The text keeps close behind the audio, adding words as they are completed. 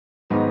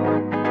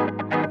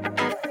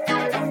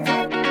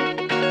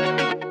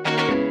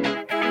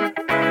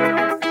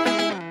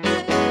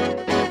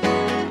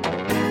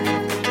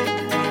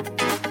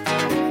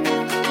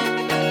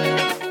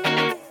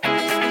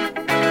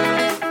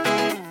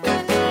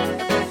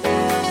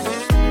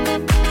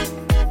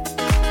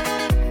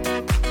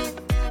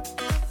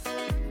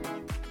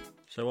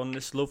So on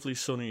this lovely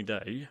sunny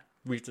day,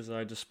 we've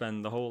decided to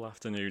spend the whole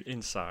afternoon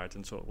inside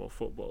and talk about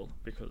football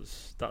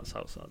because that's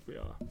how sad we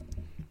are.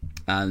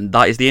 And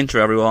that is the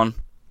intro, everyone.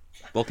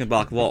 Welcome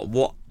back.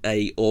 What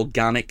a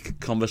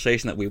organic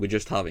conversation that we were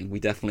just having. We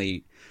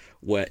definitely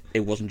were.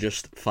 It wasn't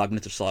just 5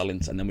 minutes of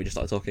silence and then we just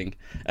started talking.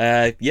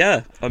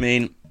 Yeah, I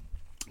mean,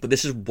 but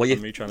this is what you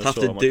have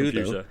to do,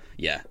 though.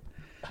 Yeah.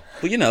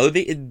 But you know,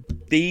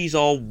 these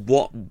are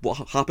what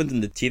happened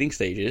in the teething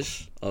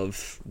stages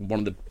of one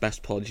of the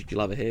best pods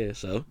you'll ever hear.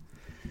 So,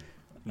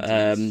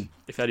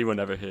 if anyone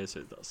ever hears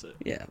it, that's it.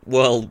 Yeah.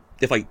 Well,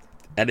 if I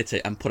edit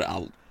it and put it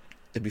out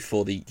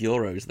before the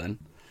Euros, then.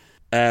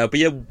 But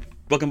yeah,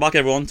 welcome back,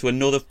 everyone, to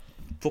another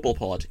football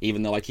pod.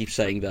 Even though I keep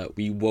saying that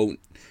we won't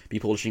be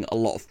publishing a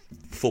lot of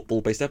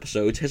football-based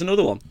episodes, here's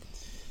another one.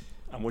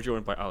 And we're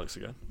joined by Alex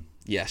again.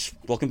 Yes,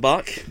 welcome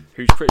back.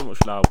 Who's pretty much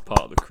now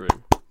part of the crew.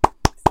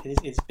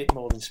 It's a bit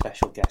more than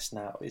special guest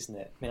now, isn't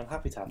it? I mean, I'm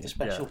happy to have the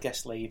special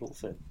guest label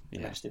for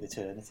the rest of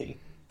eternity.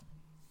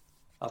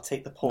 I'll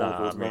take the Paul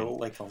Wood role,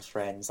 like on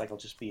Friends. Like, I'll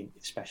just be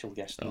a special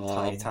guest the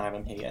entire time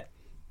I'm here.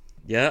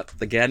 Yeah,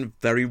 again,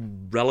 very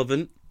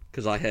relevant,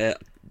 because I've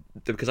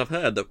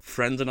heard that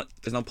Friends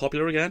is not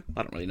popular again.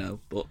 I don't really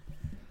know, but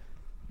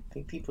I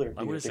think people are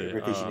doing a bit of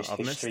revisionist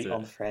history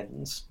on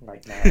Friends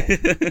right now,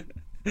 to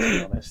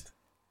be honest.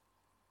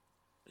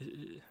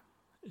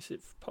 Is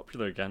it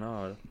popular again?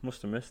 Oh, I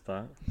must have missed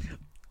that.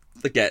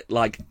 Again,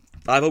 like,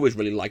 I've always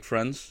really liked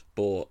Friends,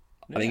 but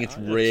I think it's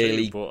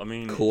really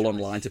cool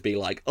online to be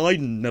like, I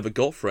never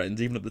got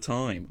Friends, even at the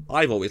time.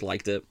 I've always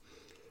liked it.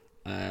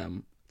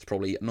 It's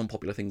probably an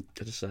unpopular thing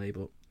to say,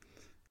 but...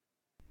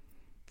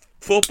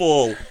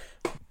 Football!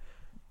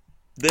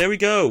 There we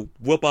go.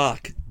 We're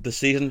back. The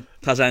season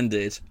has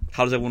ended.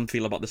 How does everyone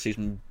feel about the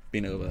season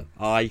being over?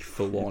 I,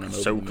 for one, am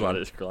so glad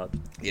it's glad.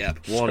 Yeah.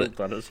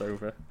 Glad it's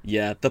over.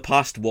 Yeah, the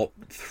past,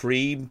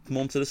 3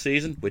 months of the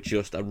season were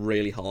just a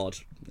really hard...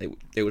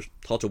 It was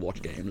hard to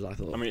watch games, I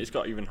thought. I mean, it's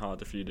got even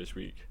harder for you this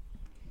week.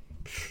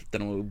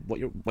 Don't know what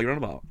you're on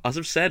about. As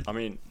I've said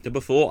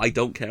before, I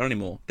don't care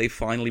anymore. They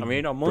finally. I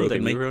mean, on Monday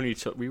we were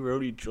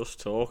only just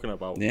talking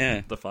about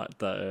the fact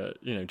that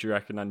do you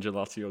reckon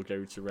Ancelotti will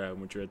go to Real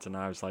Madrid? And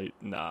I was like,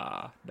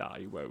 nah,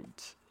 he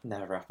won't.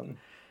 Never happen.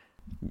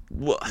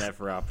 What?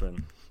 Never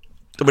happen.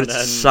 But it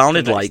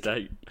sounded like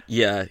it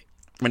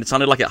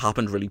sounded like it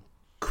happened really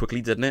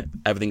quickly, didn't it?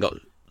 Everything got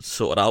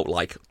sorted out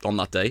like on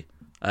that day,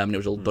 and it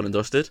was all done and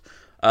dusted.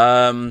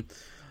 I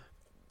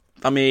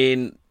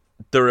mean.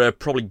 There are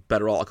probably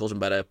better articles and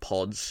better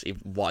pods. I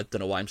don't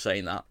know why I'm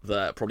saying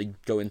that probably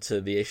go into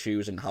the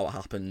issues and how it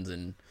happened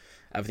and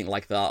everything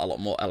like that a lot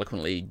more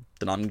eloquently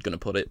than I'm going to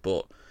put it.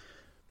 But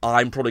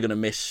I'm probably going to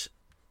miss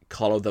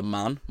Carlo the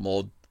man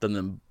more than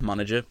the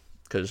manager,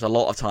 because a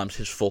lot of times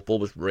his football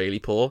was really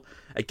poor.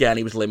 Again,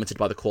 he was limited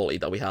by the quality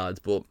that we had,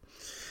 but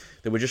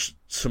there were just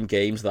some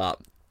games that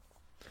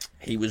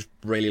he was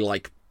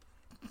really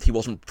he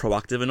wasn't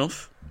proactive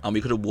enough, and we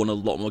could have won a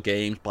lot more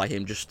games by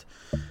him just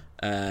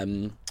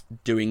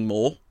doing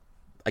more.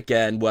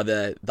 Again,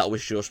 whether that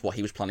was just what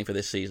he was planning for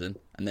this season,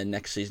 and then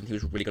next season he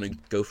was really going to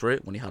go for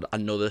it when he had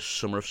another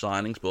summer of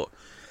signings. But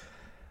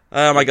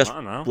I guess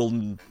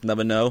we'll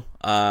never know.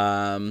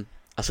 I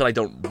said I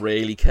don't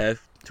really care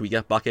till we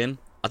get back in.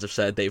 As I've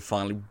said, they've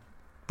finally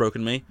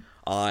broken me.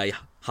 I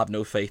have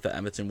no faith that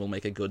Everton will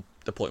make a good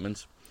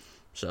appointment.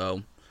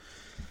 So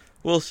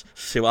we'll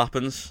see what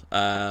happens.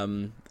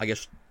 I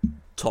guess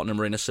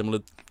Tottenham are in a similar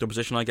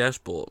position, I guess,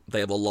 but they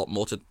have a lot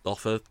more to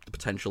offer the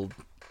potential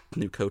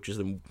new coaches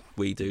than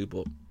we do.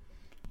 But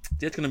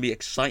it's going to be an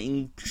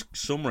exciting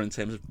summer in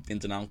terms of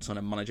ins and outs on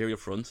a managerial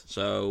front.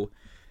 So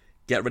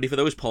get ready for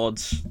those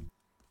pods.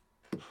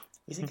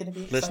 Is it going to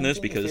be listeners?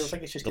 Because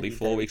like it'll be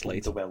 4 weeks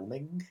later.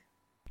 Underwhelming.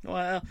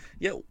 Well,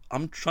 yeah,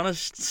 I'm trying to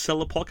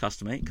sell a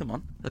podcast, mate. Come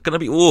on, there's going to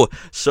be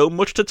so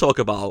much to talk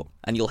about,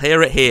 and you'll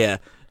hear it here.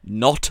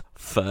 Not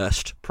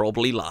first,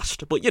 probably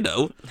last, but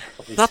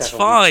probably that's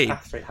fine.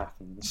 After it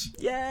happens.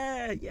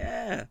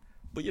 Yeah.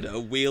 But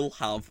we'll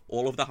have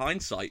all of the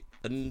hindsight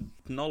and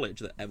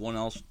knowledge that everyone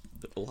else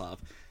will have.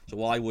 So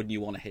why wouldn't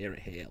you want to hear it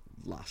here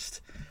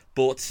last?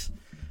 But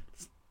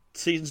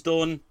season's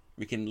done.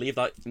 We can leave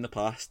that in the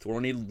past. We're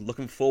only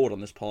looking forward on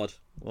this pod.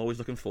 We're always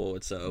looking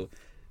forward. So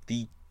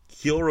the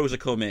Euros are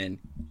coming.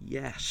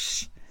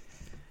 Yes.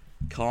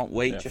 Can't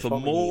wait for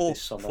more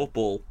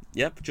football.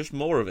 Yep, just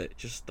more of it.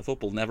 Just the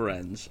football never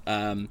ends.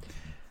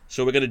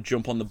 So we're going to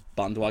jump on the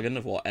bandwagon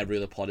of what every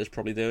other pod is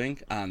probably doing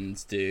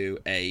and do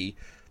a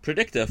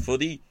predictor for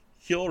the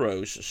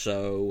Euros.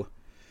 So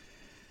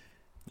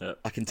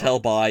I can tell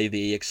by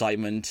the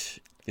excitement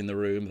in the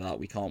room that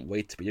we can't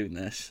wait to be doing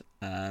this.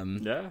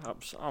 Yeah,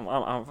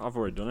 I've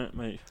already done it,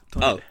 mate.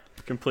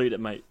 Complete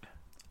it, mate.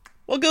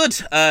 Well, good.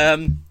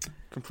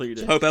 Complete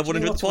it. Hope everyone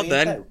enjoyed the pod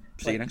then.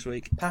 See you next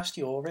week. Past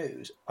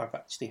Euros, I've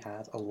actually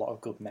had a lot of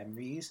good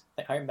memories.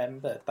 I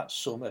remember that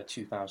summer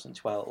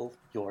 2012,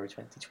 Euro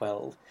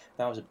 2012.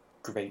 That was a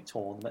great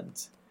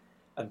tournament,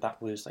 and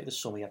that was the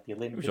summer you had the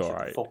Olympics,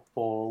 right.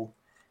 football.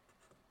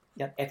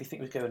 everything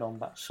was going on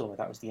that summer.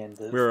 That was the end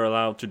of. We were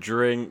allowed to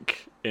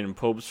drink in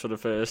pubs for the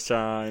first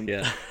time.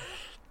 Yeah,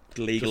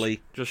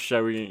 legally. Just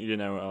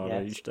showing our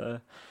age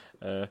there.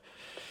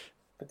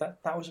 But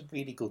that was a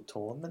really good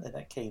tournament, and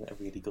that came at a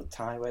really good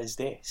time. Whereas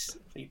there's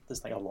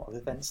like a lot of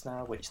events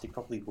now which they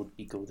probably would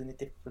be good in a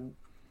different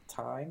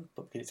time,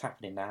 but because it's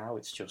happening now,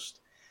 it's just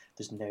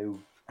there's no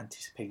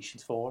anticipation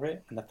for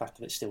it, and the fact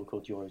that it's still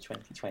called Euro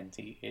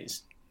 2020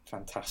 is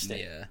fantastic.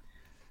 Yeah.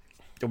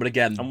 But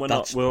again, and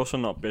we're also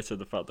not bitter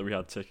the fact that we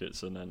had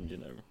tickets and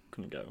then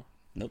couldn't go.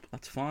 Nope,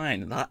 that's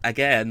fine. That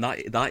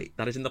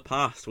is in the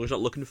past. We're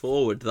not looking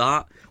forward.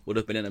 That would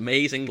have been an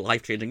amazing,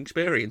 life-changing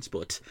experience.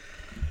 But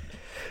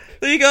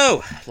there you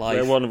go.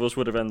 Where one of us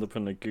would have ended up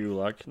in the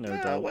gulag, no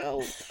doubt.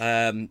 Well,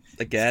 again,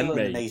 still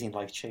an amazing,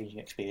 life-changing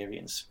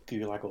experience.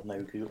 Gulag or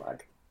no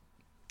gulag.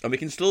 And we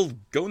can still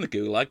go in the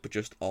gulag, but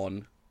just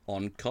on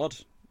COD.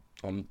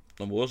 On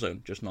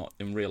Warzone, just not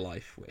in real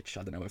life, which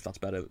I don't know if that's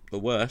better or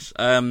worse.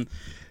 I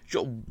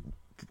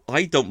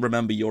don't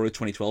remember Euro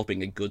 2012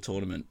 being a good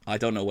tournament. I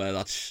don't know where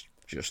that's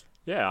just...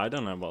 Yeah, I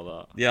don't know about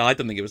that. Yeah, I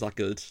don't think it was that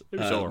good. It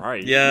was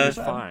alright. Yeah. It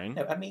was fine.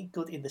 No, I mean,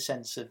 good in the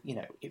sense of,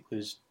 it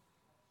was,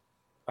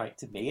 right,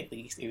 to me at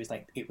least, it was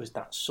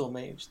that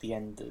summer, it was the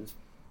end of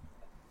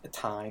a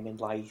time in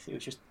life. It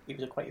was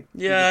a quite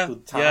really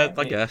good time. Yeah,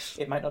 I guess.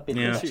 It might not have been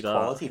the best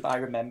quality, but I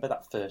remember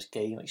that first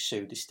game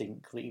so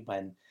distinctly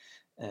when...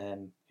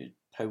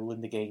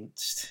 Poland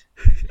against...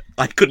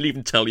 I couldn't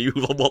even tell you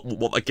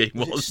what that game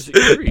was.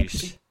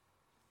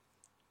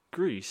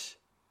 Greece.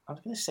 I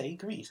was going to say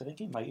Greece. I think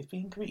it might have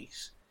been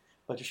Greece.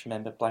 But I just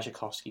remember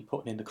Błaszczykowski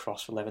putting in the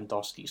cross for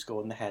Lewandowski,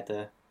 scoring the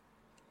header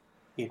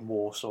in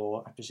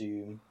Warsaw, I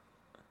presume.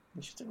 It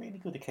was just a really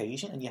good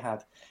occasion. And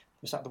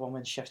was that the one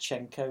when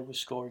Shevchenko was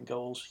scoring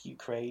goals for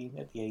Ukraine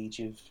at the age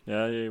of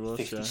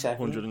 57?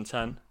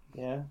 110.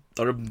 Yeah.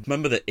 I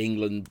remember the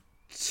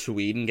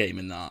England-Sweden game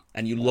in that,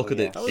 and you look at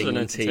the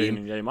England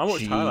team. Game. I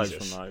watched highlights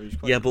from that.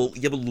 It was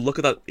but look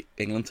at that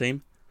England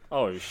team.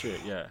 Oh shit!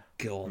 Yeah.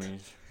 God.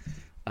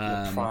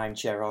 Prime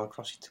Gerrard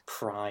crossing to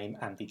prime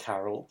Andy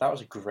Carroll. That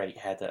was a great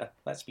header.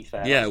 Let's be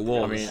fair. Yeah,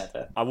 well,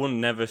 I would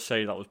never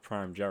say that was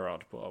prime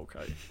Gerrard, but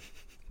okay.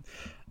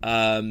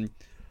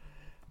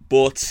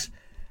 But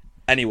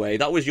anyway,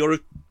 that was Euro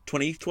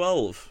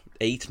 2012.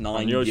 8,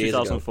 9 Euro years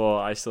 2004,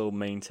 ago. I still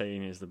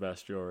maintain is the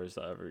best Euros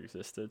that ever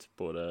existed.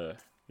 But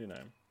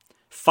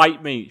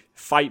fight me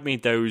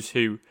those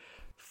who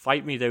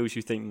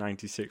think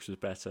 96 was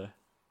better.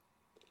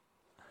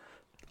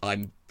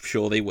 I'm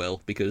sure they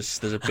will, because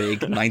there's a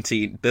big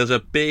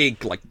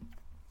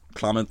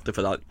clamour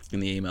for that in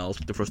the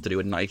emails for us to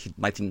do a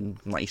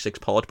 1996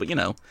 pod, but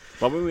Well,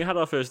 when we had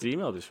our first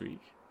email this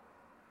week.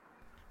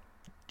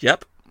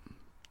 Yep.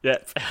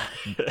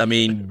 I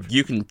mean,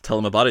 you can tell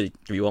them about it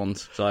if you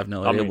want, so I have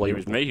no idea. It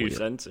was me who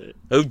sent it.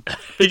 Oh,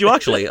 did you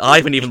actually? I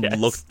haven't even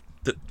looked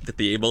at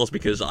the emails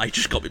because I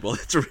just got me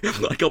bothered.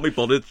 I got me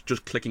bothered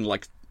just clicking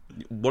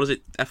what is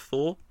it,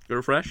 F4 to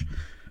refresh?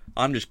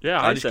 I just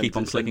keep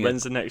on clicking.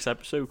 When's the next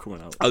episode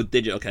coming out? Oh,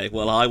 did you? Okay,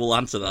 well, I will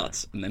answer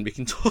that, and then we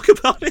can talk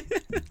about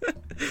it.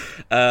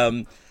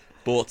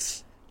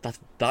 But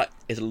that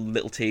is a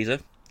little teaser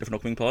of an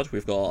upcoming pod.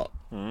 We've got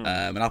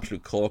an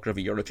absolute corker of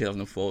a Euro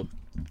 2004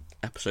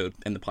 episode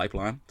in the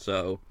pipeline,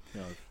 so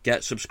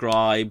get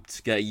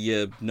subscribed, get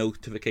your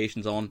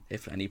notifications on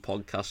if any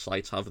podcast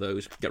sites have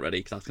those. Get ready,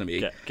 because that's going to be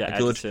get good.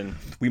 editing.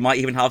 We might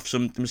even have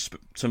some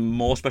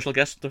more special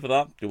guests for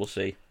that. We will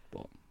see.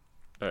 But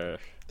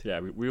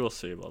we will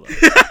see about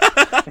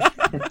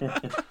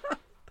that.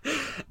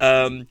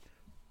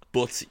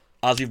 But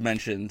as you've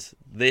mentioned,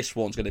 this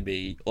one's going to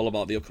be all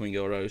about the upcoming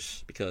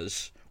Euros,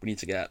 because we need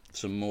to get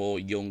some more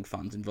young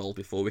fans involved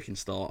before we can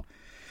start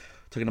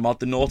talking about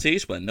the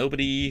noughties, when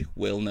nobody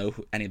will know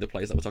any of the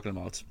players that we're talking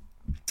about.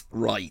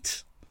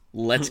 Right,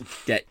 let's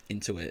get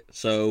into it.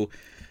 So,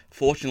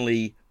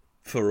 fortunately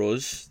for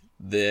us,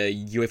 the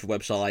UEFA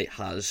website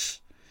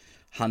has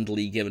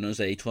handily given us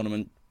a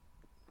tournament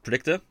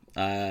predictor.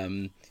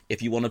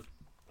 If you want to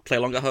play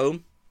along at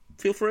home,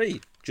 feel free.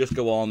 Just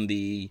go on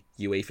the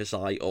UEFA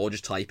site or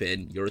just type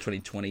in Euro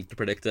 2020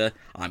 predictor.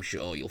 I'm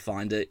sure you'll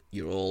find it.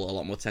 You're all a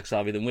lot more tech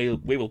savvy than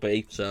we will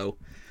be, so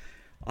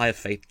I have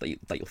faith that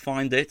you'll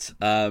find it.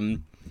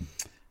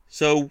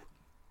 So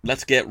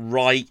let's get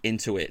right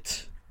into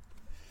it.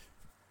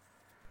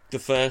 The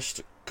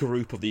first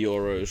group of the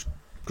Euros,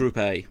 Group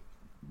A.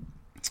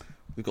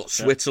 We've got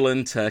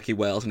Switzerland, Turkey,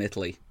 Wales, and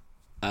Italy.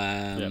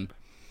 I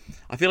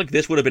feel like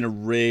this would have been a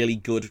really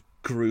good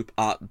group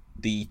at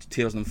the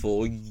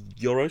 2004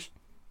 Euros.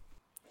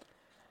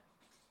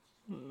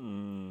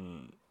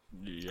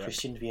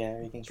 Christian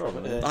Vieri against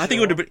Robert Earnshaw. I think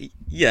it would have been,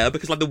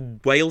 because the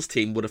Wales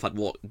team would have had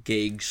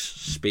Giggs,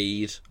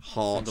 Speed,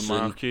 Hart,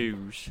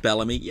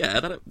 Bellamy.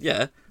 That'd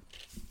have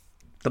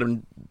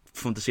been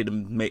fun to see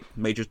the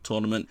major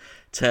tournament.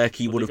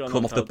 Turkey would have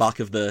come off the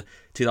back of the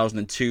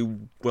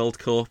 2002 World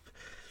Cup.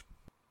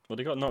 Well,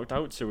 they got knocked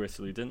out to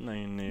Italy, didn't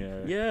they? In the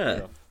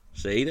playoff.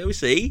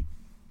 See.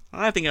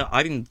 I think that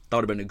would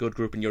have been a good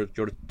group in Euro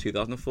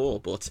 2004.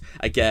 But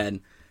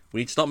again,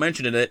 we need to stop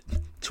mentioning it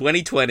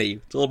 2020.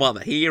 It's all about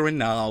the here and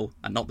now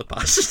and not the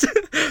past.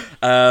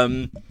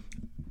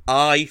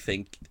 I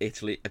think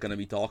Italy are going to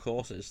be dark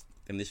horses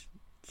in this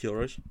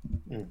Euros.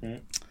 Mm-hmm.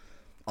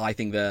 I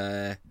think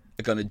they're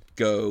going to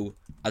go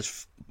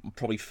as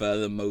probably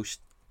further than most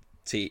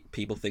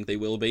people think they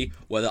will be.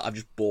 Whether I've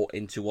just bought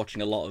into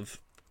watching a lot of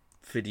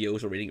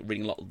videos or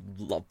reading a lot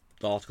of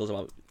articles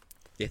about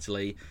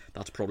Italy,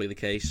 that's probably the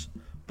case.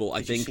 But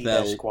I think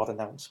their squad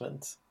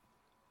announcement.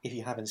 If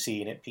you haven't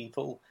seen it,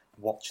 people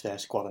watch their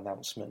squad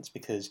announcements,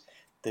 because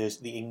there's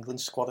the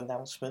England squad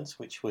announcement,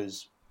 which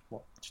was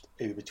just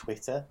over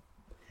Twitter.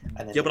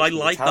 And then but I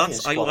like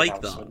that. I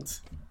like that.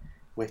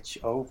 Which,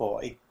 oh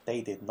boy,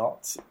 they did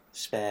not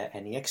spare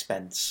any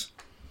expense.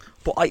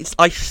 But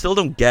I still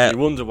don't get. You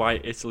wonder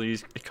why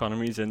Italy's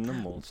economy's in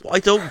them. Also. I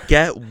don't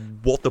get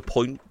what the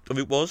point of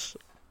it was.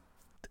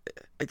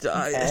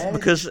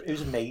 Because it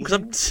was amazing. Because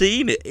I've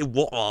seen it.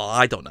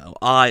 I don't know.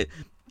 I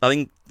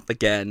think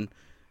again,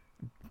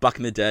 back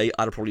in the day,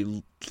 I'd have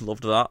probably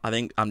loved that. I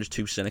think I'm just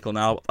too cynical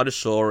now. I just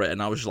saw it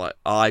and I was like,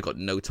 I got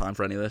no time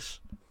for any of this.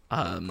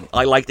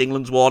 I liked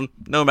England's one.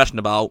 No messing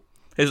about.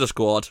 Here's the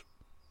squad.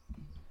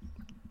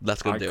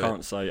 Let's go do it. I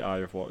can't say I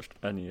have watched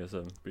any of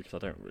them because I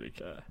don't really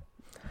care.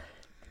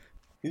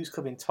 Who's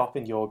coming top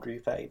in your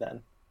Group A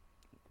then?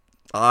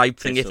 I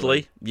think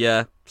Italy.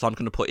 Yeah, so I'm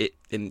going to put it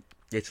in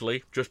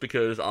Italy just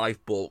because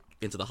I've bought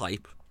into the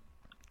hype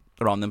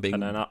around them being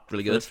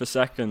really good. For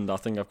second, I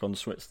think I've gone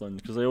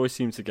Switzerland because they always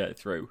seem to get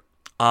through.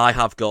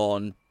 I've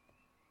gone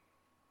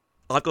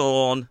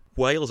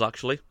Wales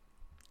actually.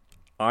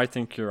 I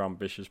think you're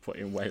ambitious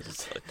putting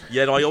Wales.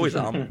 Yeah, no, I always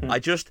am. I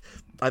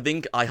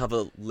think I have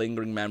a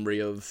lingering memory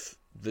of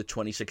the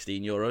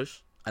 2016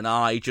 Euros, and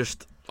I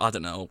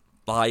don't know.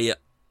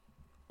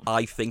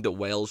 I think that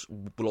Wales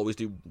will always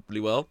do really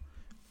well.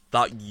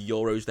 That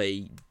Euros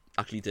they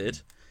actually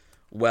did,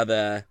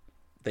 whether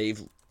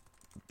they've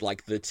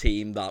like the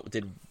team that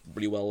did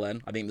really well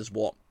then. I think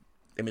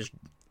there's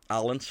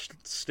Allen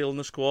still in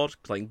the squad.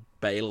 I think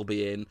Bale will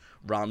be in.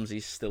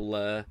 Ramsey's still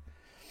there.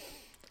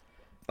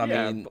 I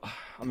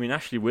mean,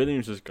 Ashley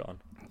Williams has gone.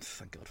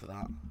 Thank God for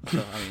that.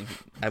 So, I mean,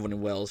 everyone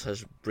in Wales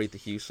has breathed a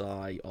huge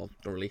sigh of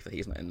relief that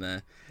he's not in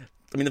there.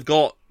 I mean, they've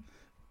got,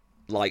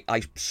 like,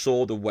 I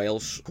saw the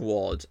Wales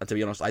squad, and to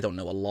be honest, I don't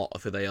know a lot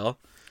of who they are.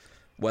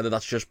 Whether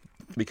that's just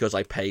because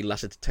I pay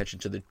less attention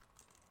to the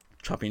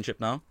Championship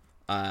now.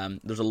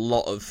 There's a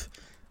lot of.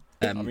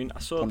 I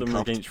saw them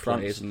against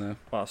France. Well,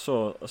 I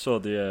saw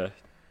the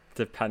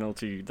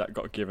penalty that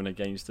got given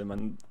against them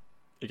and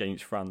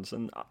against France,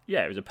 and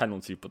it was a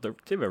penalty, but to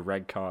give a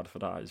red card for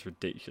that is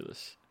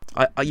ridiculous.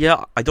 I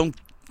don't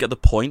get the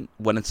point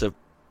when it's a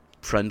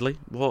friendly.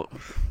 What?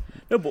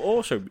 No, but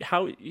also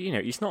how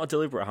it's not a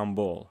deliberate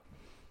handball.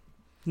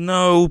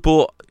 No,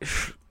 but I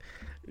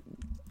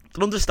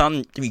don't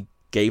understand if he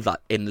gave that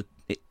in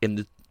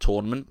the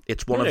tournament.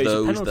 It's one of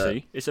those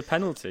that it's a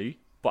penalty,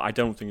 but I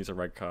don't think it's a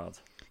red card.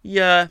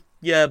 Yeah,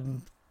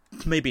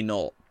 maybe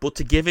not. But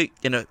to give it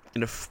in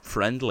a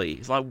friendly,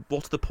 it's like,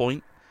 what's the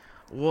point?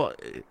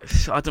 What?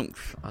 I don't.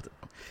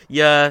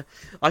 Yeah,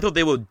 I thought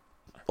they were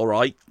all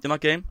right in that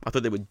game. I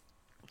thought they were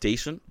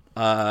decent.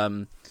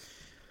 I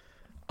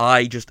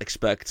just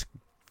expect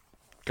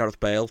Gareth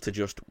Bale to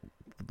just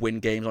win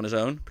games on his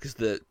own because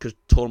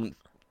tournament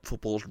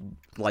football's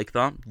like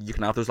that. You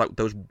can have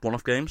those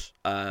one-off games.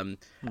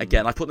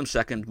 Again, I put them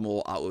second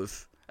more out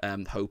of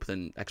hope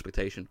than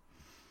expectation.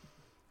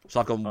 So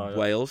I've gone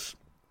Wales.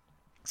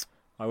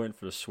 I went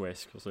for the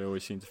Swiss because they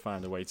always seem to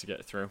find a way to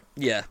get through.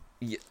 Yeah.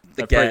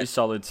 They're a pretty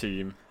solid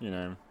team,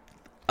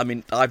 I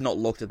mean, I've not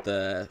looked at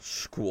their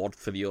squad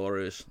for the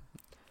Euros,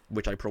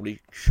 which I probably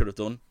should have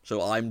done.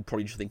 So I'm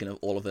probably just thinking of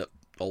all of the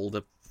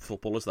older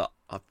footballers that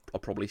are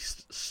probably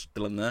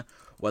still in there.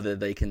 Whether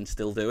they can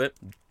still do it,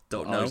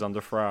 don't know.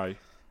 Alexander Fry.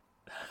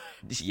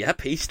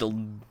 Yep, he's still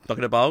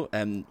knocking about.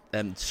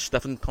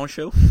 Stefan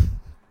Concho.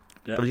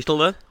 Yeah. Is he still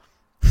there?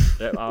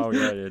 Yeah. Oh,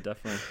 yeah,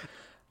 definitely.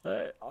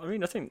 I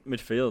mean, I think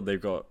midfield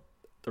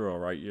they're all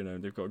right.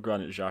 They've got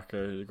Granit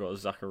Xhaka, they've got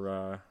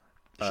Zakaria,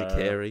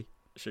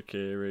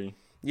 Shaqiri.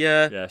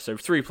 Yeah. So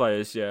 3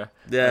 players. Yeah.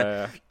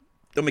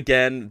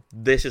 Again,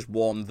 this is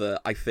one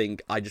that I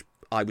think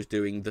I was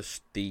doing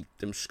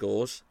them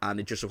scores, and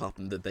it just so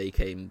happened that they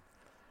came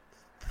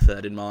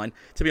third in mine.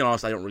 To be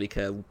honest, I don't really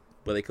care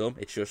where they come.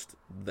 It's just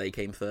they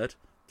came third.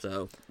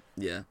 So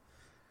yeah.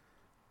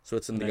 So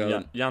it's in the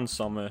go. Jan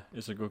Sommer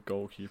is a good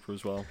goalkeeper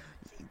as well.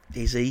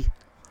 Is he?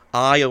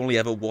 I only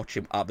ever watch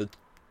him at the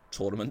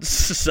tournaments,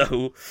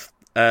 so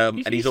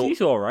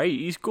he's all right.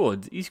 He's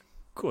good.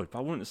 But I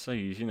wouldn't say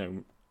he's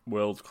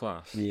world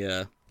class.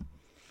 Yeah.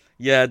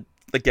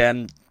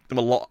 Again,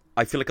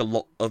 I feel like a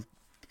lot of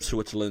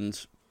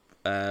Switzerland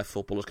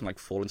footballers can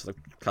fall into the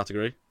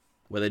category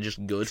where they're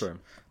just good. True.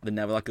 They're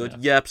never that good.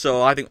 Yeah.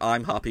 So I think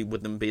I'm happy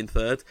with them being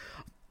third.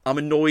 I'm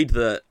annoyed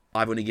that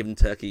I've only given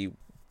Turkey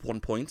 1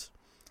 point.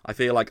 I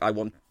feel like I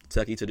want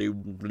Turkey to do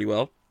really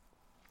well.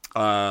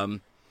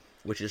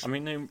 Which is, I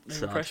mean, they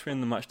impressed me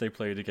in the match they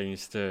played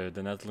against the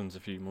Netherlands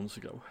a few months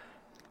ago.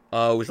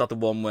 Oh, was that the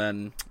one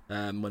when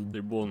they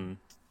won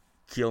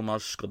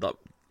Yilmaz scored that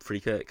free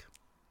kick?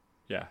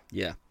 Yeah.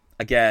 Yeah.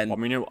 Again... Well,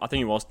 I mean, I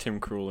think it was Tim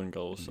Krul in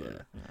goals. So,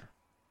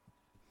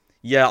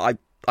 yeah.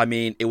 I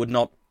mean, it would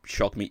not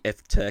shock me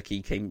if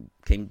Turkey came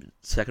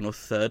second or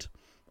third.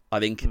 I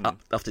think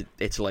after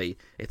Italy,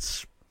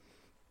 it's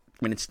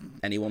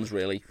anyone's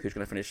really who's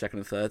going to finish second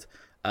and third.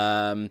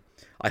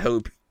 I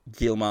hope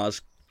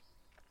Yilmaz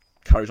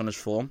carries on his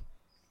form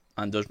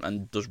and does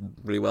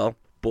really well.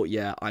 But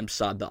yeah, I'm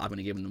sad that I've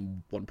only given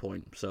them 1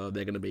 point, so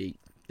they're going to be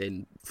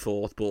in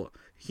fourth. But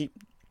do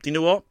you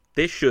know what?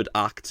 They should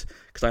act,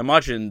 because I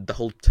imagine the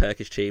whole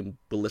Turkish team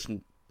will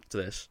listen to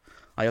this.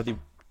 I hope they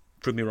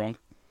prove me wrong.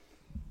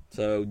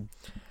 So,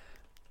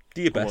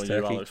 do your best,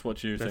 Turkey. Alex, what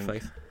do you think?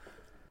 Faith.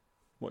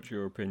 What's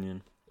your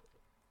opinion?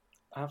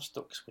 I've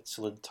stuck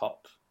Switzerland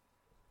top,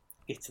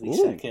 Italy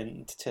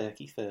second,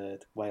 Turkey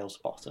third, Wales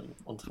bottom.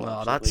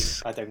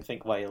 Unfortunately, I don't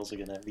think Wales are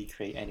going to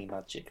recreate any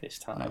magic this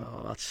time.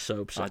 Oh, that's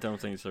so upsetting. I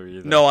don't think so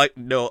either. No. I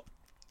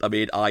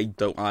mean, I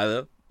don't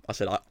either. I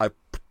said I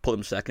put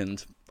them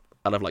second.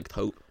 I'd have liked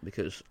hope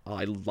because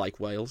I like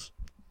Wales.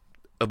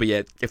 But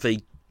yeah, if they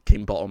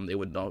came bottom, it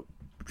would not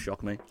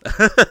shock me.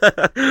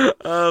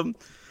 And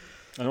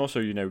also,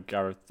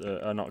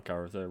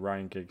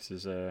 Ryan Giggs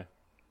is in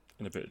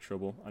a bit of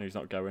trouble, and he's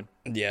not going.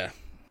 Yeah.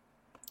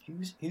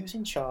 Who's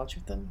in charge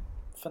of them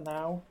for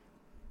now?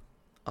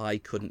 I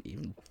couldn't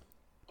even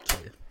tell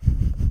you.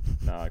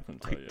 No, I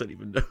couldn't tell you. I don't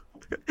even know.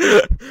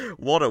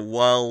 What a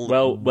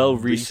well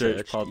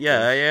researched podcast.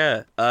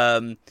 Yeah.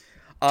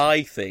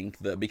 I think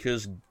that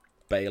because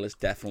Bale is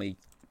definitely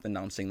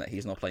announcing that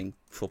he's not playing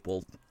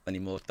football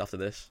anymore after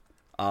this,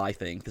 I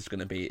think this is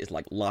going to be his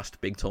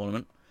last big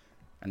tournament,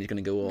 and he's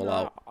going to go all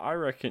out. I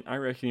reckon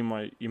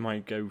you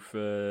might go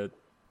for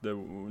the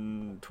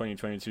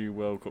 2022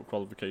 World Cup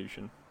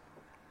qualification.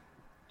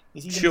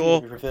 Is he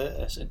going to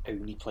reverse and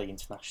only play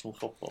international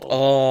football?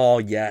 Oh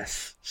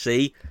yes.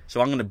 See,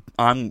 so I'm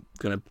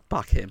gonna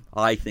back him.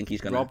 I think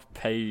he's gonna. Rob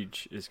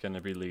Page is going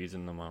to be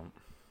leading them out.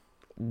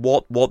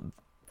 What?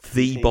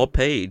 The Bob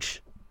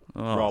Page?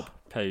 Oh. Rob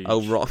Page.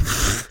 Oh, Rob.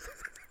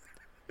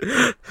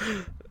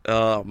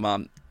 Oh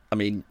man. I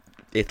mean,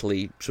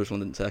 Italy,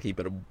 Switzerland, and Turkey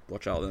better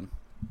watch out then,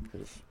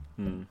 because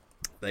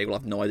they will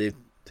have no idea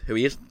who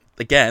he is.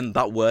 Again,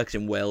 that works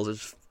in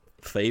Wales's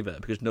favour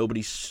because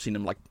nobody's seen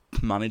him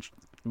managed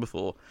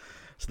before,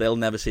 so they'll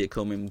never see it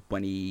coming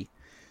when he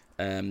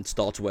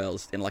starts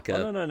Wales in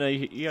a. No.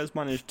 He has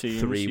managed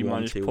teams. He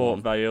managed Port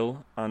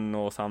Vale and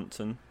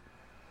Northampton.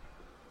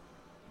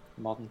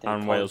 Modern day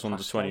and Wales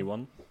under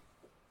 21.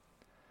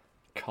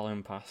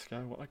 Colin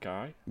Pascoe, what a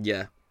guy!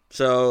 Yeah,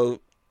 so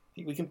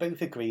we can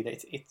both agree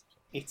that it's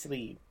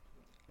Italy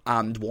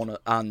and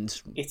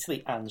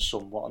Italy and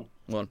someone.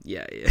 Well,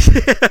 yeah.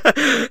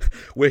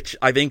 Which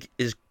I think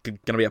is going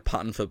to be a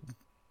pattern for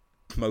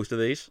most of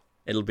these.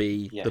 It'll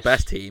be the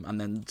best team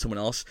and then someone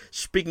else.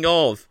 Speaking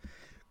of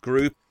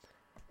Group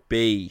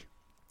B,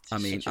 I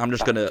mean, I'm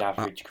just gonna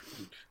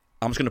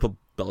put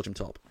Belgium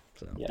top.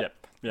 So. Yeah.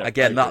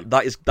 Again,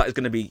 that is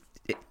going to be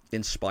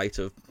in spite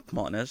of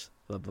Martinez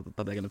that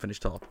they're going to finish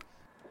top.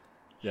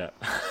 Yeah.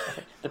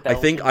 The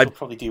Belgians will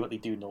probably do what they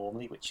do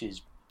normally, which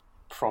is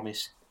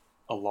promise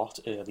a lot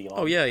early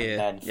on. And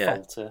then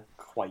falter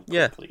quite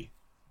quickly.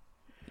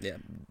 Yeah.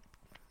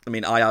 I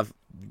mean, I have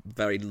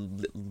very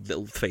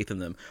little faith in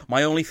them.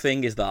 My only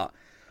thing is that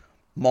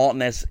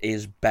Martinez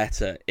is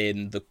better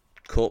in the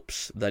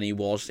cups than he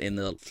was in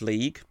the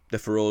league,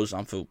 for us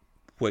and for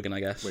Wigan, I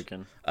guess.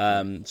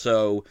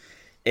 So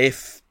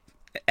if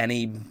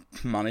any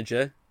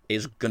manager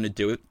is going to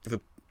do it for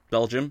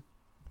Belgium,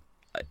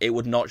 it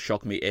would not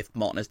shock me if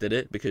Martinez did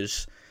it,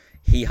 because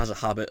he has a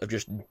habit of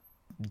just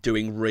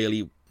doing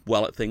really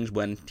well at things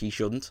when he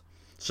shouldn't.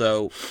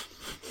 So,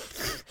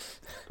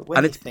 but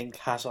when you think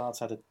Hazard's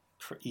had a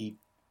pretty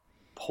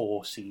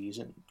poor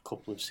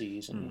couple of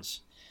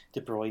seasons,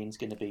 De Bruyne's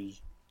going to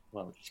be, he's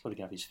probably going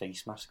to have his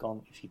face mask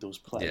on if he does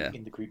play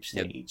in the group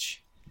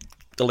stage.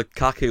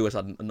 Lukaku has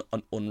had an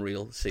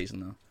unreal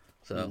season though,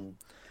 so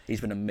he's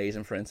been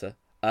amazing for Inter.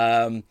 I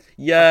have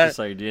to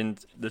say, the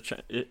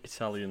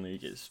Italian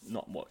league is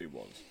not what it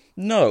was.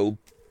 No,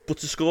 but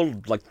to score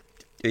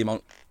the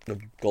amount of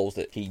goals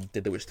that he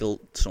did, there was still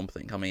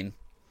something. I mean,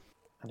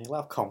 and he'll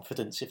have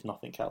confidence if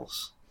nothing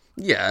else.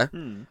 Yeah,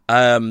 and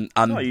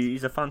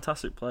he's a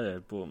fantastic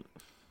player,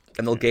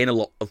 and they'll gain a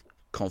lot of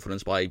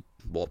confidence by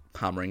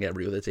hammering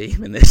every other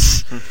team in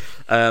this.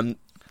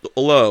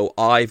 Although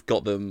I've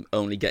got them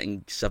only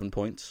getting 7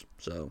 points,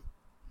 so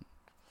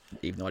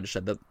even though I just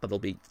said that they'll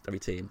beat every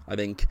team, I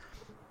think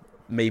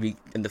maybe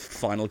in the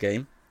final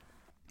game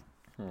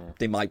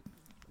they might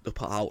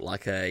put out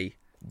a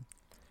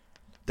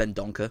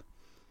Dendoncker,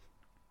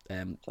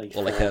 or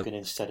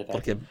instead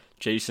of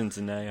Jason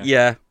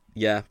Zanea.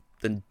 Yeah.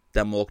 Then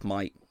Denmark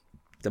might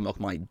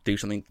do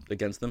something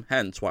against them.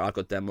 Hence why I've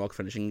got Denmark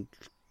finishing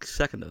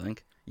second, I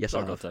think. Yes,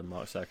 I've got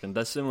Denmark second.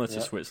 They're similar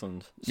to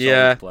Switzerland.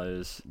 Solid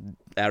players.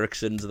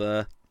 Eriksen's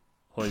there.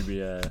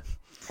 Højbjerg.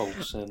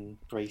 Poulsen,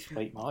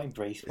 Braithwaite, Martin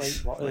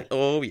Braithwaite.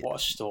 What a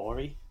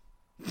story.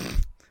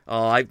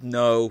 Oh, I've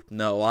no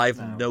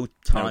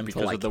time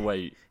because to of the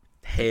weight.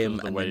 him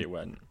the and way it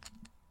went.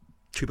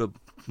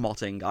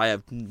 Choupo-Moting. I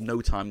have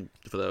no time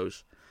for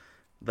those.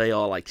 They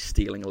are like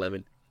stealing a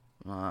living.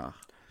 No,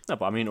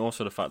 but I mean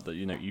also the fact that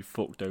you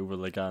fucked over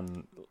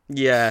Legan.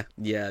 Yeah.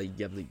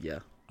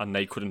 And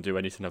they couldn't do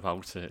anything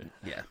about it.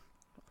 Yeah.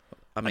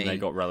 And they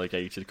got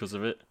relegated because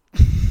of it,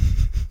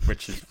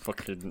 which is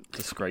fucking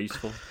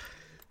disgraceful.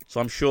 So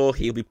I'm sure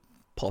he'll be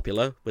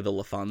popular with all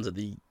the fans of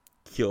the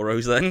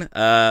Euros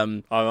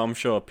then. I'm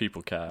sure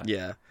people care.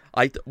 Yeah.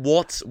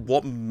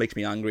 What makes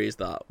me angry is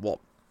that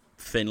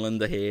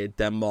Finland are here,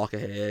 Denmark are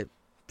here,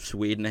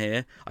 Sweden are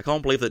here. I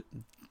can't believe that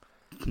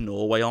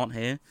Norway aren't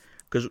here,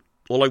 because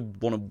all I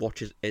want to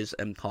watch is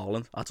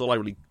Haaland. That's all I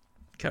really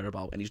care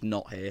about, and he's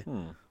not here.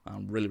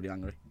 I'm really, really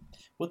angry.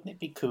 Wouldn't it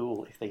be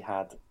cool if they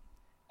had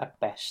a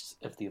best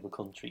of the other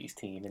countries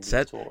team in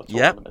the tournaments?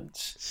 Yep.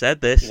 Said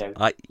this.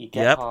 You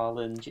get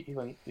Haaland.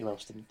 Who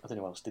else didn't? I don't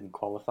know who else didn't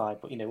qualify,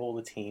 but all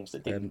the teams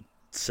that didn't.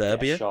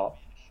 Serbia. Get a shot.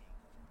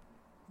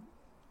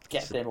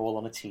 Get them all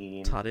on a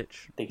team. Tadic.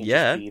 They can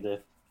just be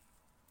the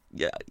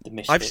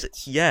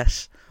misfits.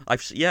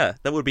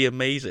 That would be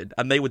amazing,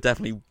 and they would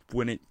definitely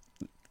win it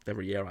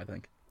every year. I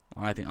think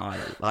I'd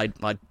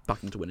back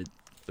them to win it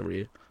every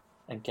year.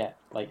 And get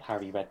like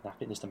Harry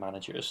Redknapp in as the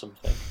manager or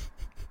something.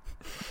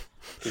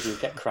 Because you'll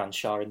get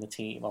Cranshaw in the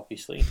team,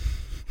 obviously.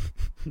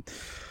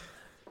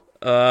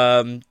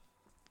 So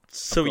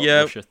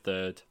Russia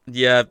third.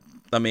 Yeah,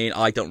 I mean,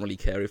 I don't really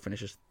care who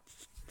finishes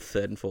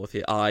third and fourth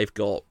here. I've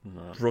got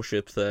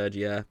Russia third.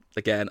 Yeah,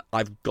 again,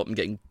 I've got them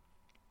getting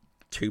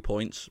 2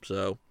 points.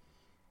 So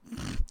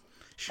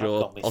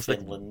sure, I've gone with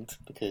Finland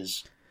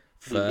because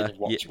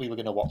we were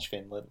going to watch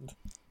Finland.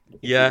 If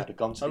yeah, we would have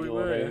gone to the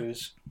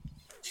Euros.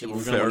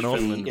 Fair enough.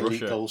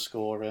 Elite goal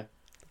scorer.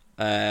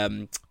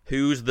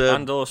 Who's the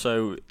and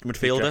also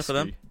midfielder for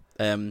them?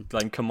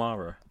 Glenn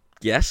Kamara.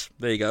 Yes,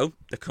 there you go.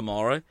 The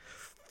Kamara,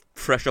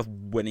 fresh off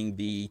winning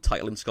the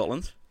title in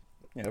Scotland,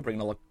 bringing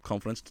a lot of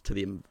confidence to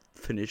the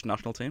Finnish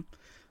national team.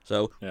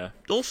 So,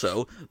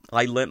 also,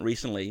 I learnt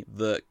recently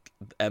that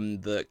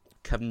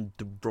Kevin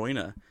De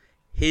Bruyne,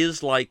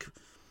 his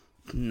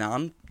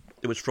nan,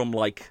 it was from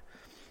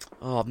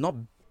not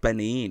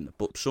Benin,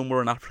 but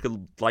somewhere in Africa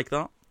like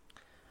that.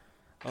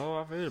 Oh,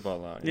 I've heard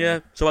about that. Yeah,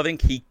 so I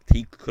think he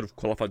could have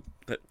qualified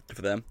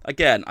for them.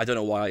 Again, I don't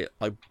know why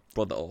I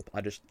brought that up.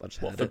 I just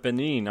heard for it.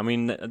 Benin? I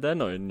mean, they're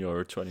not in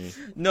Euro 20.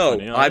 No,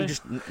 20, I'm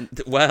just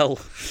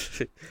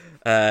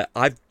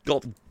I've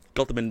got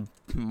them in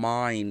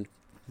my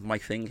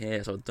thing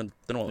here, so I don't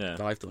know what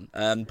I've done.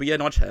 But yeah,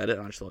 no, I just heard it,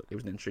 and I just thought it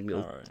was an interesting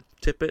little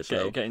tidbit.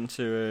 So get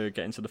into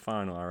the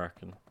final, I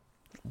reckon.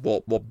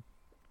 What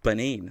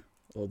Benin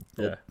or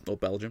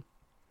Belgium?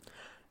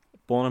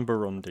 Born in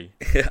Burundi.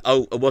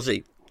 Oh, was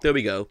he? There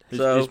we go.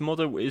 His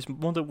mother was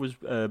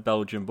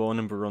Belgian, born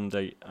in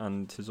Burundi,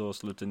 and has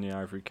also lived in the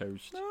Ivory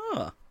Coast.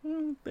 Ah,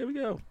 there we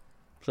go.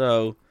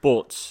 So,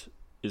 but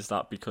is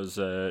that because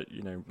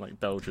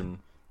Belgium?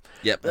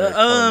 Yep.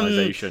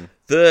 Colonization.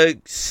 The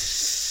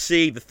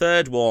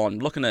third one.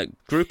 Looking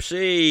at Group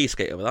C.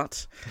 Skate over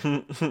that.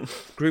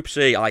 Group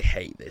C. I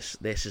hate this.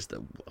 This is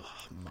the.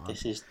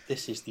 This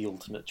is the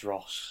ultimate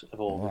dross of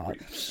all the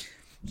groups.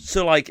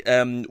 So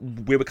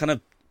we were kind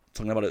of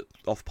talking about it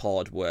off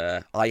pod,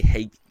 where I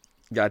hate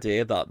the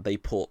idea that they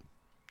put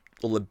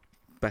all the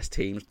best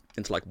teams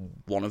into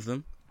one of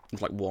them,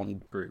 into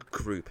one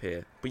group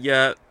here. But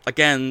yeah,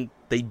 again,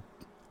 it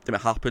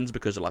happens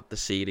because of the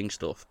seeding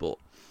stuff. But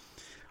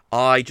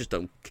I just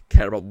don't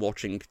care about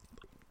watching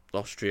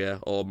Austria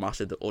or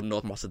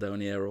North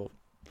Macedonia, or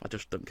I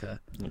just don't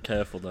care. Be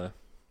careful there.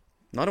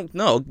 I don't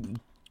know.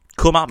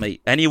 Come at me,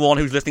 anyone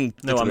who's listening.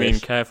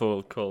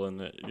 Careful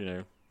calling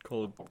it.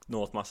 Call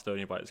North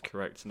Macedonia by its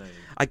correct name.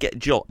 I get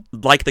Joe.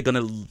 They're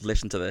gonna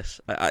listen to this.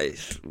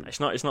 It's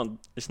not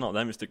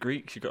them. It's the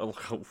Greeks you got to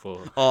look out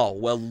for. Oh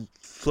well,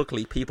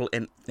 luckily people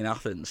in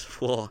Athens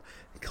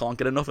can't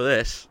get enough of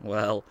this.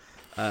 Well,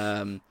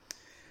 I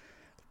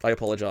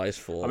apologise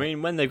for. I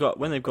mean, when they've got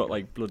bloody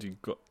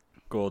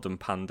Gordon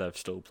Pandev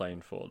still playing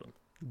for them.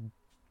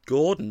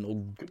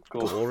 Gordon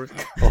Pandev.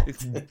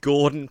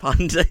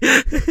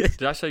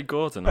 Did I say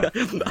Gordon? I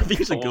think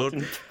you said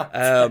Gordon.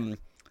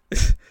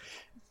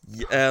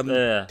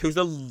 Who's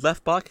the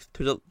left back?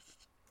 Who's the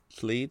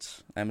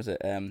Leeds? Is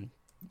it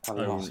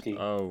Alioski.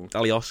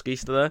 Alioski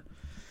still there?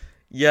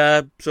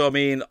 Yeah. So I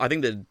mean, I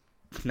think the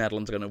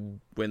Netherlands are going to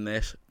win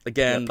this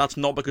again. Yep. That's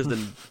not because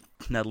the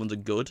Netherlands are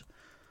good.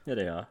 Yeah,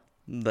 they are.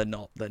 They're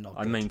not.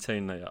 I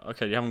maintain they are.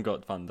 Okay, you haven't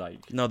got Van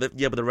Dijk. No, but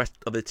the rest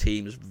of the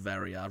team is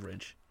very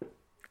average.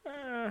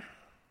 I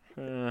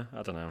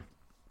don't know.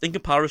 In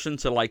comparison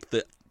to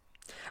the.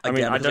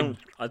 Again,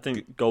 I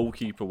think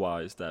goalkeeper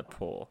wise they're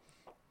poor.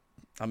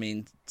 I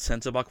mean,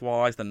 centre back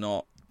wise they're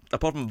not.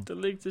 Apart from the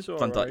league is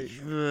Van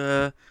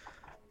Dijk,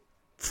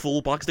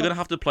 full backs, they're gonna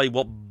have to play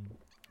Van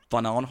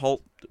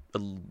Aanholt,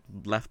 the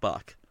left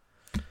back.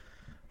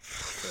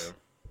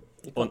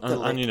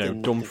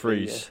 And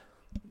Dumfries.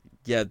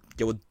 Yeah,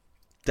 with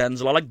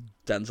Denzel. I like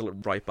Denzel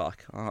at right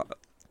back.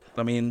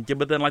 I mean,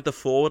 but then the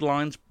forward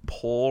line's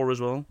poor as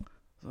well.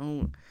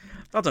 So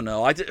I don't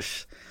know.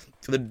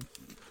 The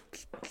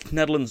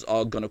Netherlands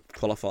are going to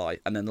qualify,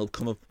 and then they'll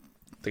come up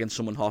against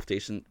someone half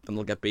decent, and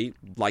they'll get beat,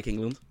 like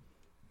England.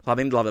 So I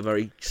think they'll have a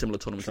very similar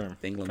tournament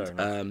to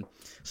England.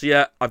 So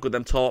yeah, I've got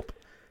them top.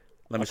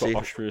 I've got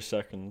Austria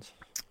second.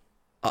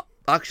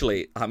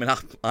 Actually, I'm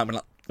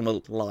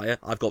a liar.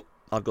 I've got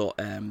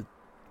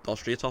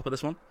Austria top of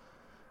this one.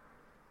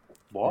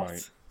 What?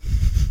 Right.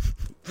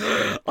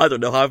 I don't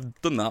know how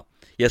I've done that.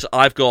 Yes,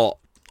 I've got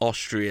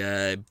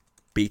Austria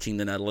beating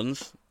the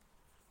Netherlands.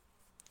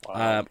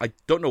 Wow. I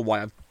don't know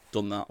why I've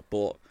done that,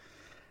 but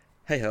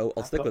hey ho,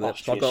 I'll stick with it.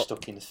 So I've got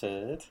stuck in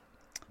third.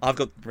 I've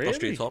got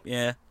Austria top.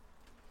 Yeah.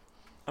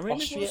 I mean,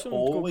 Austria some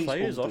always good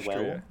players, underwhelm.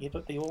 Austria. Yeah,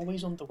 but they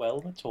always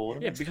underwhelm at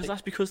tournaments. Yeah,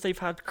 that's because they've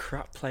had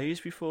crap players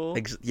before.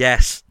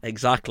 Yes,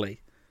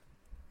 exactly.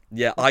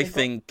 Yeah, I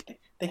think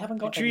they haven't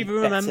got. Do you even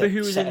remember who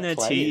was in their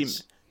team?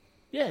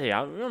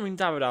 Yeah. I mean,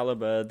 David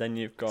Alaba. Then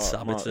you've got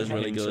Sabitzer's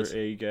really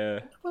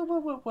good.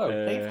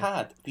 Whoa! They've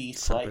had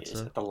these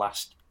players at the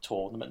last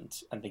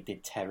tournament, and they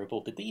did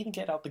terrible. Did they even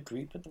get out the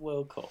group at the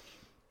World Cup?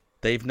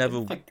 They've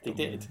never. They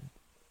did.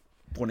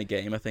 Won a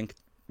game, I think,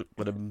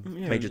 with a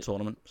major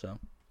tournament. So.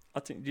 I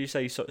think. Do you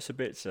say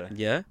Sabitzer?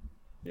 Yeah.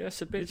 Yeah,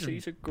 Sabitzer.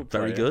 He's a good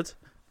player. Very good.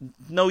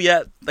 No,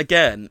 yeah.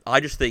 Again, I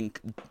just think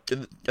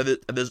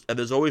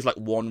there's always like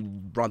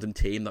one random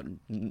team that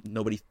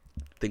nobody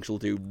thinks will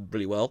do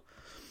really well,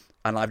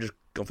 and I've just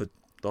gone for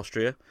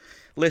Austria.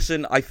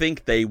 Listen, I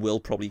think they will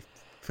probably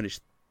finish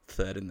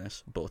third in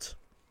this, but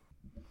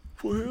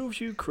who's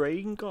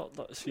Ukraine got?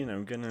 That's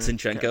going to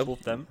Zinchenko. get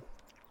above them.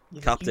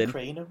 Yeah, Captain.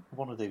 Ukraine are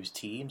one of those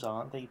teams,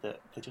 aren't they?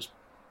 That they're just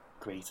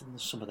greater than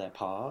some of their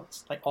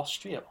parts. Like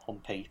Austria, on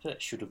paper,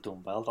 should have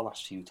done well the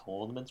last few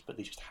tournaments, but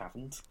they just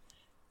haven't.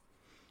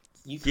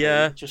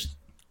 Ukraine, just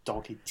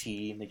dogged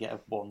team. They get a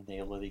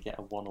 1-0 or they get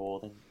a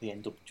 1-1, then they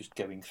end up just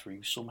going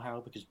through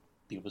somehow because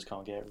the others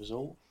can't get a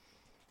result.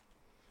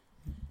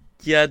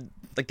 Yeah,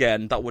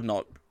 again, that would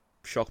not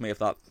shock me if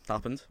that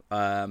happened.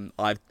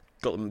 I've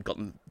got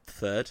them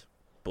third,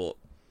 but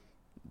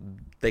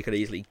they could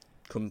easily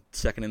come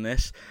second in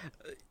this.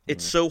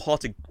 It's so hard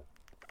to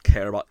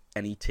care about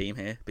any team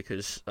here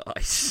because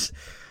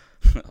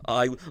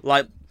I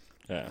like.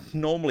 Yeah.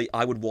 Normally,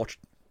 I would watch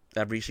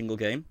every single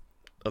game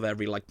of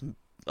every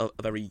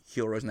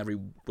Euros and every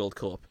World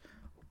Cup.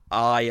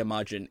 I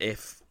imagine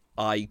if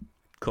I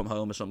come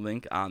home or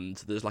something and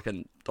there's like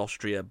an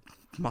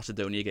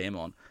Austria-Macedonia game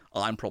on,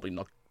 I'm probably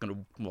not going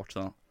to watch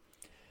that.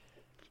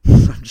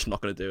 I'm just not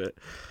going to do it.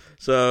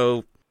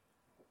 So,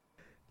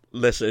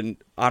 listen,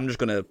 I'm just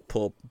going to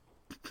put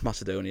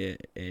Macedonia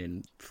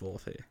in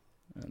fourth here.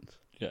 And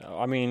yeah,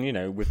 I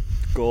mean, with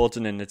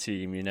Gordon in the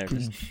team,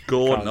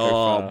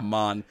 Gordon,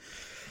 man.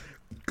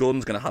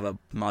 Gordon's going to have a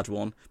mad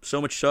one.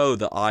 So much so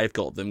that I've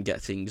got them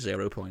getting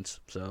 0 points.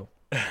 So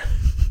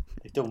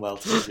they've done well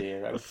to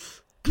 0.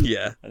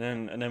 Yeah.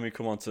 And then we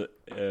come on to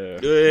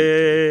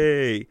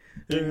hey!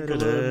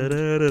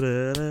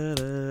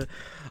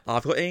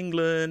 I've got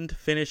England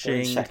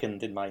finishing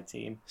second in my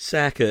team.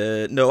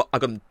 Second. No,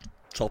 I've got them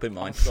top in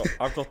mine.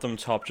 I've got them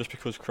top just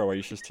because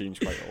Croatia's team's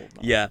quite old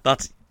now. Yeah,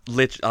 that's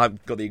literally.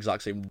 I've got the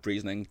exact same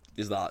reasoning.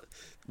 Is that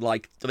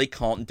they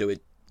can't do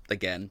it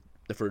again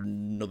for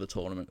another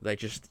tournament? They're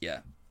just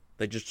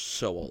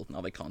so old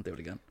now. They can't do it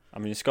again. I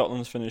mean,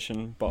 Scotland's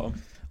finishing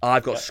bottom.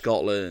 I've got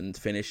Scotland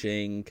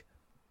finishing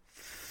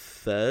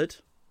third.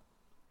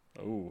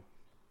 Oh.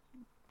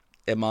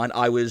 In mine,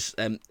 I was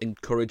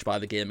encouraged by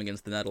the game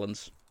against the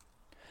Netherlands.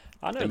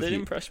 I know, they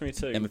impressed me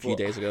too. A few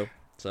days ago.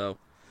 So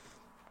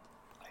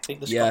I think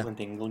the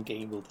Scotland-England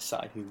game will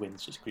decide who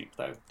wins this group,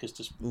 though,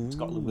 because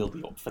Scotland will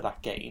be up for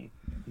that game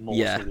more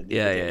so than the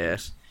other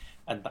games.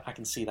 And I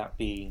can see that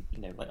being,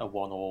 like a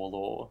 1-1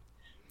 or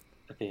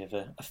a bit of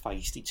a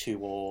feisty 2-2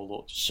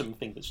 or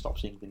something that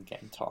stops England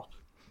getting top.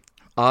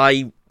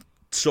 I've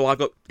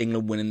got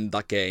England winning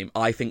that game.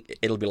 I think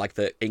it'll be like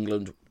the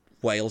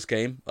England-Wales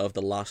game of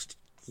the last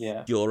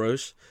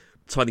Euros.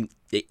 So I think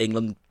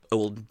England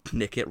will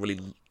nick it really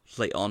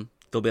late on.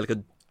 There'll be like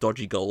a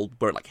dodgy goal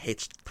where it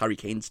hits Harry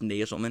Kane's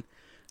knee or something,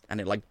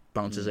 and it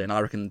bounces in. I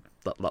reckon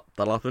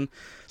that'll happen.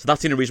 So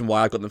that's the only reason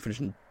why I got them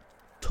finishing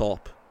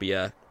top. But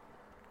yeah.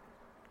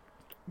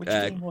 Which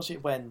game was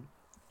it when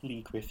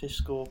Lee Griffiths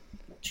scored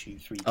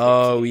 2-3?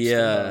 Oh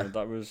yeah,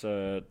 that was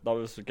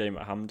the game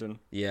at Hampden.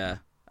 Yeah,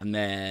 and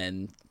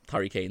then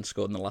Harry Kane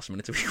scored in the last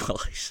minute to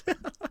equalise. Are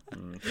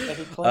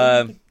they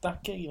playing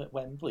that game at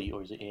Wembley,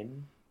 or is it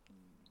in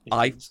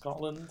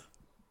Scotland?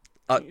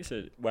 I think it's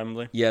at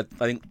Wembley. Yeah,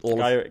 I think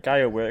guy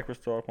at work was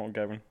talking about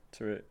going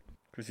to it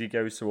because he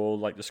goes to all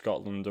the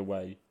Scotland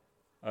away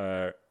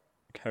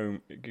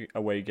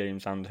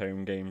games and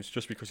home games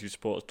just because he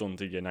supports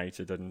Dundee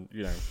United and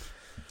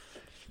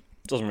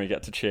doesn't really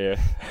get to cheer.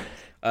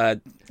 I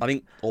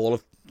think all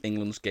of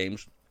England's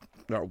games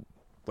are at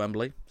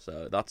Wembley,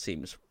 so that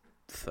seems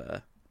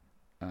fair.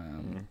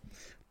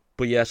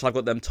 But yeah, so I've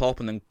got them top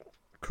and then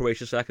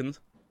Croatia second.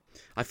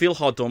 I feel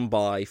hard done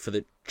by for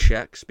the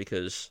Czechs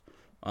because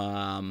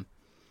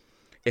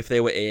if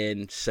they were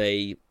in,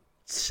 say,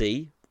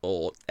 C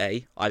or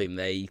A, I think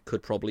they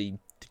could probably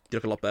they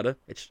look a lot better.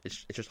 It's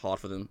just hard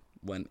for them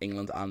when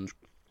England and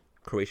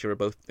Croatia are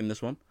both in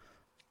this one.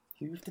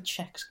 Who've the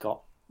Czechs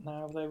got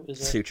now, though?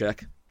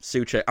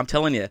 Souček. I'm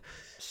telling you.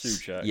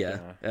 Souček.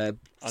 Yeah. And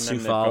then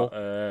they've got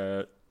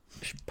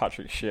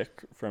Patrick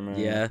Schick from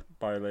Bayer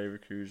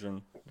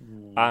Leverkusen.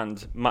 And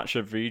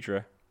Matcha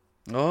Vidra.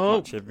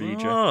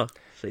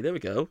 See, there we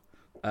go.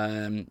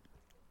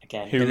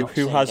 Again,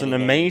 who has an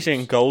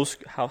amazing goal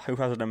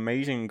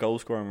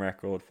scoring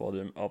record for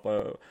them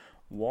of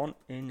 1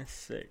 in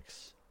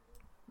 6.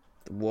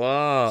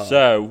 Wow.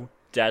 So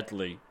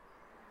deadly.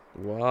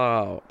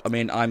 Wow. I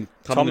mean,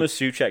 Thomas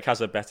Souček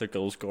has a better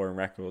goal scoring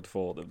record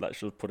for them. Let's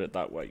just put it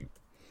that way.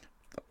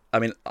 I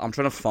mean, I'm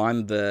trying to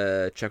find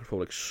the Czech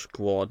Republic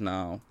squad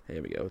now.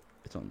 Here we go.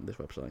 It's on this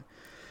website.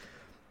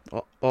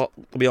 I'll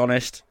be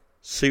honest.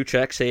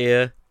 Souček's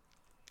here.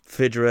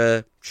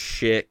 Vidra,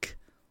 Schick.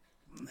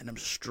 And I'm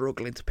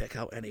struggling to pick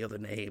out any other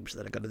names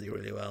that are going to do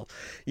really well.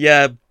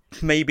 Yeah,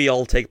 maybe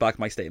I'll take back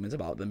my statements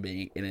about them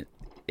being in it.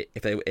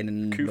 If they were in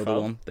another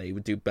one, they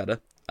would do better.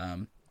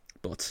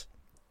 But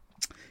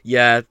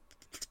yeah,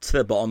 to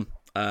the bottom.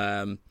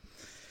 Again,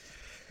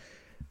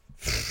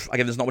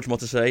 there's not much more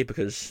to say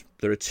because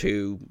there are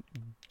 2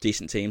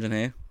 decent teams in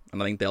here,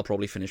 and I think they'll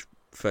probably finish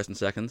first and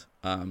second.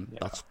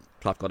 That's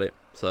I've got it.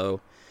 So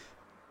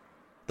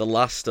the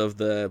last of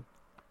the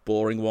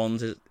boring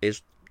ones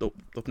is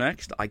up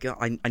next. I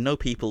know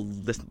people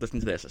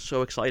listening to this are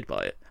so excited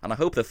by it, and I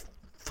hope they're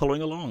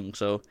following along.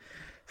 So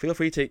feel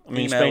free to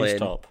email Spain's in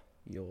top.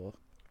 Your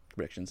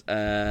predictions.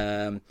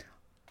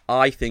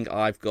 I think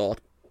I've got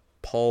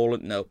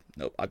Poland. No,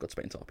 I've got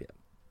Spain top.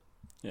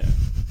 Yeah.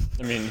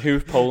 I mean,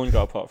 who's Poland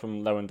got apart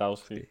from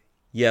Lewandowski?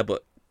 Yeah,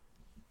 but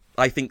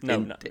I think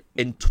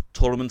in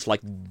tournaments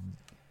like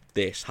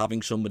this,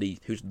 having somebody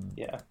who's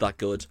that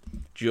good,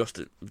 just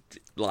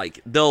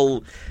like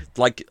they'll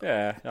like.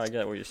 Yeah, I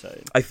get what you're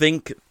saying. I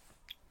think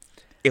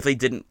if they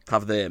didn't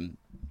have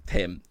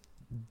him,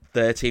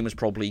 their team is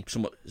probably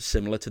somewhat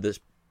similar to the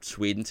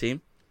Sweden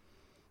team,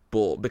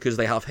 but because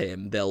they have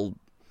him, they'll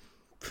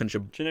finish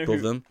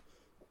above them.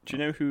 Do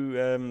you know who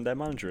their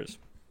manager is?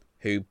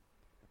 Who?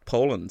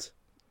 Poland.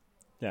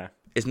 Yeah.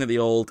 Isn't it the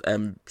old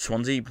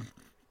Swansea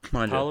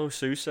manager? Paulo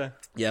Sousa.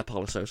 Yeah,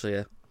 Paulo Sousa.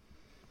 Yeah.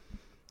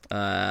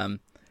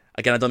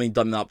 Again, I don't think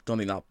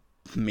that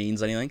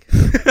means anything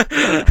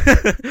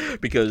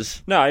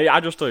because I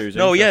just thought he was.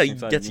 No, yeah,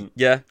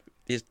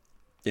 he's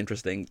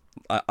interesting.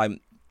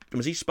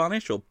 Was he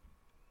Spanish or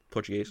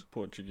Portuguese?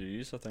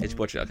 Portuguese, I think. It's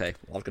Portuguese. Okay,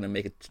 I was going to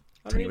make a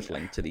tenuous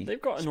link to the.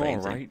 They've got an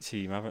alright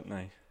team, haven't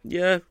they?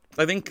 Yeah,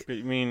 I think.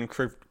 I mean,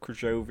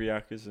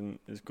 Krychowiak isn't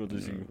as good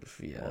as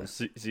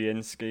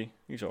Zielinski.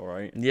 He's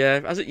alright.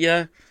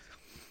 Yeah,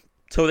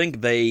 So I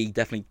think they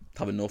definitely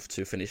have enough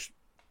to finish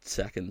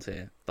second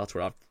here. That's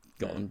where I've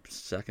got them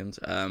second.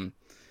 And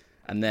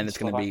then it's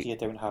going to be. Slovakia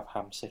don't have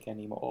Hamsik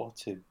anymore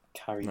to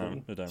carry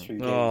them through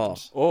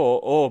games.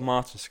 Or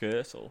Martin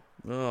Skirtle.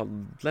 Oh,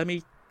 let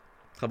me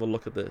have a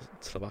look at the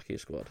Slovakia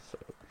squad. So,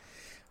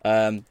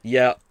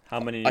 yeah.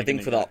 How many? I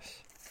think for that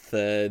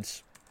third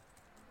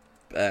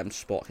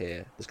spot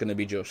here, there's going to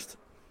be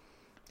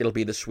it'll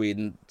be the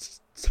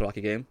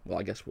Sweden-Slovakia game. Well,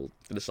 I guess we'll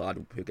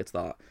decide who gets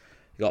that.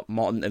 You got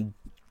Martin and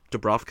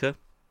Dubravka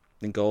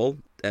in goal,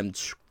 and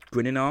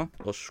Skriniar,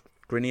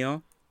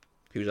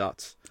 who's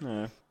that?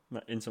 Yeah,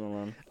 Inter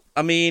Milan.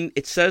 I mean,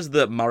 it says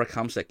that Marek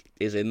Hamsik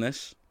is in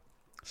this,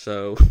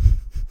 so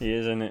he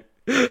is in it.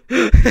 Did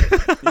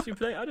he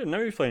play? I didn't know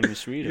he was playing in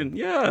Sweden.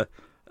 Yeah.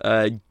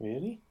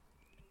 Really?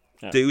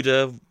 Yeah.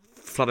 Duda,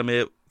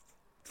 Vladimir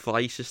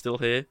Weiss is still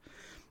here.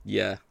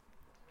 Yeah.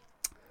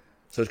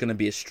 So it's going to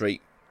be a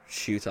straight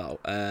shootout.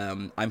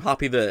 I'm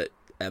happy that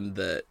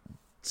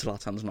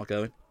Zlatan's not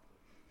going.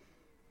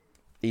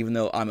 Even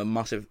though I'm a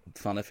massive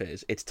fan of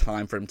his, it's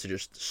time for him to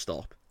just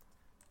stop.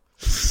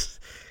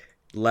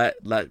 let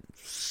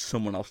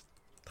someone else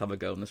have a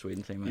go in the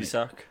Sweden team. Mate.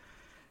 Isak.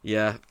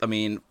 Yeah, I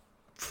mean,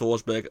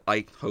 Forsberg,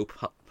 I hope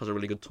has a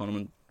really good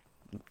tournament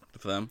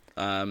for them.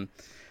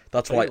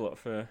 That's why.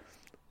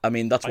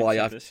 That's why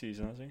I've this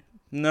season, has he?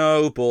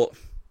 No, but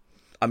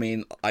I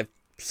mean, I've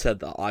said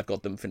that I've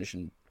got them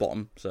finishing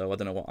bottom, so I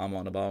don't know what I'm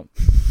on about.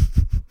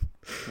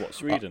 What,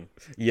 Sweden?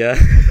 Yeah.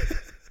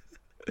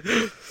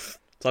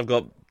 So I've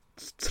got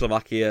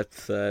Slovakia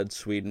third,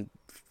 Sweden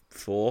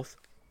fourth.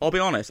 I'll be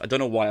honest, I don't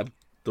know why I've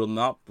done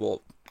that,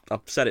 but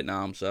I've said it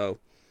now, so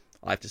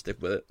I have to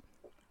stick with it.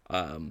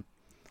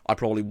 I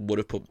probably would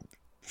have put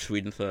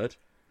Sweden third.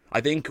 I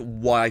think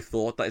why I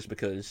thought that is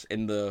because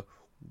in the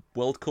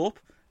World Cup,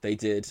 they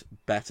did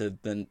better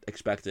than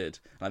expected.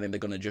 I think they're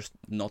going to just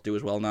not do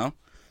as well now.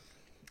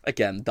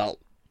 Again, that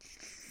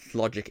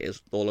logic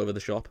is all over the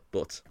shop,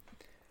 but...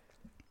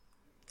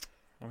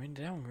 I mean,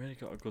 they haven't really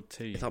got a good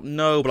team.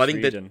 No, but I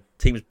think the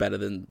team's better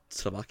than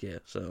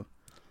Slovakia, so...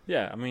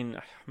 Yeah, I mean,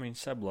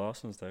 Seb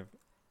Larsson's there.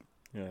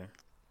 Yeah.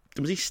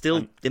 Was he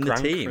still in the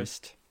team?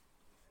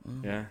 Oh,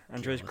 yeah,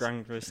 Andres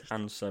Granqvist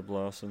and Seb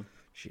Larsson.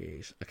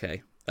 Jeez,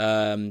 okay.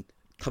 Have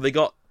they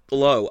got...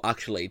 Although,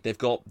 actually, they've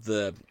got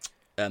the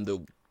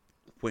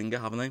winger,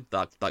 haven't they?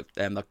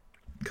 That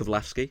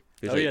Kovlevsky.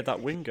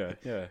 That winger.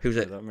 Yeah. Who's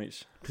it? That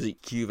makes. Because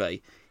at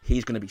Juve,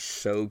 he's going to be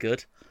so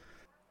good.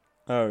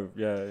 Oh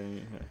yeah.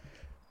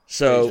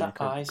 So is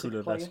that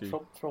Isaac playing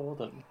for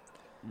them?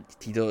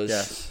 He does.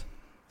 Yes,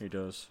 he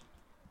does.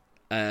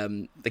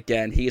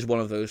 Again, he is one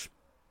of those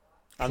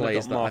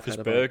players that Marcus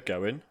Berg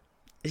going.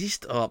 Is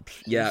he up?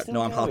 Yeah.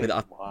 No, I'm happy that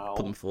I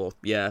put them for.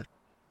 Yeah.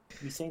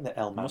 You're saying that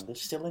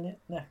Elmander's still in it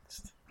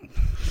next?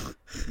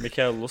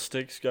 Mikael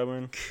Lustig's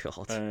going.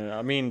 God.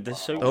 I mean,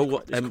 there's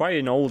it's quite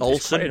an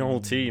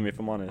old team, if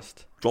I'm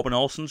honest. Robin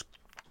Olsen's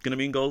going to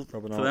be in goal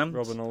for them.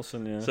 Robin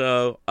Olsen, yeah.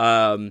 So,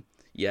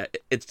 yeah,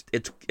 it's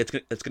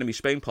going to be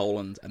Spain,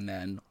 Poland, and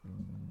then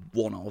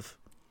one of.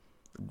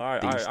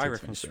 I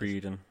reckon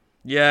Sweden.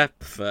 Yeah,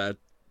 fair.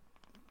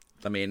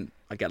 I mean,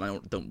 again, I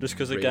don't just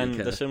because really again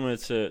care.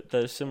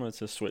 they're similar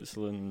to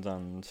Switzerland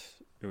and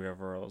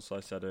whoever else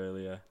I said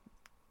earlier.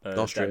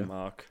 Austria.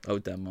 Denmark. Oh,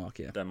 Denmark,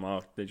 yeah.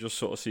 Denmark. They just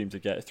sort of seem to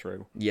get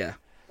through. Yeah.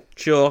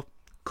 Sure.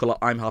 Cool.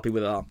 I'm happy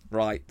with that.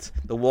 Right.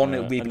 The one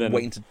that we've been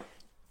waiting to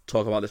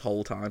talk about this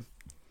whole time.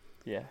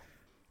 Yeah.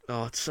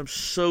 Oh, I'm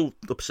so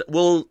upset.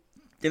 Well,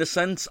 in a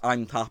sense,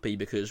 I'm happy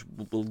because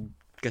we'll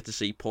get to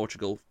see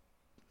Portugal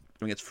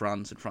against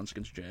France and France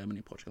against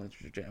Germany, Portugal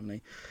against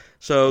Germany.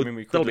 So,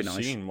 we that'll could be have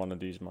nice. seen one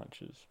of these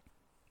matches.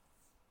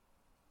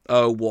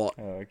 Oh, what?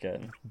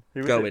 Again.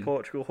 Who was it?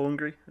 Portugal,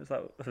 Hungary? Is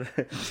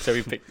that? So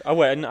we picked. Oh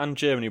wait, and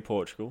Germany,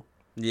 Portugal.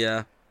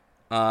 Yeah.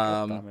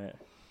 God damn it.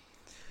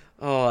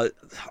 Oh,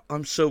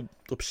 I'm so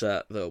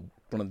upset though.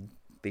 One of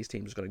these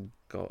teams is going to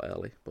go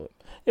early, but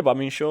yeah, but I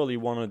mean, surely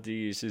one of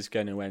these is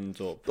going to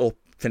end up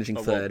finishing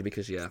third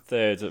because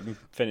third,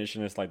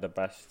 finishing as like the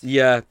best.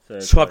 Yeah.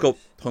 So I've got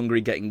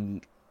Hungary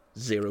getting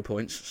 0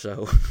 points.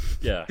 So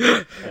yeah.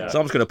 So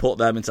I'm just going to put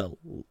them into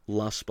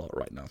last spot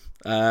right now.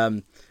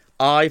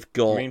 I've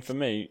got. I mean, for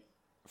me,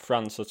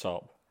 France are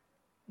top.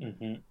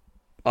 Mm-hmm.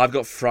 I've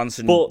got France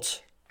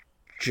and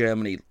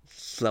Germany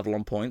level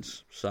on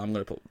points, so I'm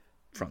going to put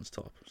France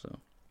top.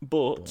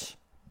 But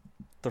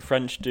the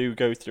French do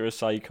go through a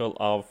cycle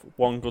of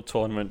one good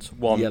tournament,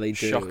 one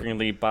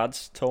shockingly bad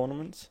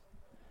tournament.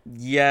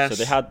 Yes.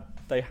 So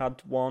they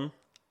had one,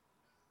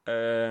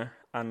 and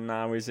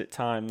now is it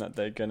time that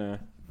they're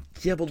gonna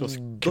just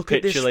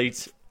capitulate? At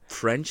this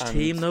French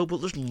team though,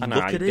 but just look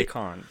at it. They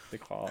can't.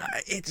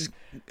 It's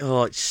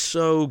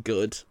so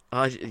good.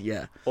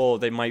 Or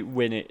they might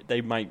win it.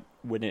 They might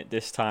win it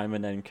this time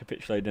and then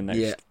capitulate the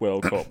next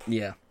World Cup.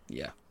 Yeah.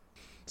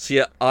 So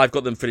yeah, I've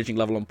got them finishing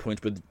level on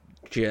points with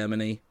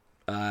Germany.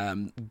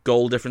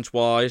 Goal difference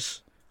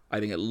wise, I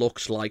think it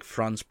looks like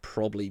France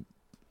probably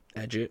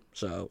edge it.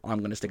 So I'm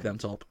going to stick them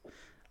top,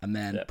 and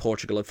then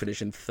Portugal are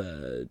finishing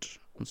third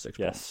on 6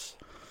 points.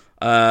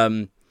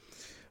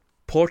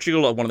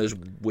 Portugal are one of those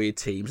weird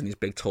teams in these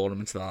big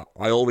tournaments that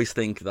I always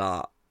think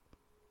that,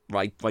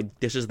 right, like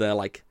this is their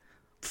like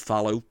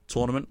fallow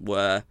tournament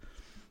where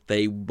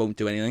they won't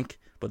do anything,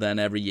 but then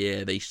every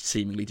year they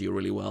seemingly do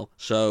really well.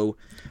 So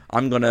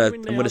I'm gonna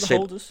say,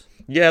 holders.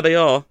 Yeah, they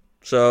are.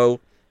 So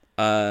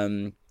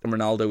and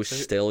Ronaldo is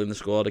still in the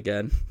squad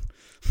again.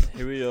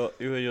 Who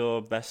are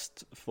your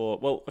best four?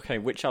 Well, okay,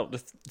 which out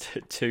the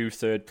two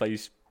third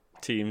place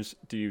teams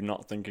do you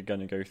not think are going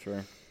to go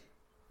through?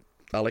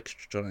 Alex,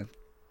 trying to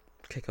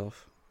kick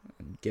off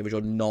and give us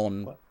your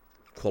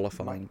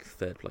non-qualifying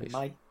third place.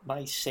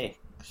 My 6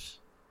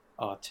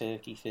 are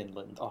Turkey,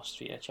 Finland,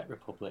 Austria, Czech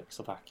Republic,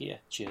 Slovakia,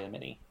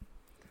 Germany.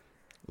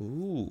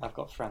 Ooh. I've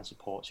got France and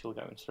Portugal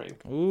going through.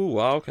 Ooh,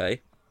 wow,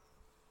 okay.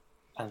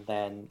 And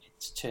then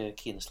it's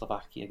Turkey and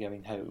Slovakia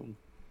going home.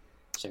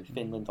 So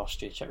Finland,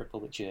 Austria, Czech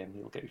Republic,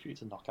 Germany will go through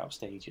to knockout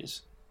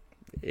stages.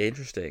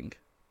 Interesting.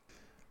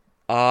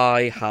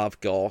 I have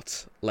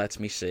got, let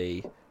me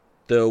see,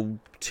 the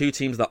two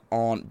teams that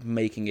aren't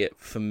making it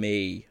for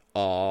me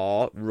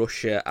are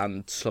Russia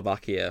and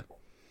Slovakia.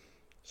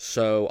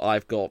 So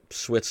I've got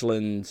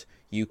Switzerland,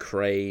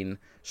 Ukraine,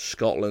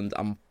 Scotland,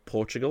 and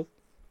Portugal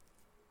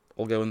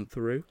all going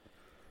through.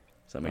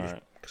 So let me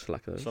just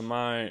select those. So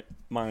my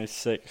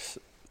 6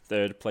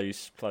 third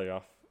place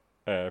playoff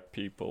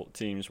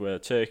teams were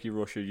Turkey,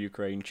 Russia,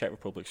 Ukraine, Czech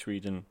Republic,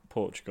 Sweden,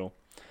 Portugal.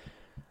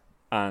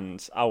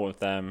 And out of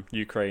them,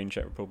 Ukraine,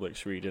 Czech Republic,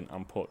 Sweden,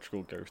 and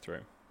Portugal go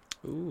through.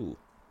 Ooh.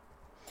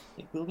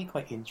 It will be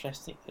quite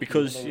interesting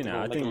because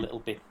I think a little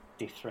bit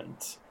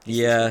different.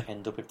 Yeah.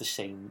 End up with the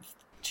same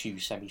 2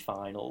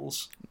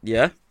 semi-finals.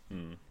 Yeah.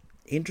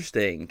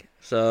 Interesting.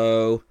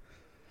 So,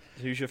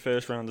 who's your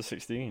first round of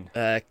 16?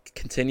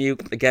 Continue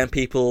again.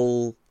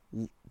 People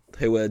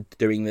who are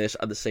doing this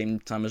at the same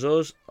time as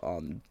us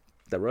on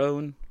their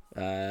own.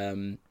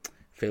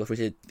 Feel free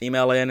to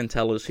email in and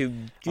tell us who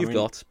you've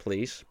got,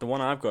 please. The one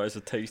I've got is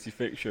a tasty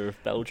fixture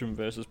of Belgium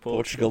versus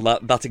Portugal.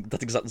 That's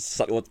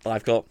exactly what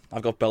I've got.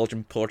 I've got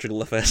Belgium, Portugal,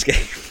 the first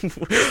game.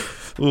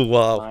 Ooh,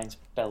 wow. Mine's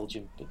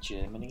Belgium, but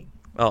Germany.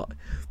 Oh,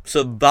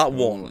 so that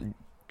one.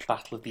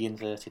 Battle of the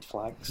inverted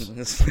flags.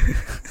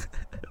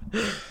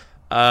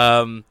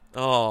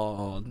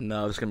 Oh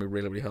no, it's gonna be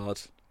really, really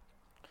hard.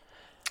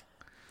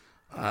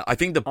 I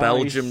think the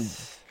Belgium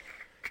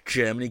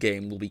Germany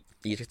game will be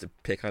easier to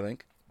pick. I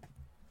think.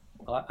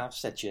 Well, I've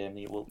said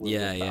Germany will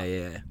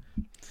yeah.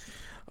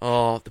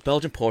 Oh, the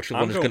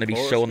Belgium-Portugal one is going to be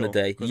so on the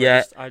day.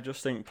 Yeah. I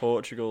just think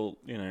Portugal,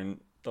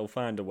 they'll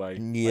find a way. Yeah.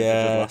 Like they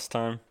did last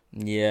time.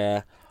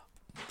 Yeah.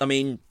 I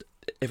mean,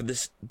 if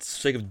this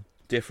sake of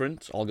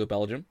difference, I'll go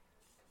Belgium.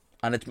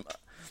 And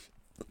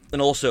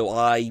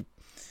also,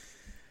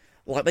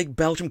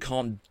 Belgium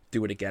can't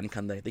do it again,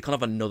 can they? They can't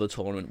have another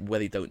tournament where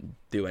they don't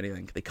do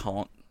anything. They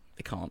can't.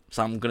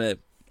 So I'm gonna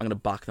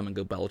back them and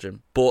go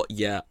Belgium. But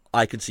yeah,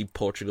 I could see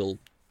Portugal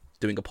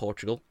doing a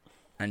Portugal,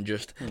 and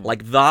just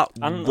like that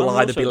will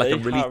either be like a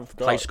really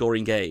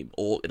high-scoring game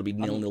or it'll be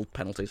 0-0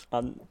 penalties.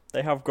 And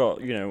they have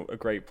got a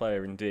great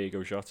player in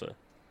Diego Jota.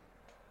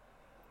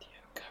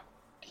 Diogo.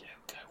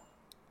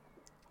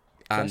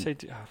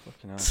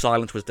 And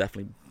silence was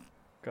definitely.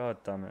 God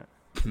damn it!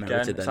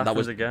 Merited again, then. That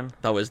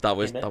was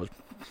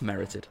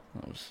merited.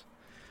 That was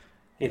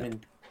him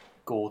and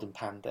Gordon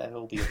Panda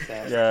will be up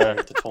there yeah.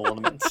 the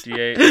tournament.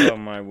 Oh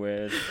my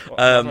word!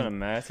 I'm on a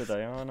mare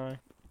today, aren't I?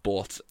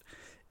 But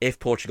if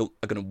Portugal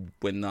are going to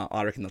win that,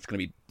 I reckon that's going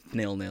to be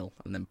 0-0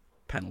 and then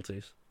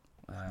penalties.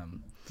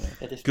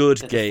 Good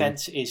the game. The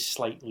defence is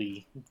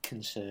slightly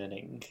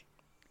concerning.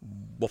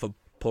 What for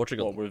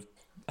Portugal? What with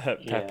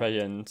Pepe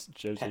and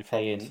Jose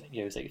Font. And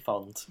Jose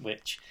Font,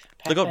 which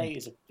Pepe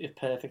is a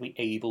perfectly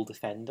able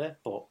defender,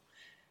 but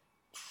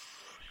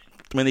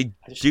I mean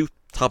do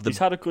have He's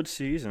had a good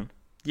season.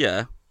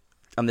 Yeah,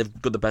 and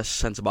they've got the best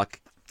centre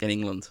back in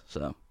England,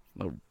 so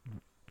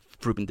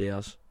Ruben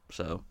Diaz.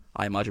 So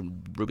I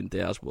imagine Ruben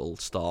Diaz will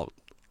start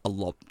a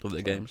lot of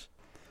the games.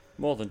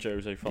 More than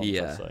Jose Font,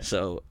 yeah. I'd say.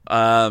 So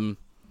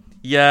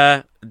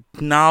yeah.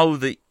 Now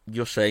that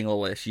you're saying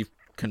all this, you've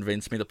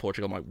convinced me that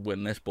Portugal might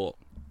win this, but.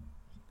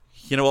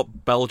 You know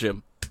what,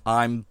 Belgium?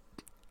 I'm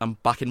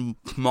backing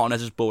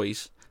Martinez's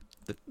boys.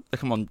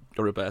 Come on,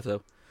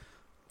 Roberto.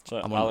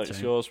 So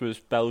Alex, yours was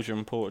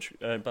Belgium,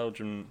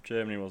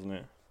 Germany, wasn't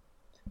it?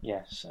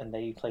 Yes, and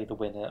they play the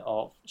winner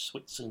of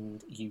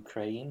Switzerland,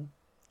 Ukraine.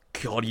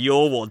 God,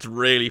 your one's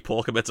really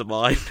poor compared to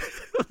mine.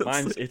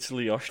 Mine's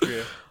Italy,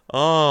 Austria.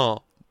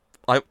 Oh,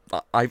 I've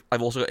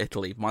also got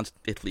Italy. Mine's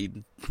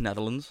Italy,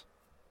 Netherlands.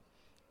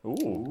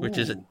 Ooh, which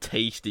is a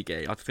tasty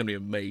game. That's going to be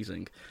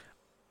amazing.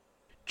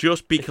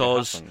 Just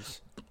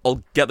because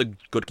I'll get the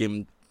good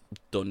game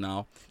done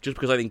now. Just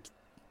because I think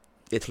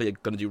Italy are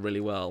going to do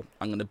really well,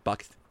 I'm going to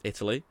back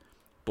Italy.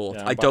 But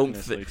yeah, I don't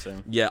think.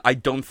 Yeah, I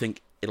don't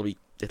think it'll be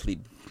Italy,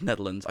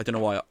 Netherlands. I don't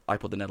know why I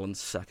put the Netherlands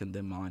second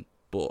in mine,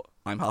 but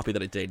I'm happy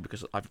that I did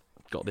because I've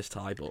got this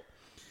tie. But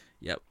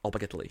yeah, I'll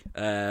back Italy.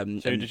 So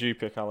who did you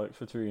pick, Alex,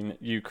 between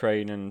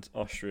Ukraine and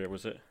Austria?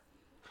 Was it?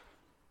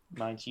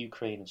 Mine's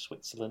Ukraine and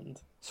Switzerland.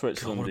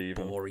 Switzerland, God,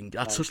 even. Boring.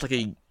 That's such like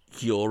a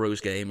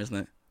Euros game, isn't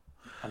it?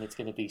 And it's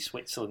going to be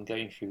Switzerland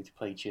going through to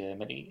play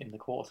Germany in the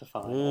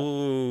quarterfinal.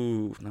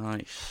 Ooh,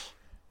 nice.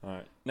 All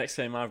right. Next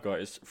game I've got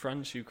is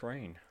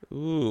France-Ukraine.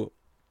 Ooh.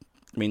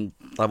 I mean,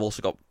 I've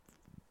also got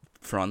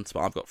France,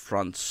 but I've got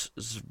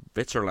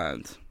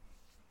France-Switzerland.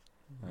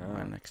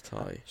 My next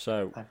tie.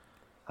 So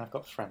I've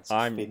got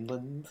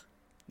France-Finland.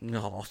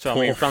 No, so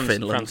I mean,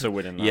 France are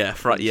winning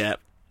that. Yeah,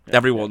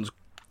 everyone's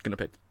going to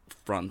pick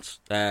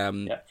France.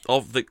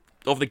 Of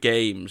the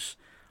games,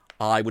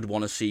 I would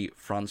want to see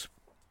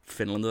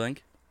France-Finland, I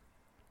think.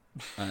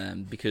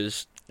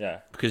 Because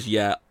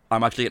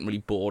I'm actually getting really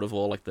bored of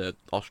all like the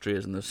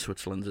Austrias and the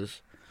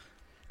Switzerlanders.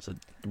 So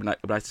it'd be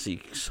nice to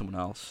see someone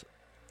else.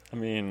 I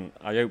mean,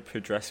 I hope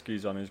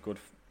Pedrescu's on his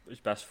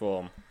best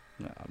form.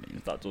 Yeah, I mean,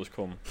 if that does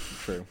come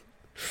true.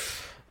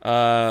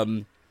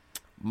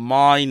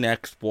 My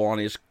next one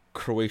is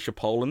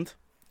Croatia-Poland.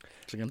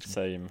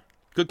 Same.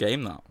 Good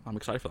game, that. I'm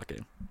excited for that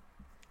game.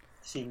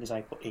 Seeing as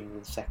I put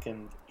England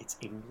second, it's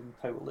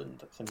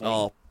England-Poland for me.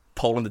 Oh,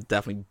 Poland are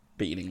definitely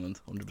beating England,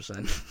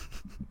 100%.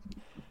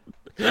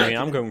 I mean,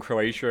 I'm going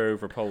Croatia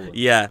over Poland.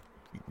 Yeah,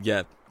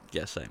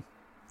 same.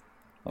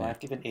 Well, I've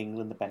given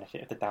England the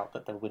benefit of the doubt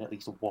that they'll win at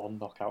least one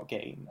knockout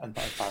game and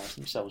not embarrass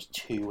themselves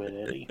too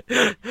early.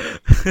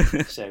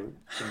 So,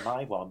 in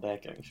my one, they're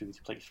going through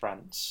to play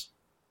France.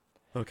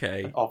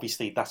 Okay. And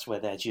obviously, that's where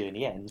their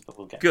journey ends, but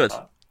we'll get to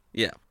that.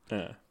 Yeah.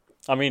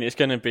 I mean, it's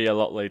going to be a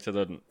lot later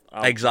than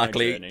our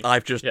exactly.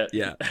 I've just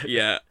yeah.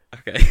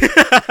 Okay.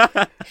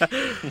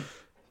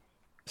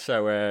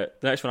 So the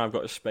next one I've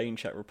got is Spain,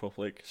 Czech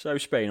Republic. So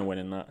Spain are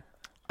winning that.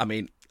 I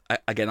mean,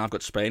 again, I've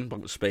got Spain, but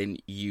I've got Spain,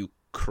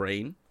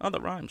 Ukraine. Oh,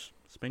 that rhymes.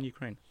 Spain,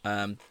 Ukraine.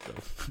 So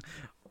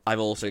I've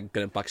also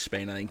going to back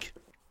Spain, I think.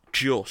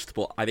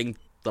 But I think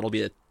that'll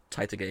be a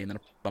tighter game than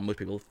most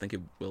people think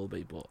it will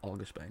be, but I'll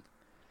go Spain.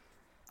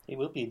 It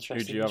will be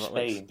interesting in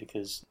Spain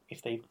because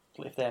if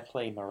they're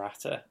playing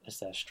Morata as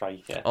their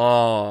striker,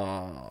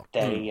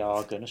 they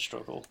are going to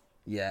struggle.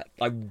 Yeah,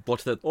 I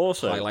watched the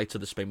highlights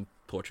of the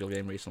Spain-Portugal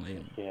game recently.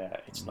 And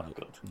it's not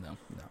good. No.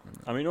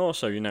 I mean,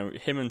 also, him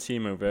and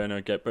Timo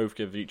Werner both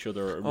give each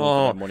other a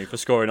run for money for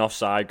scoring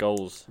offside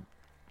goals.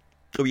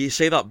 Oh, you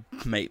say that,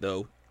 mate,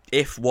 though.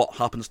 If what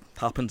happens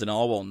in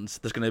our ones,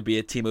 there's going to be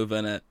a Timo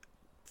Werner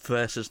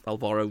versus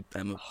Alvaro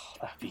that'd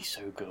be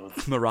so good.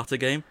 Morata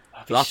game.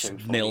 That's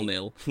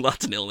 0-0.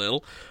 That's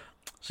 0-0.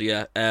 So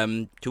yeah,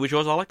 who was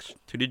yours, Alex?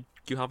 Who did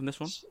you have in this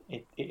one?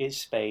 It is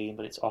Spain,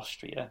 but it's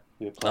Austria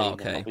who are playing.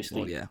 Okay,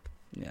 obviously, well, yeah,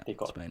 they've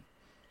got Spain.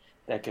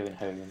 They're going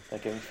home. They're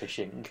going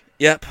fishing.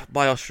 Yep,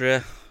 by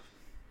Austria.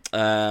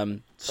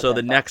 So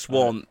the next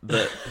one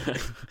that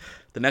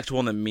the next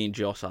one that me and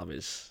Joss have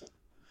is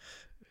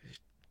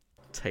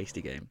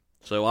tasty game.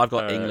 So I've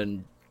got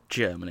England,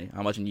 Germany.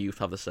 I imagine you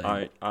have the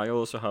same. I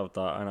also have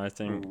that, and I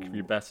think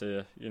you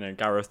better,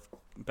 Gareth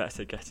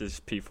better get his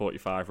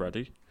P45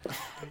 ready.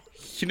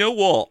 You know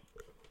what?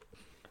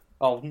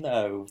 Oh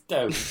no!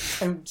 Don't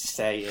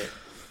say it.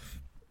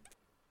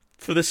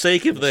 For the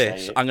sake of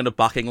this, I'm going to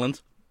back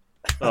England.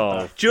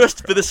 Oh,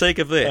 just for the sake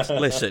of this.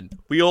 Listen,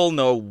 we all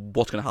know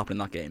what's going to happen in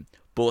that game,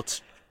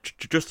 but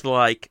just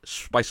to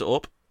spice it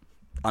up,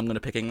 I'm going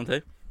to pick England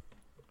too.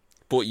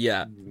 But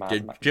yeah,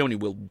 Germany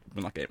will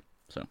win that game.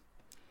 So,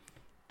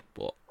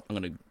 but I'm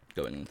going to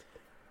go England.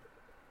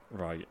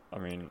 Right. I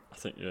mean, I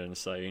think you're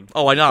insane.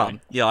 Oh, I know.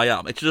 Yeah, I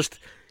am. It's just,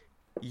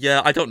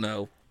 I don't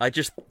know. I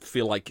just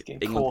feel like getting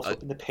England. Caught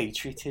up in the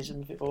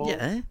patriotism of it all.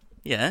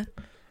 Yeah.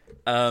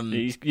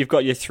 You've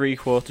got your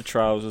 3/4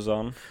 trousers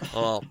on.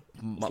 Oh,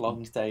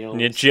 Lonsdale.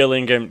 And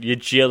your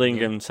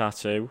Gillingham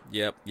tattoo.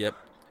 Yep.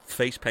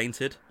 Face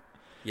painted.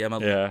 Yeah,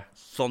 my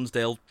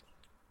Lonsdale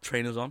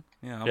trainers on.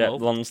 Yeah,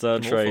 Lonsdale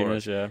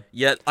trainers. Yeah.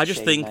 Yeah, I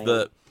just think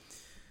that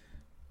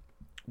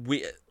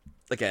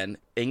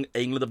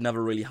England have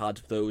never really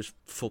had those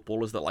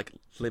footballers that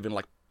live in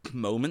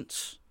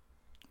moments.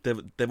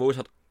 They've always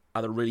had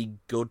either really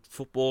good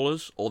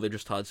footballers or they've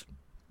just had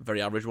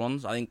very average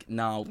ones. I think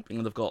now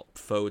England have got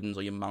Fodens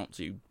or your Mounts,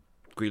 your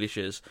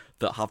Grealishes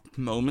that have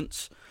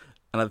moments,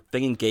 and I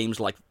think in games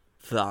like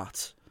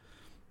that,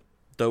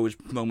 those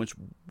moments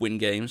win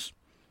games.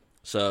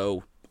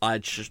 So I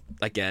just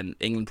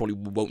England probably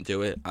won't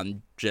do it,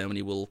 and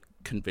Germany will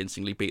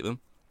convincingly beat them.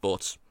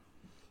 But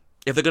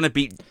if they're going to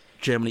beat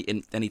Germany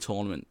in any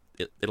tournament,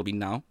 it'll be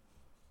now.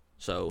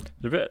 So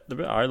the bit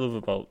I love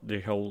about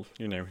the whole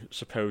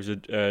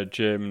supposed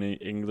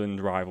Germany-England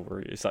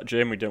rivalry is that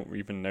Germany don't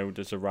even know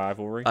there's a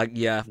rivalry.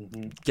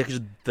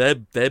 Because they're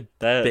big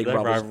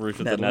rivalry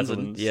for the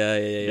Netherlands.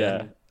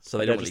 Yeah. So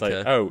they don't really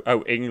care.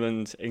 Oh,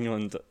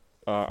 England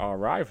are our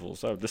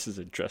rivals. Oh, this is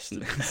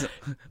interesting.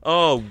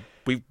 Oh,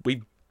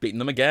 we've beaten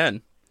them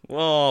again.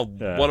 Oh,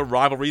 what a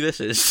rivalry this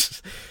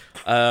is.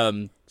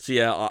 So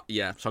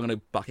So I'm going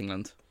to back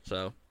England.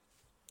 So.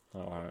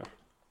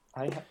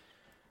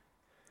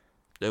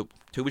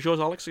 Who was yours,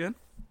 Alex, again?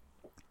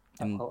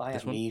 I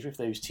have neither of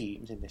those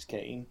teams in this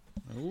game.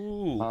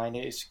 Ooh. Mine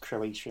is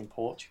Croatia and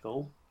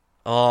Portugal.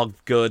 Oh,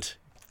 good.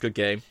 Good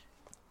game.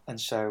 And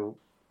so,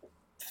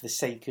 for the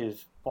sake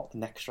of what the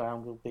next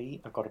round will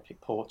be, I've got to pick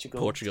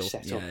Portugal to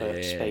set up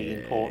a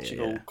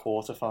Spain-Portugal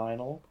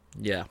quarter-final.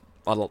 Yeah,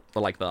 I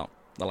like that.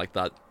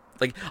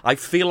 I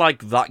feel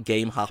like that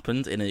game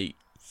happened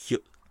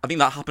I think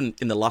that happened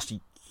in the last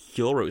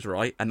Euros,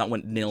 right? And that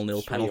went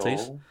 0-0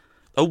 penalties.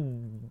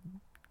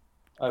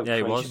 Oh, yeah,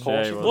 it was.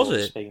 Portugal, was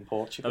it? Spain,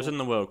 Portugal. That was in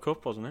the World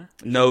Cup, wasn't it?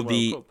 No,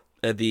 wait.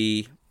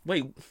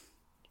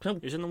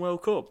 It was in the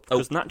World Cup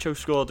because Nacho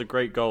scored a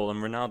great goal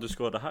and Ronaldo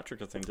scored a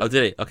hat-trick, I think. Did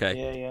he?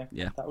 Okay.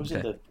 Yeah. That was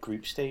in the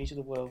group stage of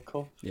the World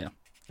Cup. Yeah.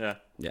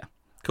 Yeah.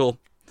 Cool.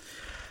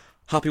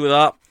 Happy with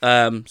that.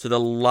 So the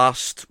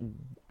last...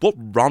 What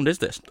round is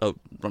this? Oh,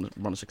 round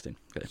of 16.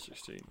 Okay.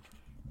 16.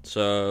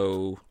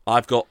 So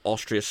I've got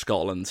Austria,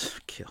 Scotland.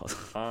 God.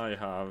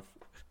 I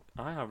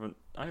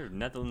have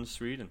Netherlands,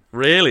 Sweden.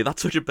 Really?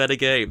 That's such a better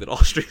game than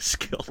Austria,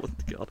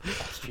 Scotland. God.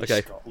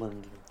 Austria,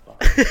 Scotland.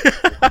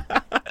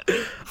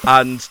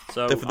 And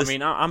so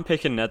I'm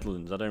picking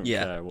Netherlands. I don't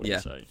care what you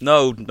say.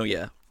 No.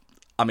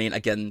 I mean,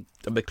 again,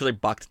 because I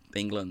backed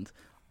England,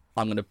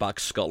 I'm going to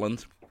back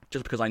Scotland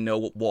just because I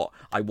know what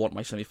I want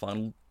my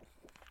semi-final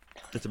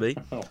to be.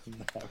 Oh,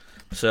 no.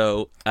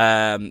 So,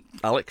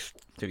 Alex,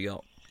 who have you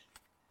got?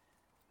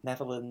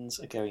 Netherlands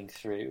are going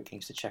through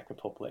against the Czech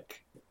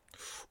Republic.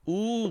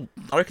 Ooh,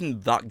 I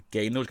reckon that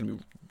game though is going to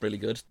be really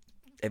good.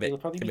 It'll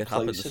probably be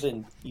closer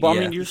than. Well,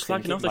 I mean, you're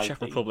slagging off the Czech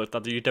Republic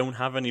that you don't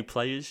have any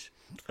players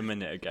a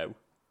minute ago.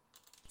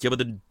 Yeah, but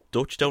the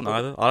Dutch don't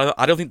either.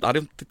 I don't think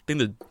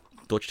the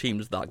Dutch team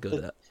is that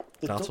good at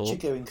the that Dutch all. are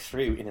going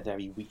through in a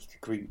very weak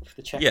group.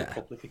 The Czech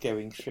Republic are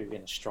going through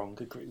in a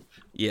stronger group.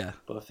 Yeah.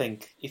 But I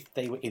think if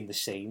they were in the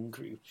same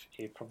group,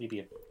 it'd probably be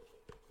a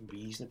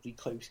reasonably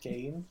close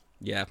game.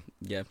 Yeah,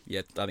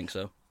 I think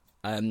so.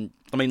 I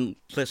mean,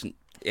 listen,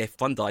 if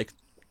Van Dijk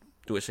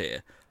was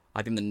here,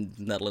 I think the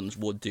Netherlands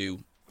would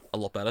do a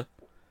lot better.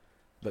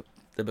 But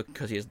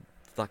because he is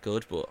that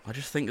good, but I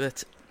just think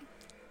that,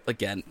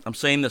 again, I'm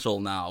saying this all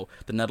now,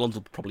 the Netherlands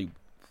will probably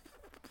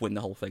win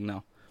the whole thing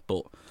now.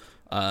 But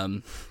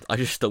I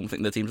just don't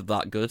think the team's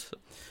that good.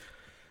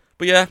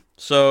 But yeah,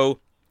 so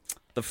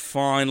the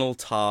final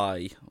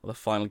tie, or the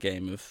final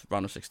game of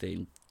round of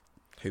 16,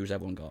 who's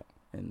everyone got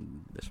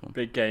in this one?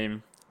 Big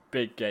game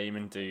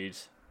indeed.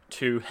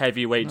 Two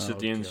heavyweights of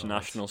the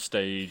international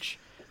stage.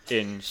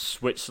 in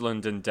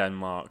Switzerland and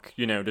Denmark.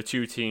 You know, the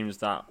two teams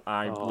that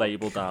I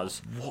labelled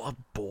as... What a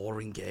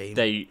boring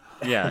game.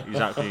 Yeah,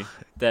 exactly.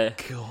 They're,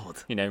 God.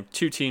 You know,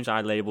 two teams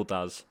I labelled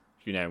as,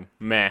 you know,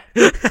 meh.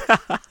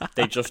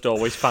 They just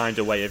always find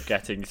a way of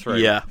getting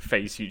through,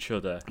 face each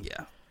other.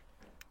 Yeah.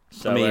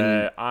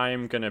 So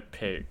I'm going to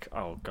pick...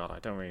 Oh, God, I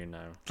don't really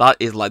know. That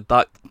is like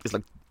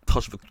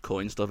toss of a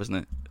coin stuff, isn't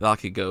it? That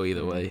could go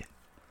either way.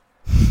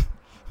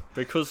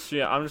 Because,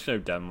 I'm just going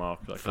to go Denmark,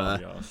 like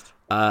I asked.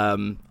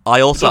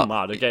 I also... Doesn't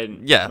matter, they're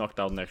getting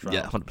knocked out next round.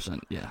 Yeah, 100%,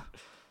 yeah.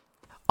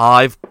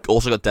 I've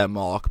also got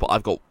Denmark, but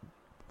I've got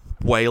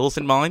Wales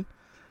in mine.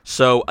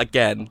 So,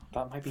 again...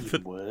 That might be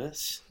even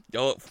worse.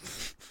 For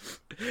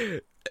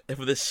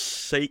the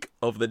sake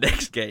of the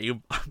next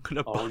game, I'm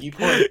going to... you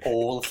put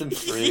all of them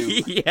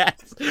through.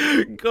 Yes!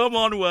 Come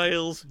on,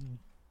 Wales.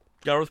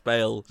 Gareth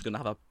Bale is going to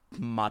have a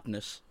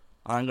madness.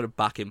 I'm going to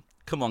back him.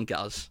 Come on,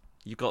 Gaz.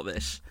 You got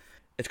this.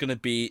 It's going to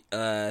be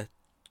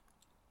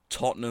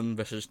Tottenham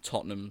versus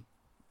Tottenham.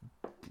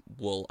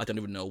 Well, I don't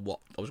even know what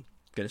I was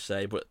going to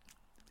say, but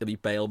it'll be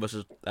Bale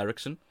versus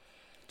Eriksen.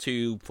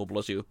 Two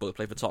footballers who both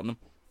play for Tottenham.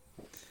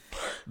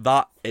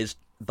 That is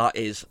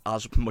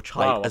as much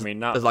hype as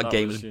that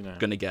game is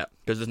going to get,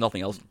 because there's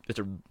nothing else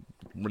to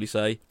really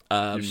say.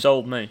 You've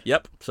sold me.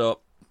 Yep. So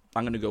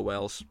I'm going to go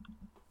Wales.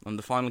 And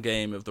the final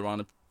game of the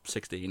round of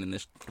 16 in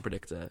this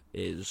predictor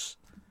is,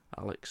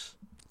 Alex,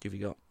 who have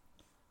you got?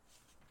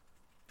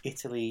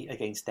 Italy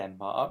against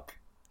Denmark.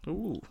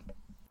 Ooh.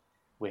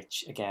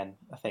 Which, again,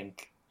 I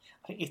think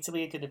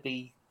Italy are going to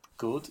be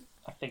good.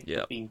 I think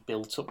they're being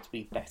built up to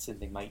be better than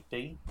they might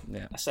be.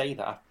 Yeah. I say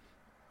that,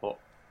 but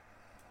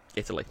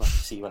Italy. Let's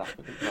see what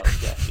happens. Well,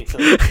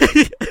 Italy.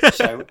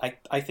 So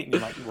I think they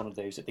might be one of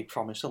those that they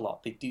promise a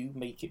lot. They do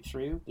make it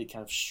through. They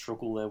kind of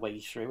struggle their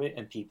way through it,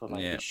 and people are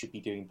like, they should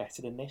be doing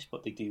better than this,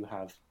 but they do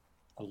have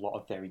a lot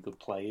of very good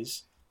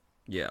players.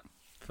 Yeah,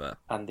 fair.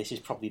 And this is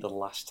probably the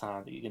last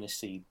time that you're going to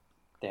see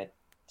their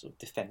sort of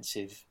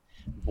defensive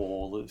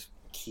wall of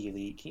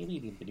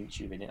Chiellini and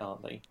Bonucci in it,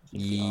 aren't they?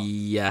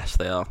 Yes,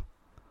 they are.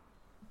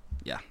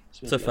 Yeah,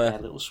 so fair. Their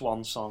little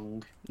swan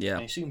song. Yeah.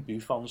 I assume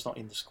Buffon's not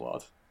in the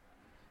squad.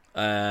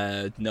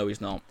 No,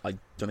 he's not. I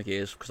don't think he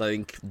is, because I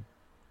think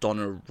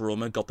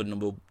Donnarumma got the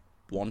number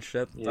 1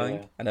 shirt, I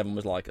think, and everyone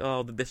was like,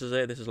 "Oh, this is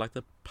it. This is like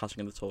the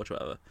passing of the torch, or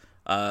whatever."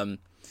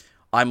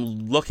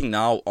 I'm looking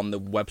now on the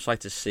website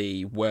to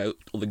see where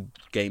all the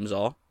games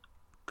are,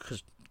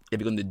 because if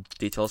you go in the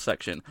details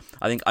section,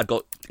 I think I've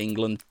got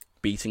England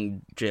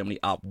beating Germany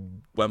at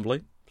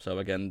Wembley, so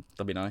again,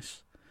 that'd be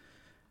nice.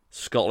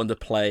 Scotland are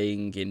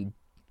playing in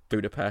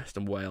Budapest,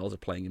 and Wales are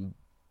playing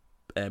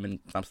in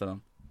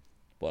Amsterdam.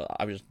 But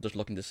I was just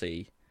looking to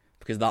see,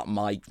 because that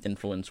might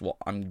influence what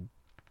I'm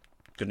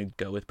going to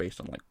go with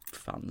based on like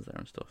fans there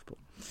and stuff. But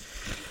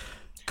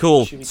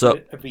cool. Should we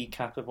do a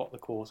recap of what the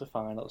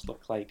quarterfinals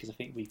look like? Because I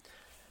think we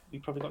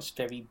probably got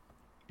we've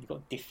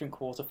got different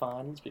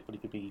quarterfinals, but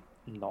it could be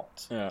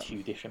not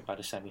too different by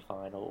the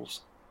semi-finals.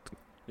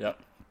 Yep.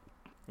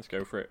 Let's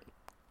go for it.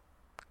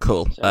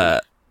 Cool.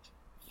 So,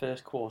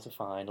 first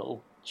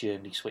quarterfinal,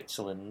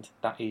 Germany-Switzerland.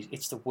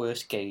 It's the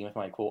worst game of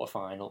my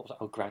quarterfinals,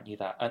 I'll grant you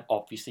that. And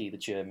obviously the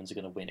Germans are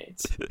going to win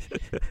it.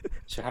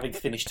 So having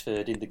finished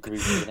third in the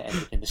group, we're going to end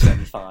up in the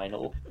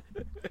semi-final.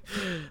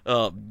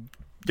 But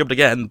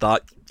again,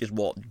 that is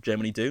what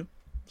Germany do.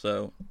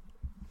 So,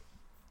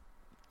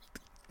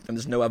 and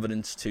there's no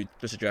evidence to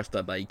suggest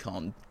that they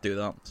can't do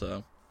that.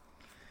 So,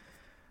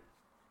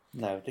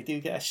 no, they do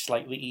get a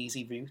slightly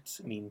easy route.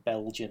 I mean,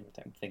 Belgium,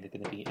 I don't think are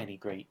going to be any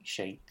great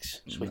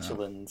shakes.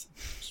 Switzerland,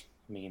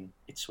 I mean,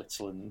 it's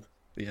Switzerland.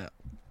 Yeah.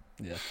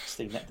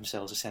 So they net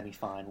themselves a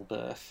semi-final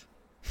berth.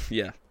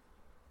 Yeah.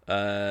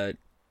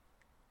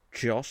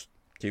 Josh,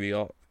 who have you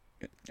got?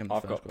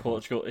 I've got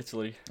Portugal,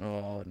 Italy.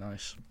 Oh,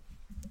 nice.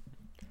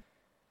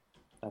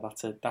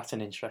 That's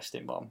an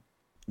interesting one.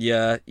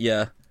 Yeah.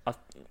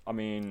 I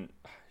mean,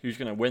 who's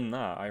going to win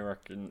that? I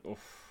reckon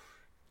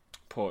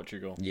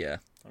Portugal. Yeah.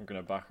 I'm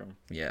going to back them.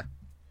 Yeah.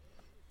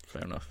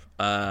 Fair enough.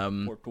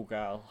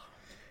 Portugal.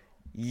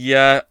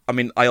 Yeah, I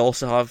mean, I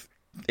also have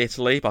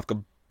Italy, but I've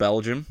got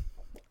Belgium.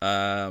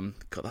 Got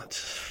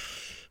that.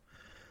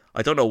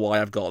 I don't know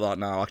why I've got that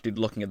now. Actually,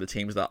 looking at the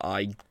teams that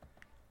I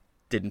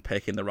didn't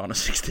pick in the round of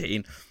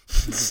 16.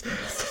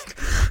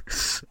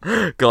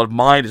 God,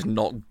 mine is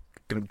not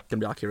going to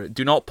be accurate.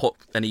 Do not put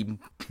any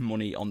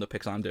money on the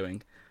picks I'm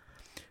doing.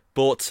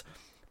 But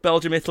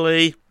Belgium,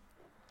 Italy,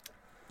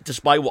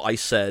 despite what I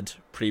said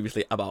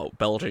previously about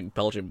Belgium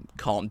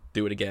can't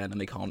do it again and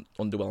they can't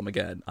underwhelm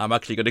again, I'm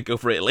actually going to go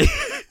for Italy.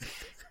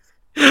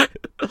 I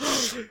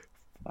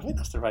think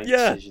that's the right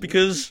decision. Yeah,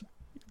 because,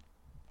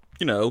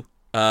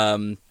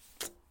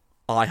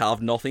 I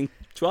have nothing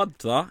to add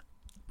to that.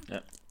 Yeah.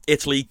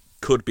 Italy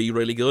could be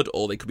really good,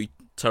 or they could be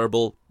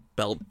terrible.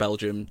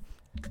 Belgium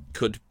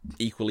could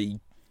equally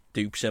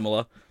do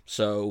similar.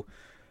 So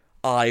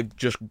I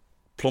just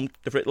plumped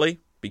for Italy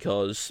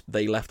because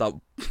they left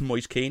out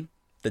Moise Kean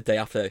the day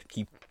after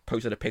he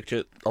posted a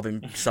picture of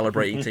him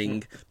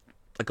celebrating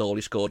a goal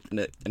he scored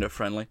in a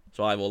friendly.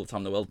 So I have all the time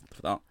in the world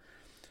for that.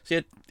 So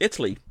yeah,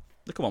 Italy,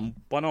 come on,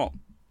 why not?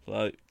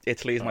 So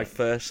Italy is my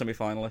first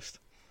semi-finalist.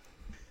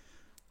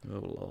 Oh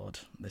Lord,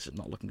 this is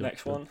not looking good.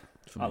 Next one,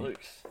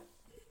 Alex.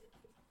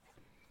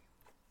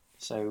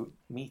 So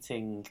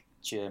meeting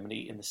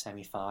Germany in the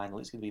semi-final,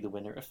 it's going to be the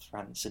winner of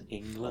France and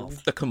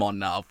England. Oh, come on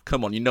now,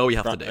 come on. You know what you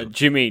have to do.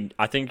 Do you mean?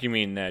 I think you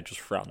mean just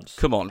France.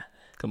 Come on.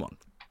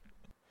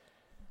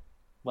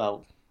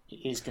 Well, it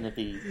is going to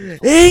be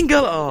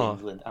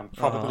England, and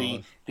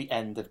probably the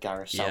end of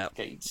Gareth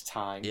Southgate's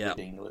time with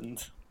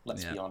England.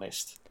 Let's be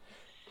honest.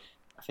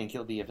 I think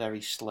it'll be a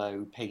very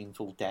slow,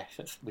 painful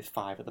death with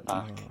 5 at the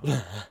back.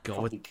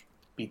 Probably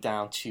be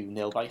down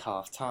 2-0 by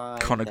half time.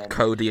 Connor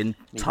Cody and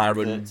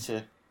Tyrone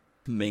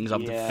Mings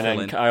have to fill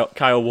in.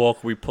 Kyle Walker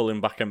will be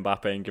pulling back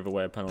Mbappe and give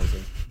away a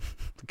penalty.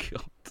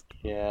 God.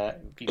 Yeah,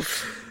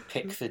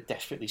 Pickford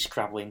desperately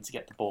scrabbling to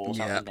get the balls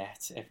out of the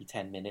net every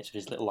 10 minutes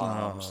with his little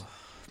arms.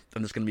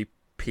 And there's going to be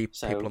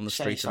people on the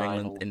streets of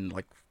England in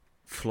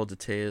floods of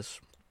tears.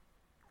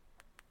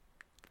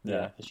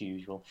 Yeah, as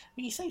usual.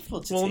 When you say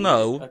floods of tears,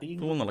 are the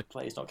England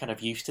players not kind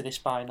of used to this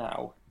by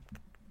now?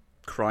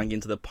 Crying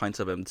into the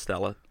pint of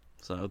Stella,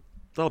 so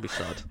that'll be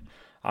sad.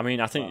 I mean,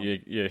 I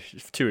think you're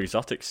too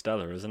exotic,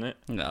 Stella, isn't it?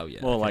 No,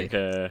 yeah. More like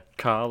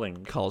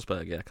Carling.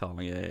 Carlsberg, yeah,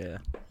 Carling,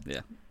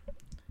 yeah.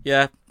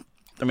 Yeah,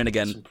 I mean,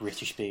 again... Some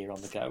British beer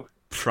on the go.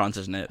 France,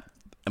 isn't it?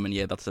 I mean,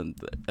 yeah, that's an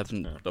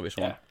obvious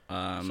one.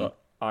 So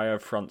I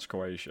have France,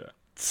 Croatia.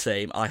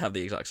 Same. I have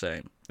the exact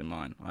same in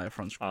mind. I have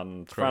France,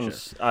 and Croatia.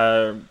 France,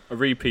 a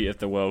repeat of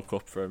the World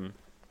Cup from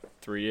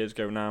 3 years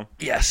ago now.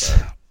 Yes. So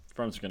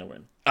France are going to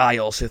win. I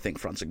also think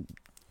France are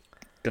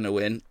going to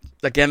win.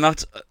 Again, I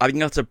think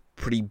that's a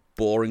pretty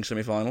boring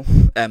semi-final,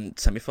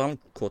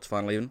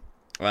 quarter-final even.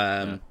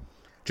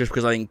 Just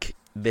because I think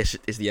this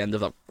is the end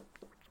of that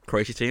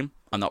Croatia team,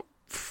 and that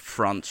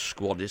France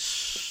squad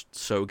is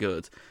so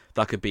good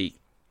that could be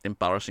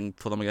embarrassing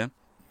for them again.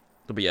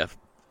 But yeah,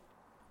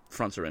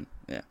 France are in.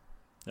 Yeah.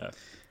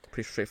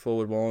 Pretty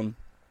straightforward one.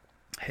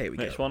 Here we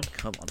go. Next one.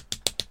 Come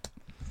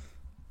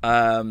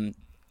on.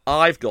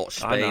 I've got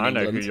Spain. I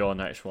know England. who your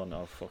next one.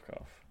 Oh, fuck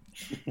off.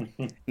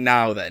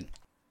 Now then.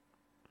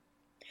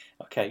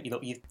 Okay,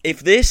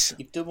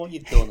 you've done what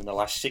you've done in the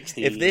last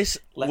 16. If this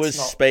was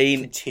not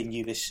Spain,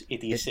 continue this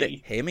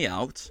idiocy. Hear me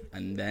out,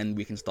 and then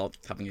we can start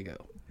having a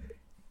go.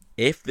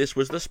 If this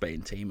was the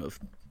Spain team of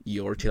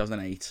Euro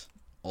 2008,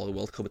 or the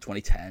World Cup of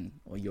 2010,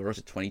 or Euros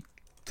of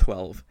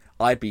 2012,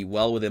 I'd be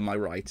well within my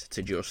right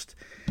to just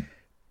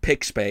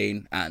pick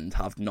Spain and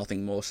have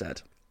nothing more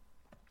said.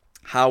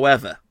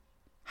 However,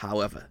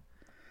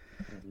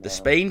 the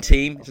Spain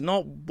team is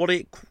not what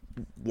it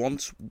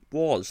once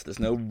was. There's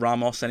no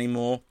Ramos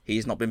anymore.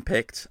 He's not been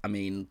picked. I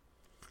mean,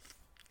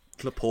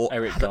 Laporte.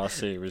 Eric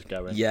Garcia was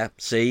going. Yeah,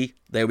 see,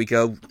 there we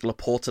go.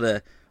 Laporte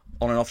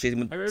on and off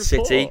season with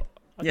City.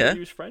 I thought he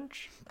was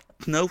French.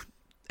 No,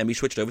 and we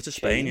switched over to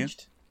Spain.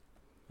 Changed.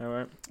 Yeah.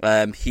 All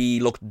right. He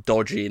looked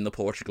dodgy in the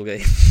Portugal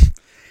game.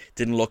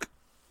 Didn't look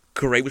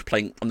great. Was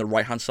playing on the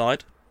right hand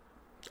side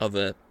of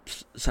a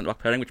centre back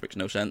pairing, which makes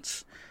no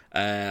sense.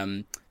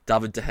 David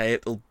De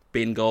Gea will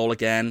be in goal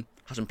again.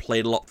 Hasn't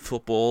played a lot of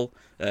football.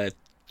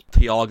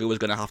 Thiago was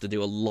going to have to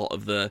do a lot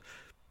of the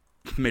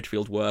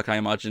midfield work, I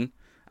imagine.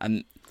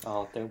 And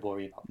don't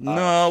worry about that.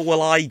 No,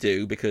 well, I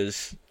do,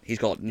 because he's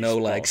got no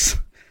legs.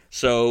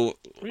 So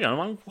yeah,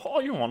 man, what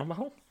are you on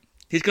about?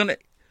 He's gonna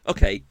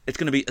it's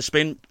gonna be a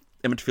Spain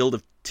in midfield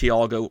of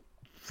Thiago,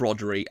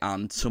 Rodri,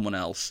 and someone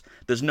else.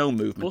 There's no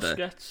movement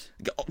Busquets.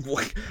 there.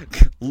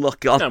 Look,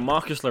 God. No,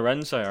 Marcus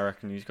Llorente, I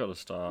reckon he's got to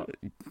start.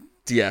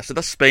 Yeah, so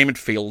that Spain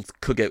midfield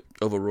could get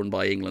overrun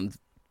by England.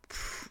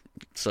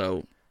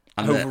 So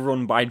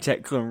overrun by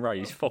Declan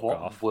Rice. Fuck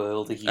off.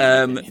 World are you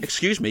in?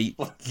 Excuse me,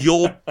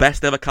 your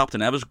best ever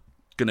captain ever's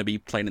going to be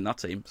playing in that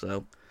team.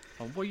 So,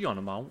 what are you on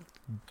about?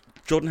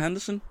 Jordan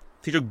Henderson.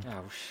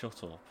 Oh,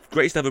 shut up.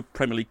 Greatest ever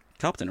Premier League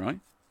captain, right?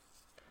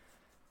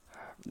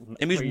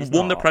 And he's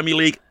won the Premier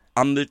League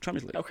and the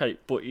Champions League. Okay,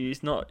 but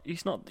he's not.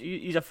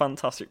 He's a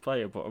fantastic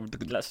player.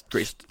 But let's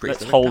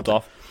greatest hold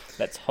off.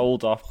 Let's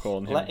hold off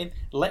calling him.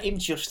 Let him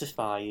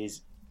justify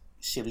his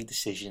silly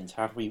decisions.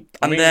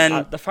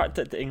 Then the fact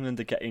that England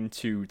are getting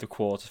to the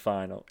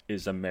quarter-final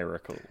is a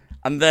miracle.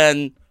 And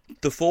then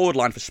the forward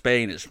line for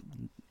Spain is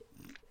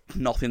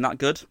nothing that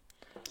good.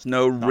 There's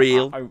no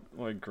real.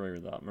 I agree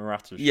with that.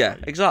 Morata's great.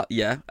 Exactly.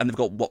 Yeah, and they've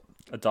got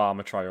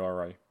Adama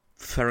Traore.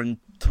 Ferran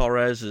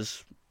Torres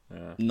has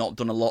not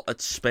done a lot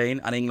at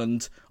Spain, and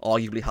England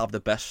arguably have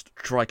the best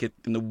striker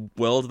in the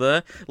world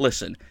there.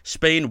 Listen,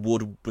 Spain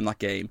would win that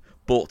game,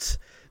 but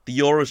the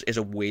Euros is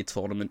a weird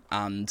tournament,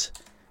 and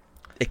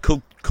it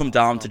could come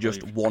down to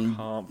just one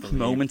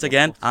moment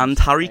again, and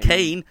Harry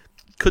Kane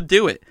could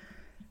do it.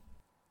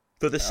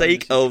 For the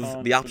sake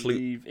of the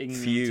absolute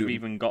feud, have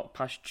even got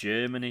past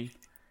Germany.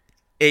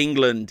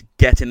 England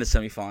get in the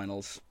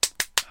semi-finals.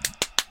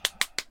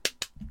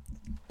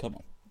 Come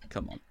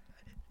on.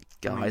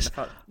 Guys,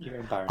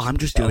 I'm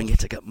just doing it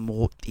to get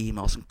more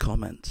emails and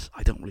comments.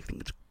 I don't really think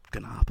it's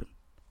going to happen.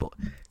 But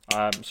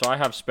so I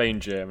have Spain,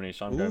 Germany,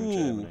 so I'm going with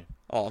Germany.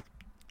 Oh,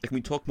 can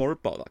we talk more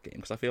about that game?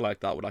 Because I feel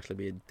like that would actually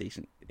be a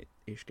decent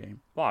ish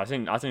game. Well, I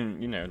think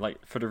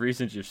like for the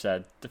reasons you've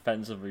said,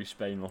 defensively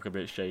Spain look a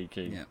bit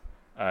shaky.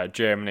 Yeah.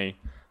 Germany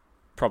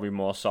probably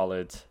more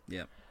solid.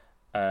 Yeah.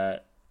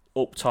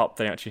 Up top,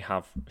 they actually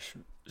have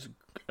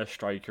a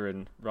striker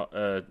in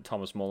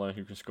Thomas Muller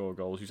who can score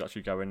goals. Who's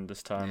actually going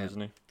this time,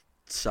 isn't he?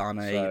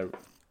 Sané,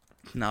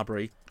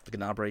 Gnabry,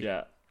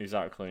 Yeah,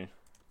 exactly.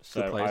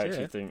 So players, I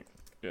actually think,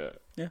 yeah.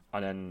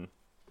 And then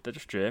they're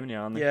just Germany,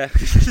 aren't they? Yeah.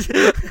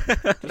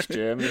 Just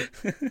Germany.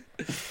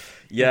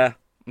 Yeah.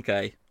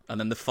 Okay. And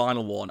then the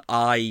final one,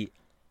 I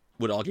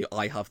would argue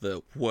I have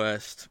the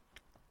worst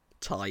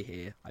tie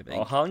here. I think.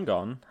 Oh, hang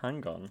on.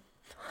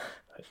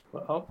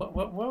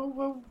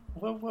 Whoa.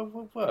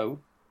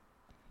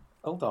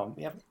 Hold on.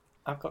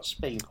 I've got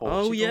Spain.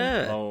 Portugal. Oh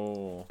yeah.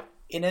 Oh.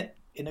 In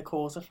a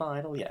quarter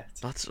final yet.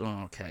 That's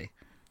okay.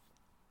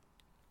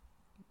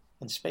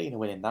 And Spain are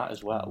winning that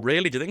as well.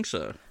 Really? Do you think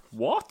so?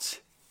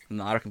 What?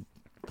 No, I reckon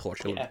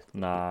Portugal. Yeah.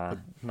 Nah.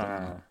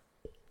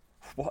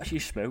 What are you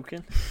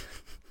smoking?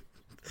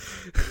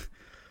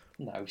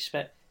 No,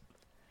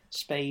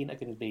 Spain are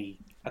going to be...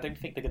 I don't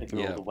think they're going to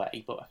go all the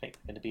way, but I think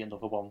they're going to be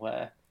another one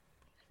where,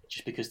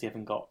 just because they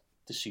haven't got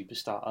the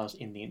superstars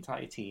in the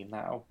entire team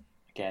now,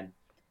 again,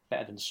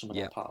 better than some of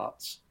their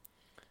parts,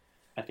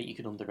 I think you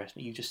can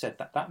underestimate... You just said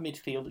that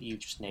midfield that you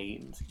just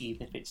named,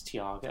 even if it's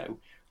Thiago,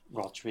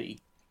 Rodri,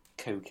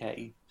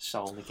 Koke,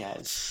 Sol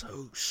Niguez...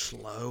 So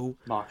slow.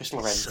 Marcus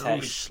Llorente.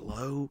 So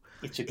slow.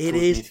 It's a good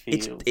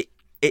midfield.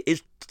 It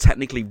is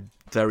technically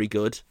very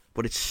good,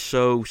 but it's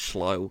so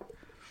slow.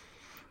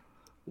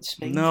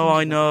 No,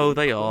 I know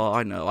they are.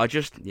 I know. I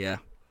just Yeah,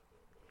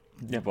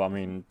 but I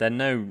mean, they're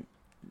no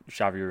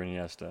Xavi or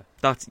Iniesta.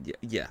 That's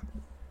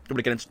But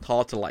again, it's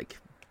hard to like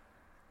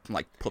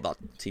put that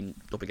team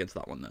up against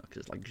that one though,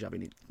 because like Xavi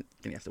and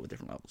Iniesta were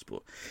different levels.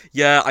 But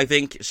yeah, I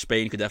think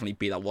Spain could definitely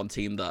be that one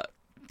team that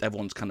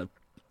everyone's kind of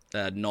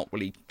not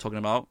really talking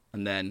about,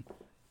 and then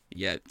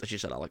as you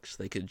said, Alex,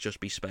 they could just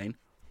be Spain.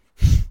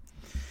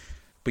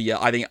 But yeah,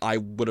 I think I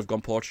would have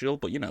gone Portugal,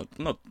 but I'm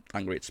not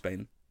angry at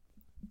Spain.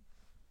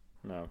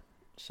 No.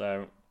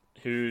 So,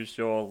 who's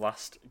your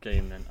last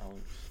game then,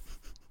 Alex?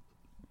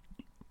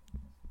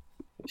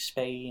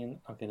 Spain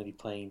are going to be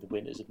playing the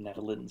winners of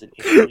Netherlands and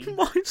Italy.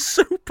 Mine's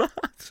so bad.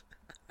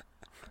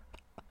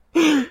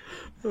 Okay.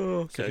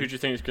 So who do you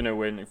think is going to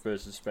win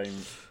versus Spain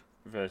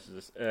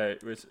versus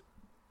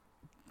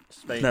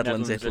Spain,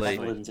 Netherlands, Italy.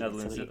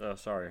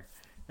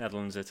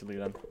 Netherlands, Italy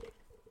then.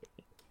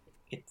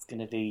 It's going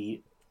to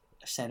be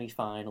a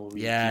semi-final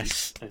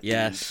repeat of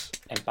the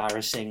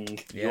embarrassing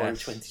Euro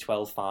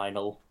 2012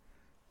 final.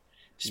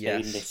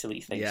 Spain and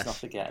Italy face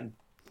off again.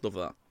 Love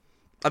that.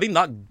 I think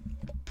that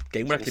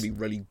game would actually be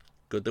really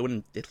good though,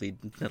 in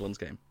Italy-Netherlands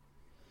game.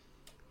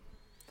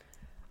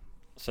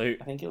 So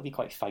I think it'll be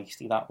quite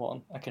feisty, that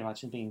one. I can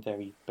imagine being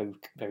very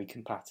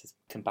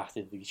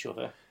combative with each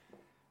other.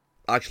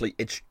 Actually,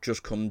 it's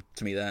just come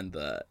to me then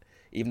that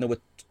even though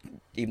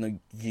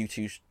you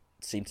two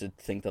seem to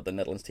think that the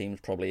Netherlands team is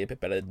probably a bit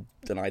better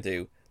than I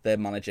do, their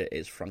manager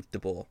is Frank de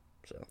Boer.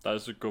 So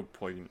that's a good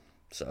point.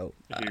 So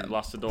he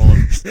lasted all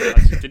of...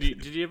 Did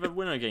he ever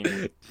win a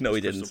game? No,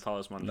 he didn't. Crystal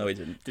Palace manager? No, he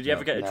didn't. Did he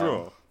ever get a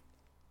draw?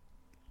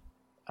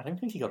 I don't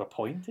think he got a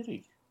point, did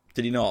he?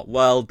 Did he not?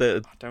 Well,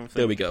 there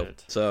we go.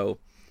 Did. So,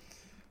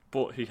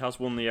 but he has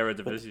won the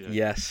Eredivisie.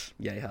 Yes,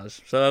 he has.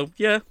 So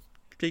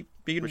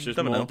which is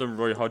more than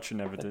Roy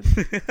Hodgson ever did.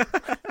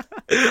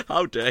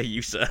 How dare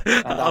you, sir?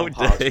 How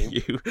dare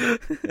you?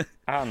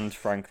 And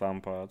Frank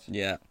Lampard.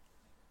 Yeah.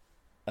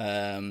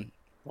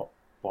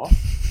 What?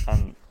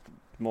 And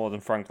more than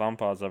Frank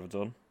Lampard's ever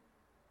done.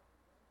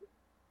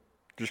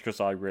 Just because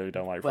I really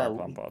don't like Frank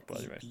Lampard, but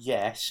anyway.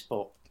 Yes,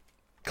 but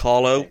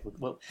Carlo. Okay,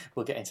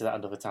 we'll get into that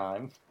another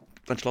time.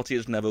 Ancelotti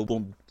has never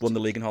won the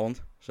league in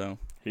Holland, so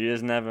he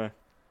is never.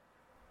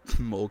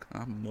 Mug.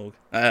 I'm a mug.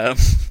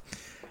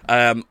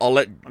 I'll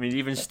let. I mean,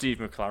 even Steve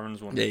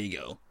McLaren's won. There you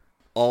go.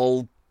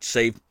 I'll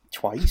save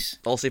twice.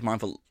 I'll save mine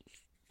for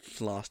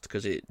last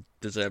because it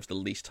deserves the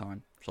least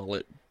time. So I'll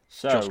let.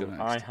 So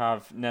I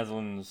have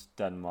Netherlands,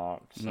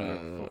 Denmark.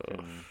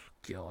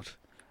 God.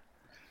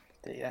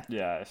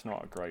 Yeah, it's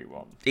not a great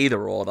one.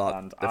 Either or that.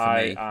 And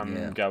I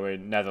am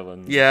going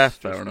Netherlands. Yeah,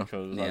 fair enough.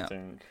 Because I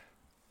think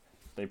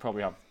they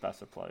probably have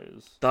better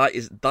players. That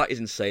is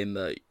insane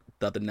that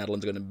the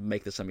Netherlands are going to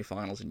make the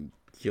semi-finals in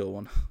year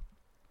one.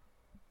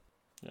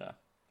 Yeah.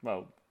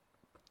 Well,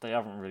 they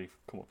haven't really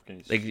come up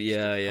against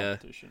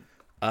competition.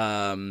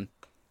 I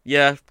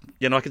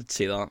could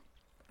see that.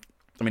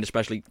 I mean,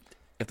 especially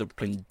if they're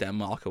playing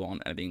Denmark or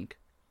on anything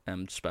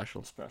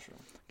special.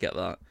 Get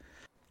that.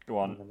 Go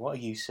on. What are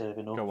you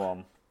serving up? Go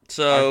on.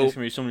 So I think it's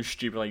going to be something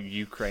stupid like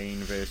Ukraine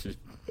versus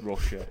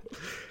Russia.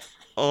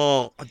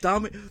 Oh,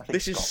 damn it.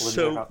 This is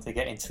so... about to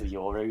get into the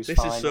Euros This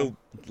final. is so,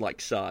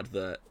 sad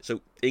that... So,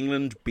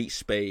 England beat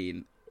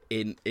Spain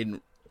in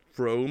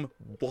Rome.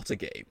 What a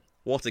game.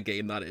 What a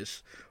game that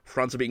is.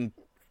 France are beating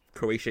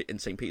Croatia in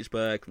St.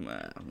 Petersburg.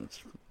 Man,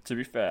 to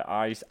be fair,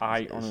 I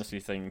honestly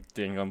think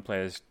the England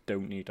players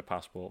don't need a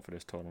passport for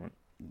this tournament.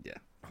 Yeah.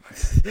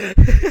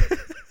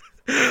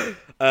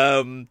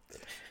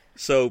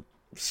 So,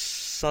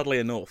 sadly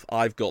enough,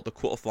 I've got the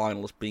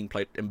quarterfinals being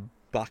played in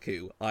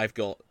Baku. I've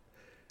got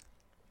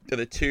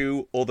the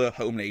two other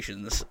home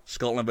nations,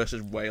 Scotland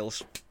versus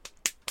Wales.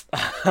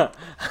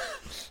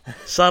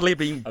 Sadly,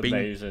 being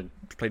played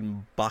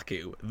in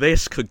Baku.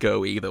 This could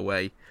go either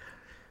way.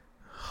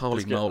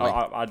 Holy moly!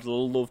 I'd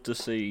love to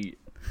see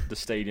the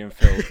stadium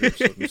filled with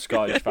some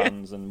Scottish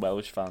fans and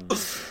Welsh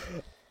fans.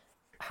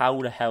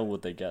 How the hell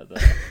would they get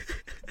there?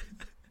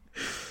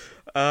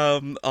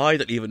 I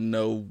don't even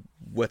know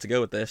where to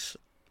go with this.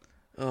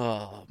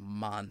 Oh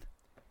man!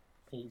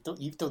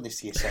 You've done this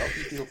to yourself.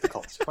 You deal with the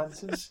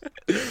consequences.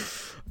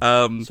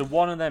 So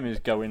one of them is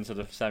going to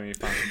the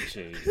semi-final.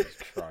 Jesus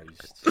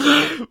Christ!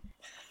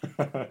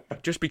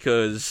 Just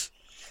because.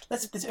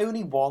 There's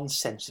only one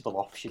sensible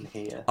option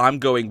here. I'm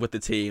going with the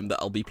team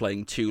that'll be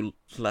playing two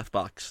left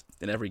backs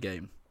in every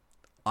game.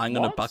 I'm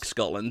going to back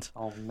Scotland.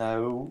 Oh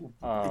no!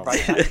 Oh.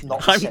 Right, that's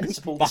not a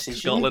sensible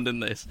decision. Scotland in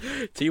this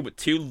team with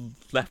two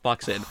left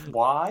backs in.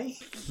 Why?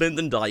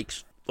 Lyndon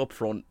Dykes up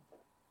front,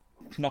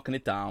 knocking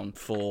it down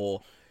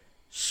for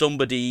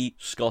somebody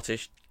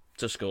Scottish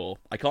to score.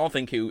 I can't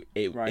think who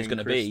it is going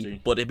to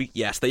be, but it'd be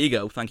there you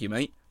go. Thank you,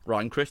 mate.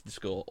 Ryan Christie to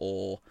score,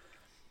 or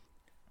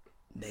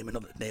name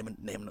another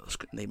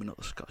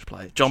Scottish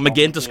player. John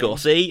McGinn to score.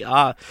 See,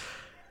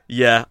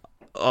 yeah.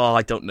 Oh,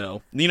 I don't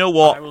know. You know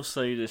what? I will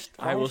say this.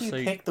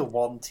 Pick the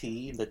one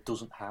team that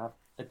doesn't have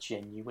a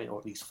genuine, or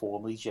at least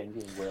formally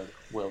genuine,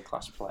 world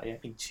class player.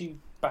 In two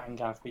bang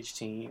average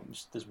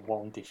teams, there's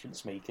one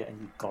difference maker, and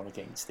you've gone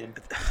against him.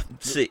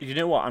 See, you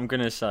know what I'm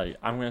gonna say?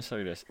 I'm gonna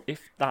say this.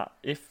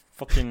 If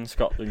fucking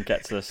Scotland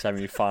get to the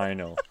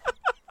semi-final,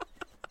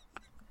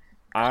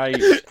 I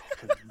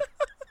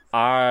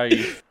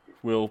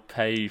will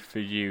pay for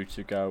you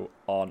to go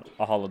on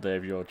a holiday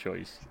of your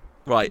choice.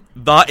 Right,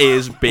 that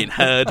is been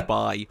heard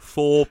by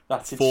four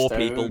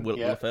people. Will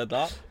have heard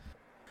that.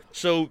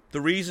 So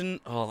the reason,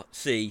 now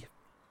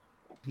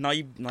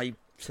you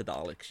said that,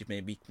 Alex, you've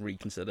made me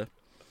reconsider.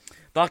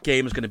 That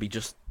game is going to be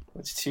just.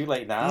 It's too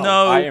late now.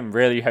 No, I am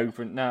really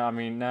hoping. No.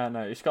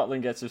 If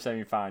Scotland gets to the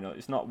semi-final,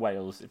 it's not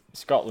Wales. If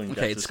Scotland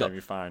gets to the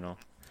semi-final,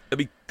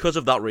 because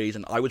of that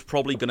reason, I was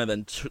probably going to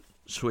then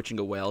switching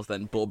to Wales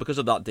then, but because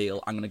of that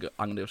deal, I'm going to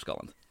go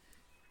Scotland.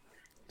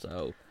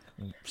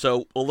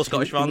 So all the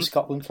Scottish fans,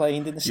 Scotland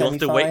playing in the semi-final. You'll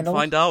have to wait and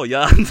find out.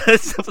 Yeah.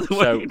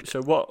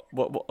 So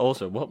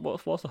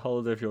what's the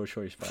holiday of your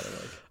choice, by the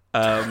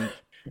way?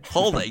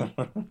 Holiday.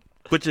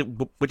 Would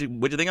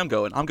you think I'm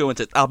going? I'm going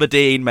to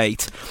Aberdeen,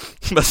 mate.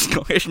 My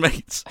Scottish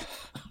mates.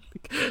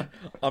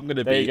 I'm going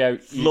to be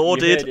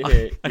lauded.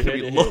 I'm going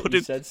to be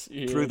lauded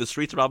through the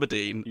streets of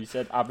Aberdeen. You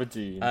said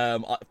Aberdeen.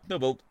 No,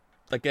 well,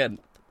 again,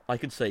 I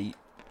could say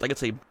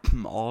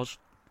Mars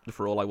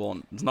for all I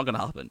want. It's not going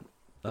to happen.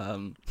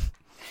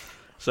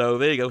 So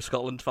there you go,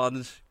 Scotland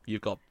fans.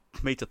 You've got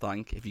me to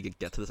thank if you could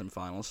get to the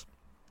semi-finals.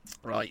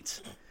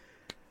 Right.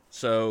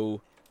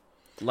 So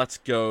let's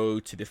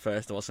go to the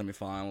first of our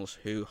semi-finals.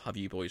 Who have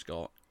you boys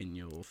got in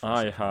your first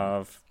I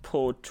have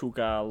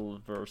Portugal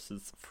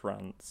versus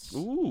France.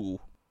 Ooh.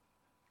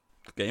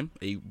 Good game.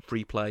 A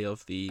replay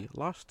of the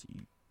last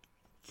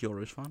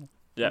Euros final.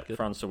 Yep,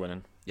 France are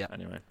winning. Yeah.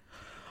 Anyway.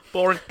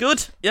 Boring.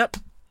 Good. Yep.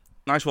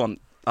 Nice one.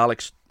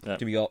 Alex, Who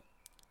have you got?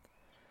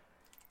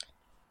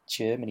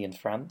 Germany and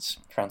France.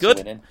 France Good.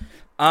 are winning.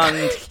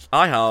 And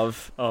I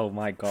have oh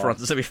my god,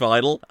 France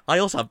semi-final. I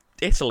also have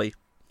Italy.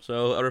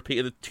 So I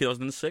repeated the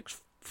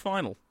 2006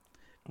 final.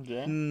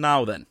 Yeah.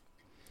 Now then.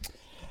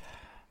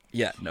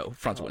 Yeah, no,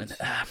 France winning.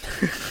 All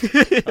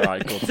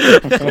right, good.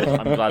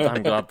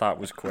 I'm glad that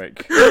was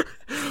quick.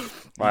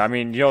 Right, I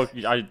mean,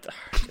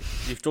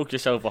 you've dug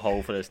yourself a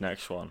hole for this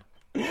next one.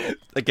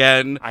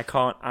 Again, I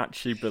can't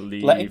actually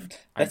believe.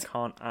 Let's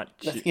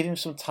give him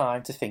some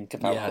time to think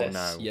about this.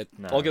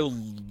 No. I'll go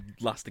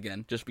last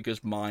again, just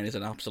because mine is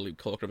an absolute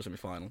corker of a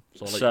semi-final.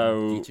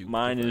 So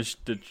mine is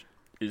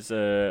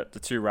the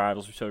two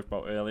rivals we talked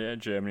about earlier,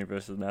 Germany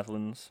versus the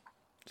Netherlands.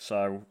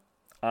 So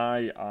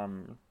I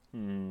am.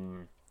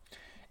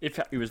 If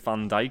it was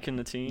Van Dijk in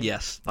the team,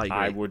 yes, I agree.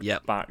 I would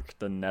back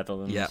the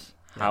Netherlands. Yeah.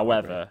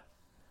 However,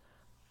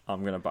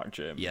 I'm going to back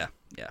Germany. Yeah,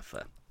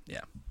 fair.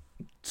 Yeah,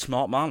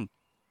 smart man.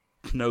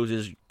 Knows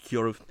his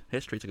Euro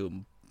history to go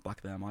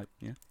back there, mate.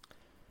 Yeah,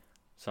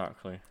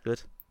 exactly.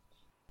 Good.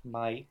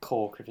 My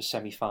corker of a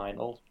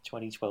semi-final,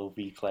 2012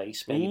 replay,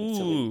 Spain,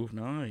 Italy. Italy.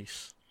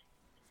 Nice.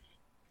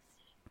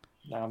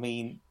 Now, I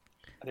mean,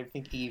 I don't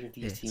think either of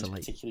these teams are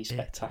particularly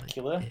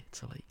spectacular.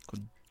 Italy,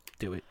 couldn't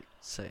do it.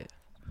 Say it.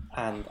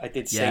 And I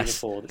did say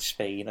before that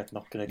Spain are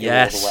not going to go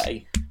all the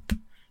way.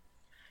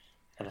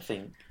 And I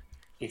think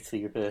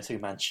Italy, Roberto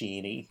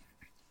Mancini,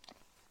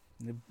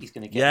 he's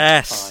going to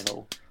get to the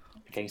final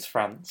against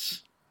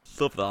France.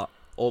 Love that.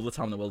 All the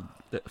time in the world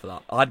for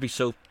that. I'd be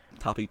so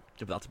happy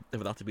for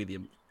that to be the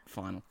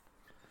final.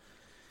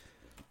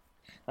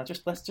 Now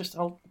before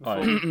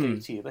we do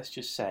to you, let's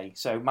just say,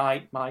 so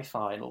my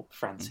final,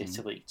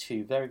 France-Italy,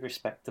 two very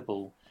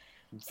respectable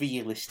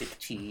realistic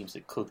teams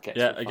that could get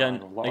to the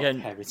final. A lot of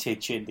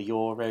heritage in the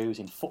Euros,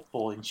 in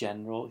football in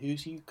general.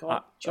 Who's you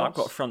got? I've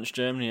got France,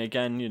 Germany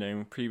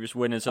again. Previous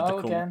winners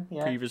of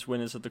previous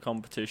winners of the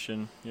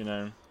competition.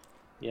 Teams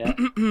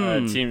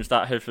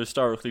that have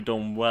historically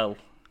done well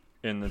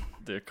in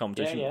the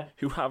competition,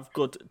 who have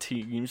good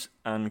teams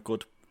and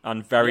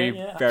very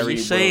You're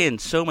saying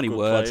so many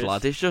words,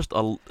 players. lad. It's just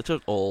all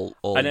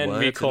and then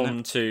words, we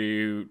come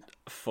to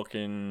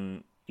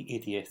fucking the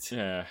idiot.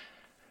 Yeah.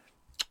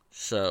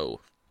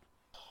 So,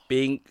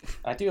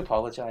 I do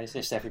apologise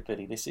to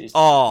everybody. This is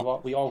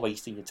we are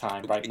wasting your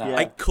time right now.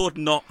 I could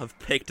not have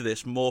picked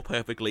this more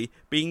perfectly.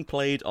 Being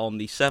played on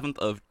the 7th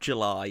of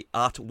July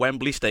at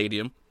Wembley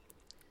Stadium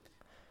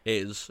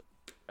is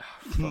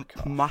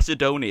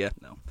Macedonia.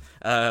 No,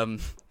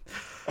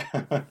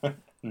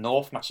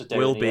 North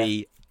Macedonia will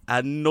be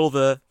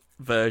another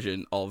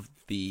version of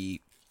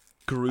the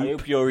group. I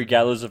hope Yuri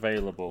Geller's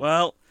available.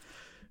 Well,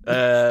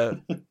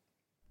 the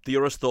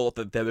Euros thought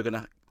that they were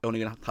only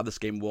going to have this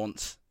game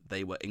once.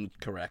 They were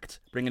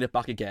incorrect. Bringing it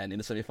back again in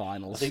the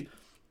semi-finals.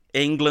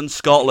 England,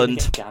 Scotland.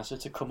 Get Gaza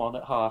to come on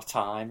at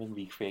half-time and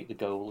recreate the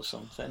goal or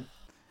something.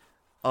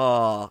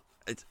 I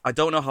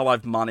don't know how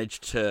I've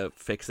managed to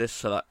fix this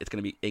so that it's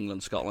going to be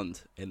England,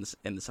 Scotland in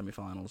the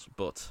semi-finals,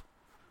 but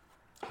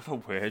have a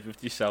word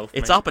with yourself.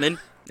 It's happening.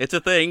 It's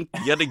a thing.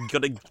 You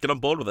gotta get on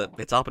board with it.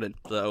 It's happening.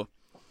 So.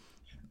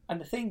 And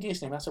the thing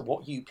is, no matter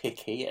what you pick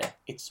here,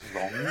 it's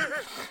wrong.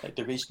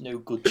 There is no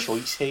good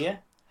choice here.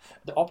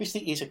 There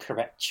obviously is a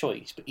correct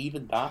choice, but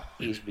even that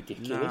is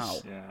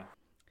ridiculous. Now,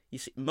 you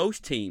see,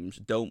 most teams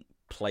don't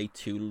play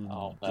two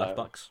left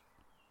backs.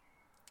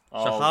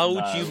 So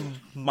how do you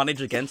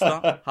manage against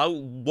that?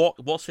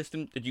 What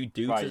system did you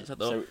do to set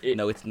that up?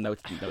 No,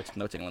 it's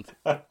England.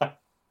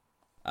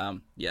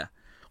 Yeah.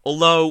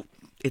 Although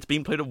it's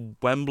been played at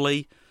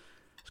Wembley,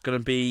 it's going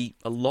to be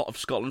a lot of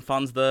Scotland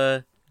fans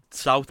there.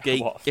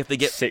 Southgate, if they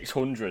get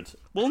 600.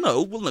 Well,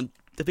 no.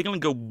 If they're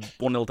going to go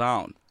 1-0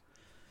 down,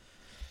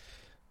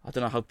 I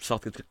don't know how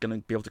Southgate's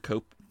going to be able to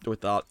cope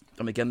with that.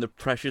 And again, the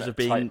pressures of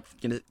being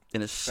in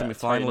a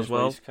semi-final as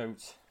well.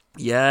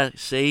 Yeah,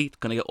 see,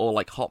 going to get all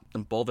hot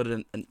and bothered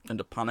and end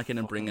up panicking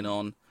and bringing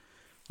on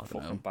a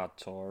fucking bad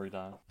Tory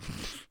down.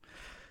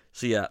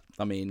 So yeah,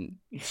 I mean,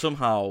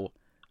 somehow,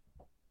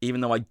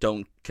 even though I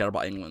don't care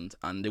about England,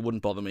 and it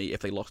wouldn't bother me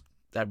if they lost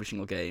every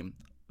single game,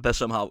 they're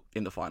somehow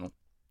in the final.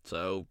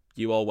 So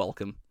you are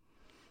welcome,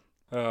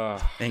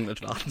 England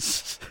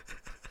fans.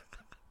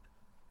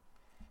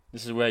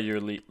 This is where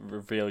you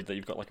reveal that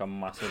you've got a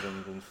massive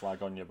England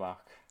flag on your back.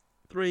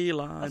 3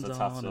 lines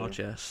on our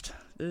chest.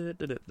 So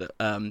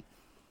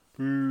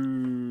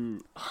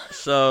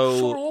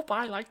shut up!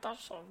 I like that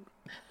song.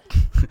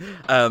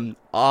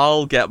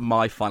 I'll get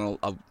my final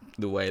out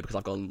the way because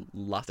I've gone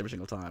last every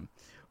single time.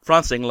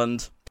 France,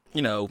 England.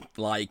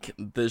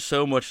 There's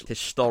so much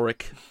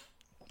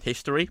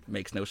history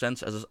makes no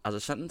sense as a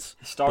sentence.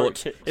 Historic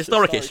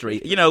history.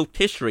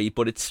 History,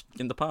 but it's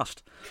in the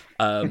past.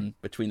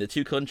 Between the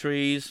two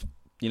countries,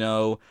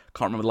 can't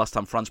remember the last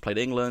time France played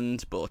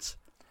England, but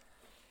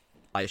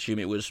I assume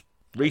it was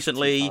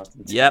recently.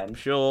 Yep,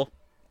 sure.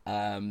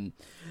 It's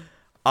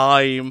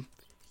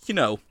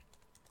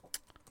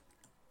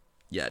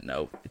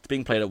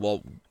being played at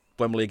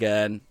Wembley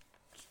again.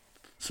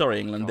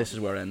 Sorry, England, this is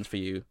where it ends for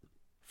you.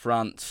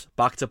 France,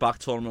 back-to-back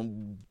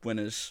tournament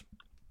winners.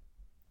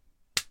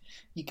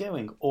 You're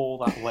going all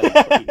that way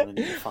for England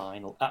in the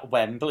final at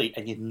Wembley,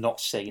 and you're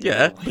not saying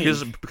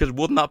because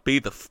wouldn't that be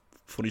the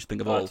funniest thing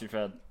of all?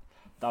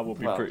 That would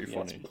be pretty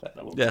funny.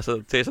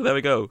 So there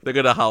we go. They're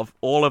going to have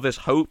all of this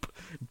hope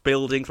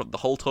building from the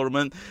whole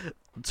tournament.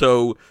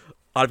 So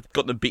I've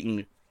got them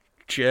beating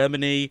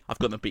Germany. I've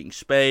got them beating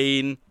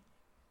Spain.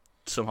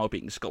 Somehow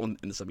beating Scotland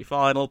in the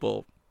semi-final,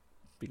 but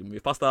we can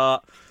move past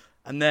that.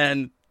 And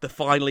then they're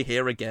finally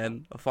here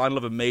again. A final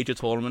of a major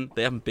tournament.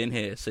 They haven't been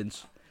here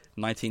since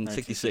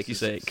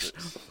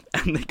 1966.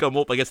 And they come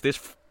up against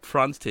this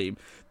France team.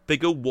 They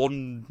go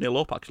 1-0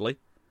 up, actually.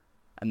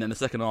 And then the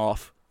second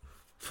half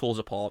falls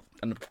apart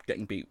and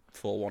getting beat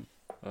 4-1.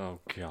 Oh,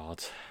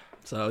 God.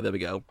 So there we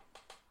go.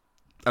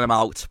 And I'm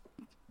out.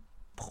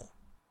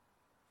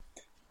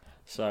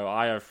 So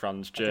I have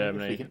France,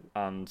 Germany,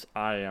 and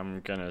I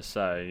am going to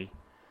say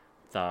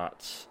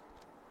that...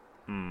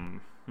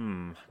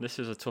 this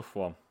is a tough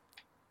one.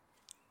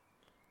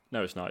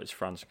 No, it's not. It's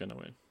France going to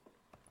win.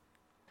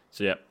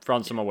 So yeah,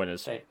 France are my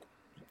winners.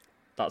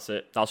 That's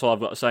it. That's all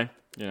I've got to say.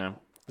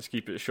 Let's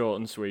keep it short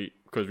and sweet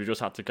because we just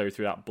had to go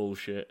through that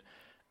bullshit.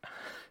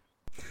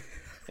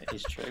 It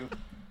is true.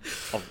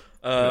 God.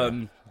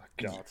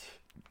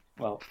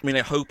 Well, I mean,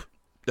 I hope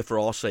that for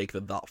our sake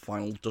that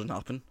final doesn't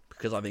happen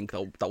because I think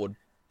that would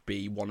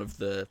be one of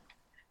the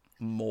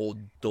more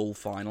dull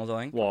finals.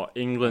 I think. What,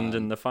 England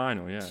in the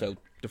final? Yeah. So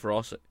for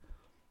our sake,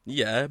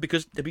 yeah,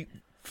 because it'd be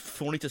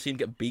funny to see him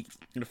get beat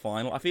in the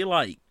final. I feel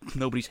like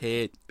nobody's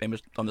here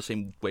on the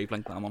same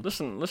wavelength that I'm on.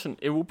 Listen,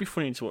 it would be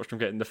funny to watch them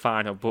get in the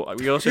final, but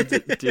we also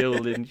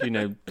deal in,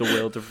 the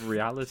world of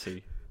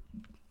reality.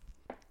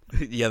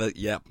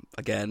 Yeah,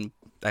 again,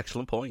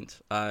 excellent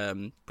point.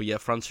 But yeah,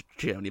 France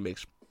Germany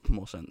makes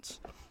more sense.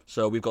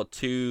 So we've got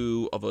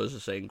two of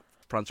us saying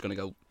France are going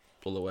to go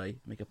all the way,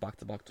 make it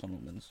back-to-back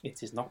tournaments.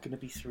 It is not going to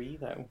be 3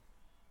 though.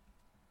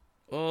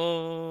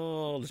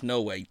 Oh, there's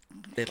no way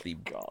Italy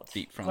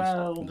beat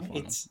France in the final.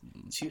 It's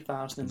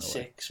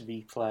 2006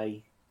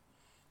 replay.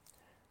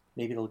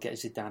 Maybe they'll get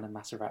Zidane and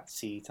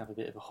Materazzi to have a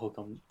bit of a hug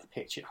on the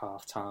pitch at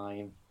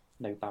half-time.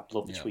 No bad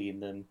blood between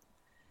them.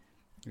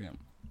 Yeah.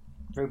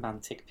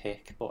 Romantic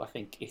pick, but I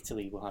think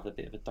Italy will have a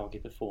bit of a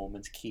dogged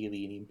performance.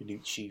 Chiellini and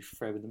Bonucci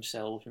throwing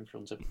themselves in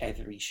front of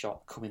every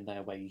shot coming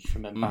their way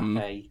from Mbappe.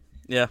 Mm-hmm.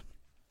 Yeah.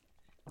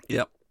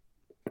 Yep.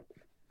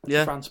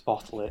 Yeah. France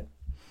bottle it.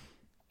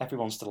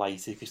 Everyone's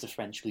delighted because the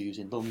French lose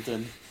in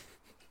London.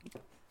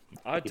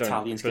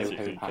 Italians go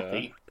home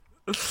happy.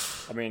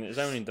 I mean, it's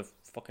only the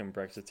fucking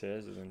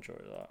Brexiteers who enjoy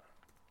that.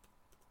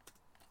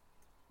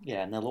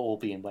 Yeah, and they'll all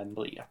be in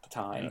Wembley at the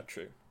time. Yeah,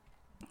 true.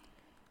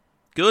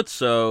 Good,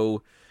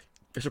 so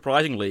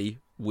surprisingly,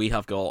 we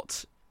have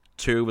got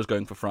 2 of us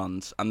going for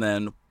France, and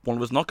then one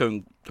of us not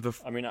going for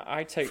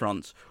I take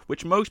France,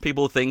 which most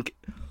people think...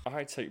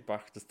 I take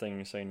back the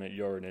thing saying that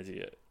you're an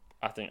idiot.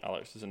 I think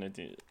Alex is an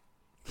idiot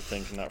for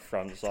thinking that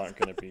France aren't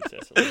going to beat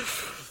Italy.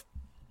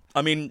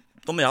 I mean,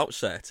 from the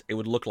outset, it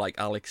would look like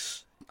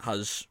Alex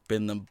has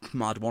been the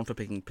mad one for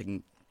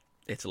picking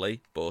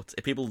Italy, but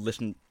if people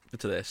listen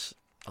to this,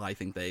 I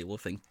think they will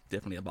think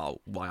differently about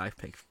why I've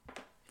picked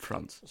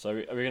France. So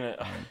are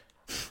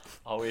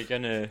we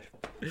gonna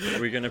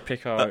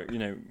pick our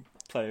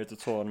player of the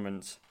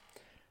tournament?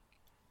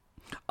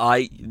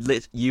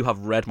 You have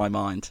read my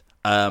mind.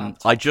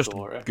 I just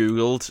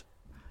googled.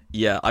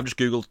 Yeah, I've just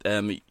googled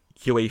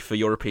UEFA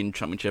European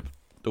Championship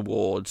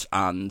awards,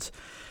 and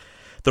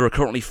there are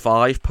currently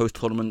 5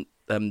 post-tournament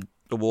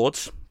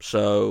awards.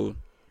 So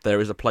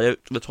there is a player of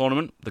the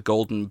tournament, the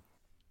Golden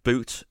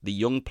Boot, the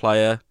Young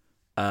Player,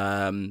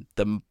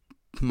 the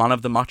Man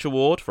of the Match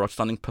award for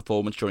outstanding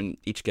performance during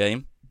each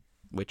game,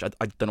 which I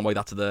don't know why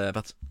that's there.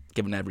 That's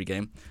given every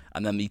game,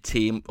 and then the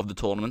Team of the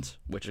Tournament,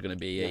 which is going to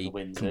be a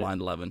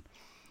combined 11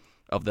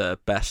 of the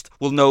best.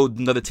 Well, no,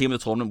 the Team of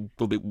the tournament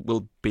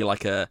will be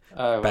like a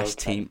best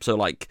team. So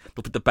like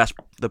we'll put the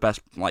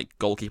best like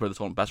goalkeeper of the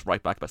tournament, best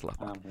right back, best left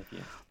back.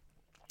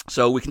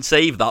 So we can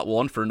save that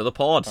one for another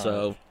pod.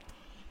 So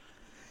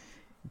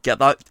get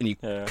that in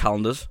your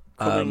calendars.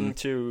 Coming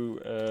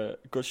to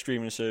good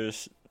streaming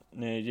service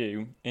near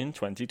you in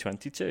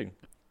 2022.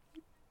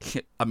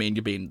 I mean,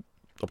 you're being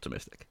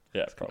optimistic.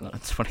 Yeah, probably.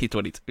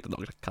 2022 is not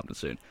going to come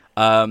soon.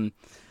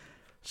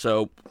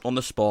 So on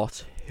the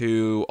spot,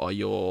 who are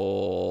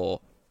your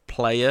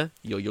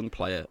young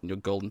player, and your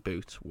Golden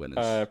Boot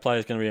winners?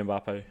 Player's going to be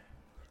Mbappe.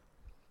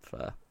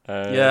 Fair.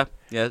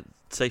 Yeah,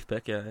 safe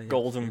pick. Yeah.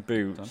 Golden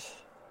Boot.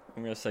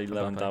 I'm going to say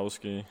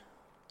Lewandowski.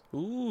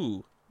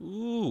 Ooh.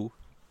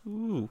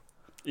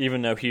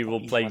 Even though he will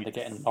play... They're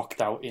getting knocked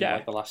out in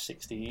the last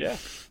 16.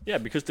 Yeah,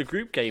 because the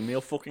group game,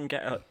 he'll fucking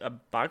get a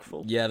bag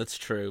full. Yeah, that's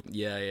true.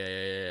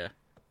 Yeah.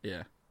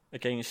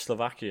 Against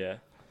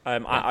Slovakia.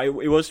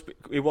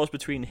 It was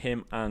between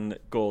him and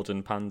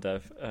Gordon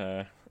Pandev.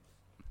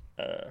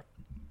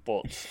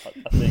 But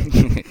I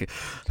think...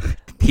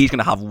 He's going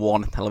to have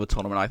one hell of a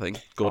tournament, I think.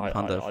 Gordon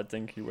Pandev. I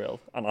think he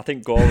will. And I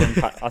think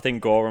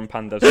Goran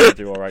Pandev's going to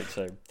do alright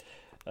too.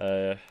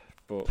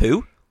 But...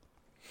 Who?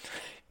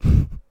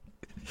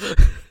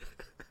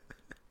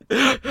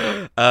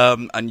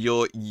 And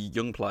your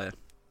young player.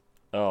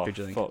 Oh, who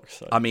do you think? Fuck's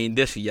sake. I mean,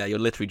 this year you're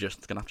literally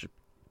just gonna have to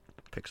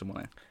pick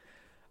someone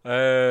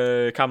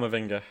here.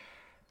 Camavinga.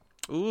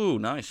 Ooh,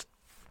 nice.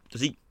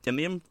 Does he in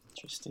the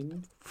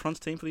Interesting France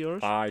team for the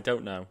Euros? I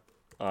don't know.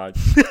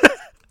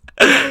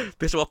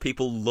 This is what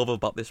people love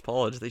about this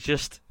pod. You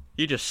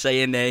just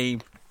say a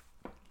name.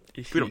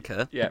 We don't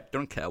care. Yeah, we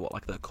don't care what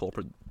like the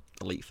corporate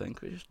elite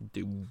think. We just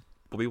do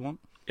what we want.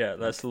 Yeah,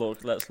 let's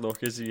look.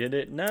 Is he in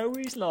it? No,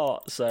 he's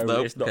not.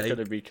 So it's not going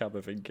to be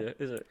Camavinga,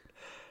 is it?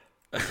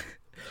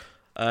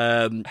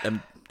 Who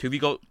have you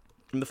got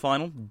in the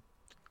final?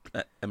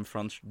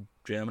 France,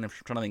 Germany. I'm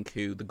trying to think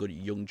who the good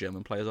young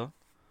German players are.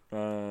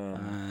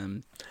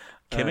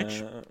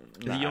 Kimmich?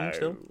 Is he young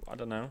still? I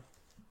don't know.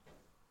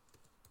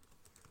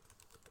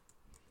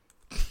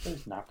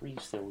 Is Gnabry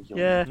still young?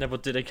 Yeah. No,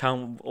 but did they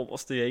count?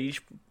 What's the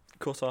age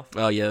cut off?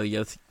 Oh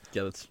yeah.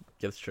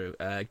 That's true.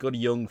 Good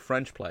young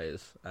French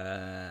players.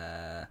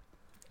 Kai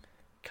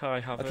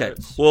Havertz. Okay.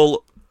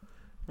 Well.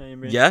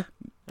 Maybe. Yeah.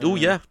 Oh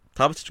yeah.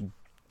 Havertz.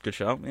 Good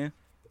shout. Yeah.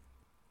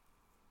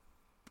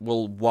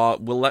 We'll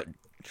let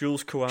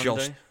Jules Koundé.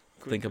 Josh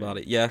think about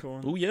it. Yeah.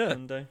 Oh yeah.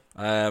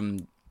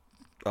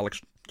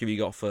 Alex, who you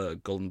got for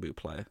Golden Boot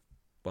player?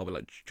 While we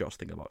let Josh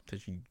think about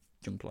his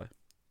young player.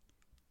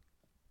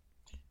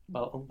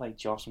 Well, unlike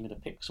Josh, I'm going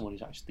to pick someone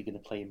who's actually going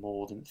to play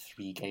more than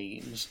 3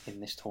 games in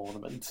this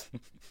tournament.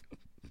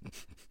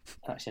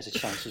 Actually has a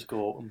chance to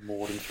score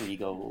more than 3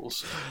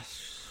 goals.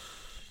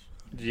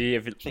 Ye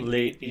of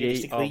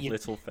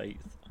little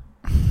faith.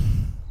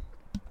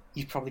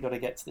 You've probably got to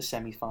get to the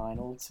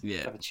semi-final to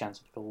have a chance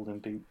at the Golden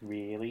Boot,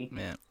 really.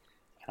 Yeah.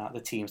 And out of the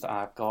teams that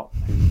I've got,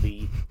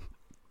 only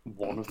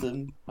one of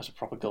them as a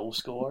proper goal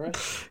scorer.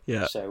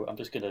 Yeah. So I'm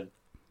just going to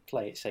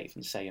play it safe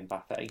and say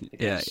Mbappe.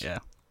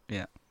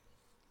 Yeah.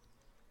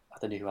 I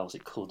don't know who else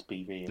it could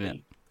be, really. Yeah.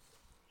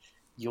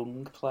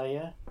 Young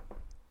player.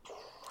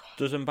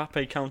 Does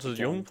Mbappe count as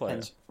a young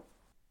player?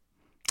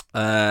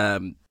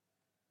 Probably.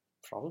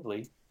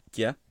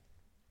 Yeah.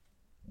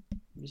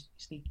 Isn't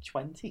he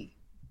 20?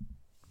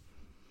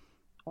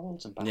 How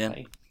old's Mbappe?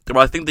 Yeah.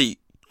 Well, I think the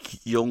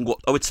young...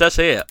 Oh, it says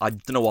here, I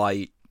don't know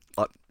why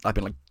I've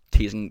been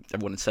teasing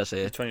everyone, it says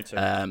here.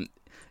 22.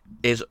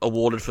 Is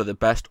awarded for the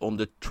best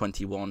under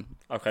 21.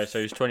 Okay,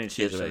 so he's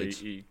 22, so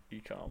he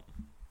can't.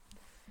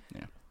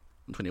 Yeah.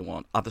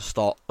 21. At the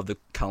start of the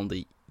calendar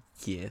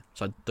year.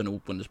 So I don't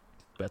know when his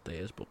birthday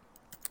is, but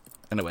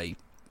anyway,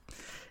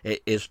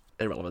 it is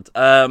irrelevant.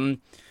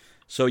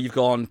 So you've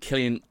gone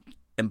Kylian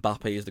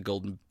Mbappe is the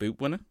Golden Boot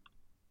winner.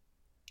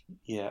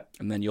 Yeah.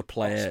 And then your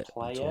player.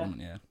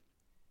 Yeah.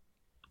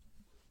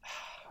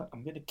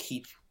 I'm going to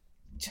keep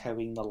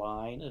towing the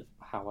line of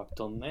how I've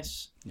done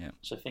this. Yeah.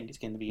 So I think it's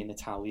going to be an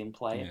Italian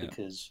player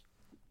because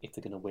if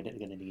they're going to win it,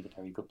 they're going to need a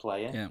very good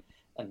player. Yeah.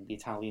 And the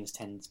Italians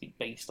tend to be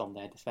based on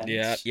their defence.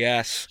 Yeah.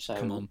 Yes. So,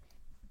 come on.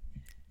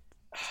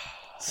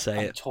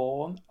 Say I'm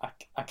torn.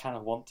 I kind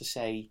of want to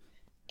say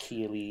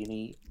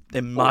Chiellini.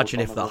 Imagine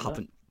if that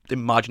happened.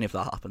 Imagine if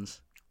that happens.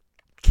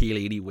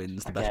 Chiellini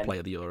wins the best player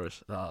of the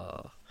Euros.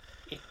 Oh.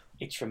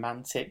 It's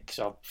romantic,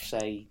 so I'll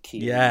say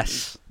Chiellini.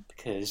 Yes.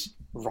 Because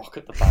Rock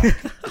at the back,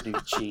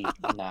 Bonucci,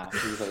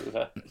 move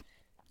over.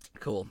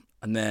 Cool.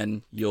 And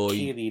then your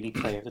Chiellini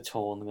player of the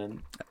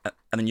tournament.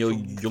 And then your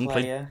young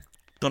player.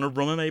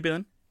 Donnarumma maybe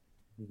then?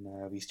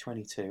 No, he's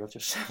 22. I've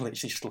just literally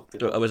just looked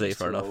at it. Oh, was he?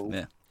 Fair enough.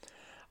 Yeah.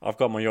 I've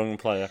got my young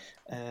player.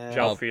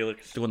 João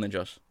Felix. The one then,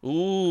 Josh.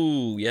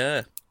 Ooh,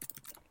 yeah.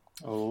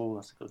 Oh,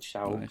 that's a good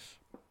shout. Nice.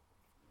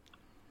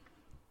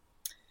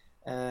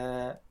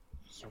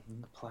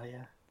 Young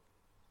player.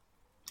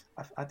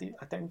 I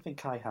don't think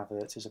Kai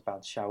Havertz is a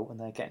bad shout, and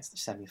they're getting to the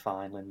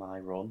semi-final in my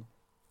run.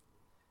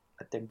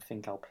 I don't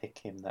think I'll pick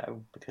him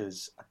though,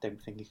 because I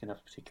don't think he can have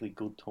a particularly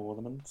good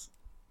tournament.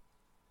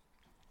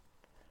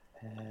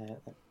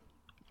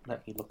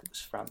 Let me look at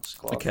this France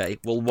squad. Okay,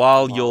 well,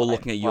 while you're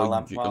looking at your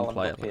young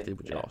player,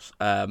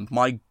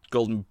 my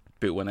Golden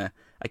Boot winner,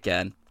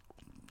 again,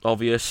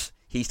 obvious,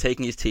 he's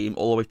taking his team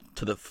all the way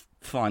to the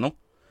final.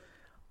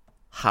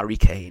 Harry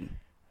Kane.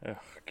 Oh,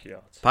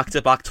 God.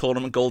 Back-to-back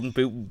tournament Golden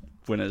Boot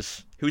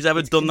winners. Who's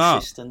ever done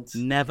consistent. That?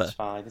 Never. It's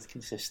fine, it's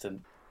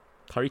consistent.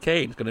 Harry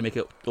Kane's going to make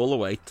it all the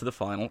way to the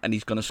final, and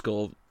he's going to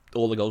score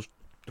all the goals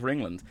for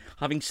England.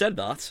 Having said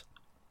that,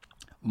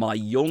 my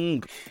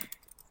young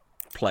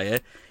player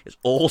is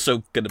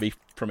also going to be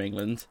from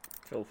England.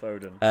 Phil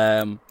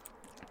Foden.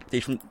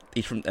 He's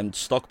from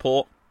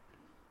Stockport.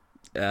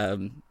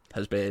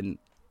 Has been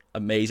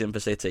amazing for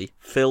City.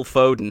 Phil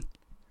Foden.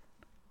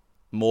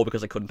 More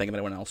because I couldn't think of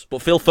anyone else.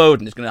 But Phil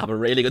Foden is going to have a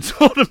really good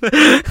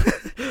tournament.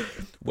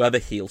 Whether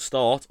he'll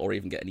start or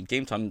even get any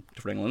game time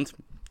for England,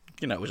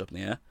 is up in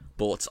the air.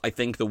 But I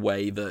think the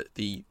way that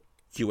the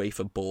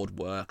UEFA board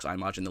works, I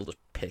imagine they'll just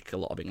pick a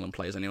lot of England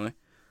players anyway.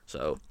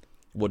 So it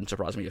wouldn't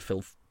surprise me if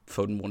Phil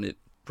Foden won it,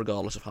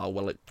 regardless of how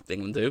well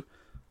England do.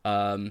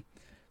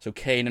 So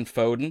Kane and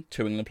Foden,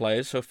 2 England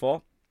players so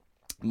far.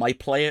 My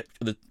player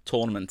for the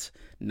tournament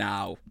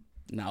now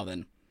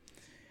then.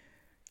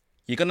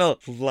 You're going to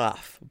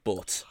laugh,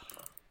 but...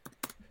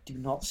 Do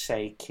not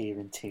say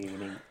Kieran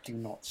Tierney. Do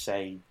not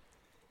say...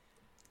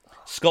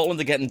 Scotland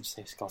are getting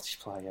Scottish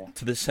player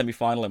to the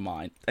semi-final in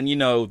mind. And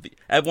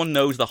everyone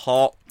knows the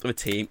heart of a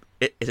team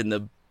is in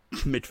the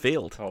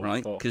midfield,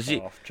 right? Because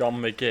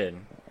John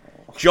McGinn.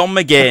 John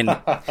McGinn.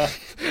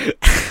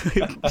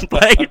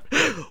 Right?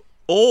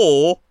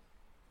 Or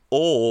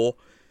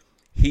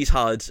he's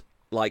had...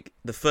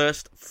 the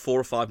first 4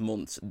 or 5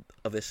 months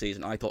of this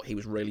season, I thought he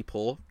was really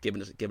poor,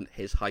 given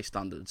his high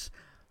standards.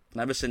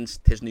 And ever since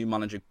his new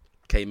manager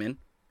came in,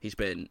 he's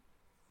been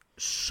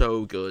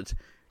so good.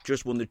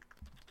 Just won the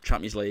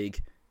Champions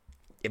League.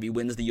 If he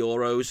wins the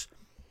Euros,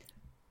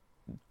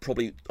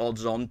 probably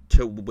odds on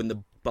to win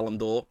the Ballon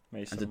d'Or.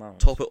 Mason and to Mount.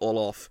 top it all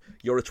off,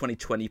 Euro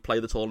 2020 play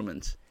of the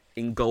tournament,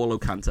 N'Golo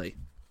Kante.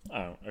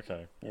 Oh,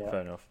 okay. Yeah.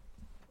 Fair enough.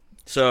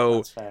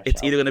 So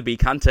it's either going to be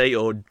Kante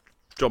or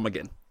John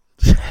McGinn.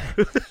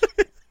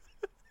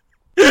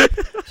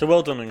 So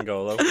well done,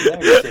 N'Golo.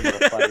 Very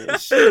similar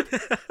players.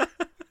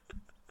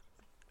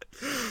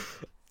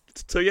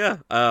 So yeah,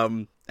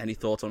 any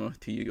thoughts on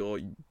who your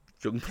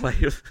young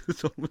players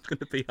was going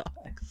to be,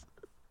 Alex?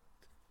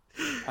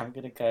 I'm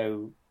going to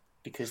go,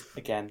 because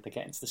again they're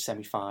getting to the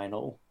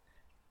semi-final,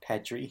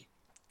 Pedri.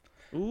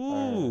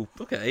 Ooh,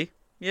 okay,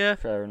 yeah,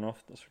 fair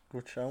enough. That's a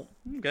good shout.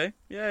 Okay,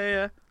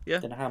 yeah.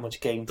 Don't know how much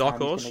game time he's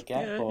going to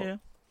get, but yeah.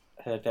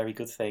 Heard very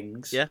good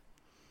things. Yeah,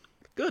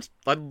 good.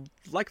 I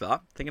like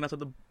that. Thinking out of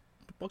the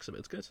box a bit,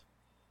 it's good.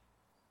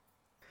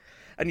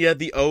 And yeah,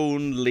 the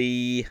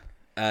only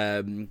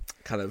kind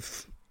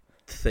of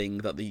thing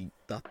that the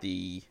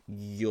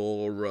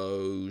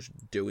Euros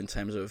do in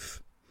terms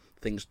of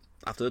things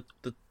after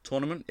the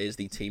tournament is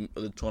the team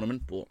of the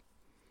tournament, but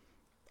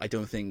I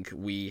don't think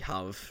we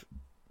have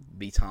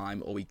the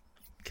time, or we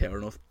care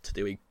enough to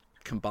do a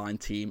combined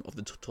team of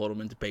the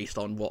tournament based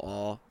on what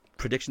our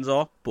predictions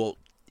are. But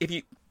if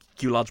you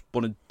lads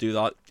want to do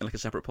that in like a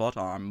separate pod,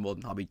 I'm more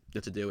than happy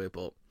to do it.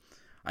 But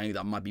I think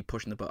that might be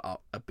pushing the boat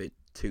out a bit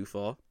too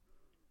far.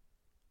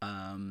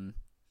 I mean,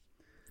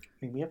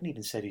 we haven't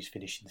even said who's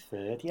finishing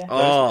third yet.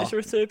 Is there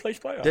a third place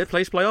playoff? Third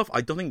place playoff?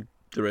 I don't think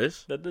there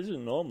is. There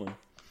isn't normally.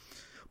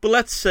 But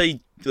let's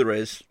say there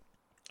is.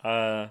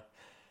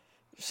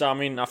 So, I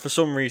mean, for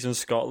some reason,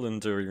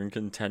 Scotland are in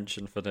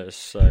contention for this.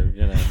 So,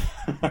 you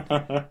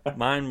know,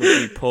 mine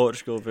would be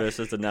Portugal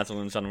versus the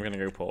Netherlands, and I'm going to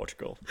go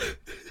Portugal.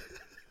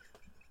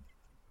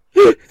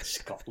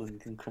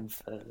 Scotland can come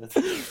third.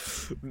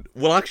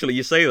 Well, actually,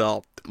 you say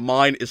that.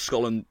 Mine is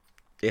Scotland,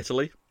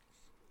 Italy.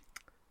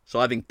 So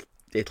I think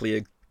Italy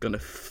are going to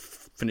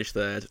finish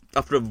third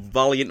after a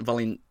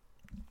valiant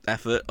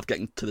effort of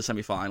getting to the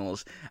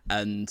semi-finals,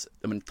 and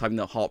I mean, having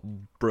their heart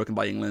broken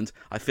by England.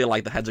 I feel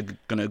like the heads are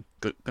gonna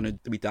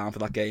be down for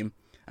that game,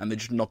 and they're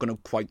just not gonna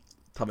quite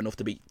have enough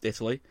to beat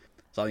Italy.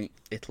 So I think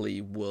Italy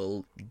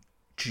will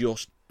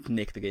just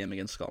nick the game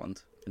against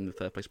Scotland in the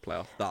third place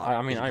playoff.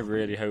 I mean, I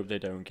really hope they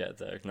don't get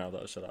there. Now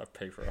that I said I'd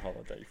pay for a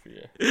holiday for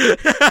you.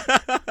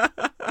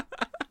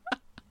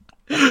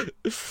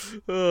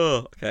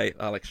 Oh, okay,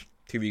 Alex,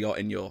 who have you got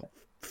in your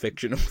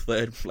fictional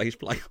third place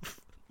playoff?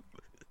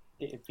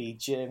 It'd be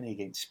Germany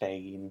against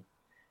Spain.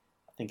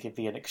 I think it'd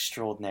be an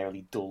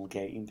extraordinarily dull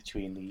game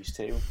between these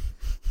two.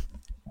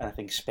 And I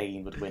think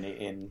Spain would win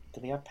it in... Do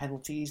they have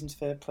penalties in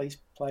third place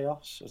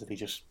playoffs? Or do they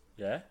just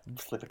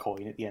flip a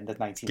coin at the end of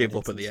 90 Give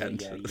minutes? Give up at the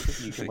end. Yeah,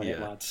 you can win it,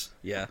 lads.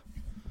 Yeah.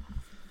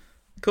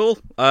 Cool.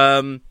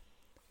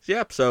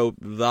 So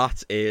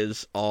that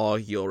is our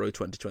Euro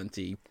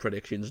 2020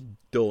 predictions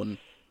done.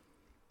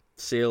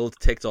 Sealed,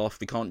 ticked off.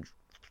 We can't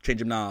change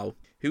them now.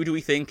 Who do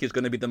we think is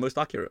going to be the most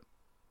accurate?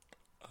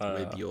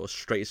 With your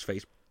straightest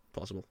face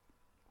possible.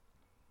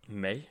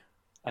 Me?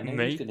 I know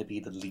who's going to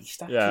be the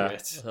least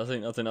accurate. Yeah, I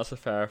think that's a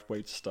fair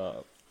way to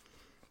start.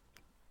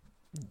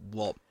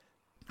 What?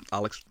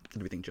 Alex, what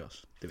do we think,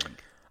 Joss? Do we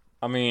think?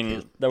 I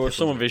mean, there were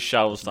some of his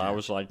shouts that I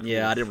was like...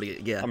 Yeah, I didn't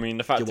really... Yeah. I mean,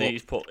 the fact that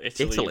he's put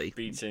Italy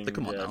beating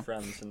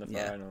France in the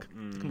final.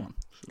 Come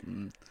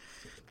on.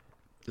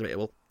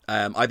 Debatable.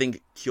 I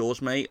think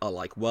yours, mate, are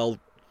like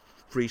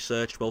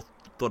well-researched,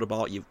 well-thought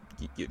about. You've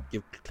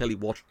clearly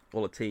watched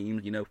all the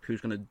teams. You know who's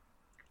going to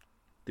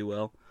do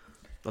well.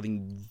 I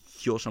think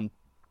yours sound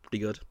pretty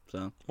good.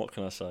 So what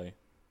can I say?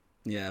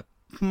 Yeah,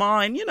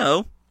 mine. You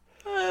know,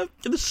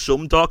 there's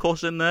some dark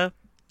horse in there.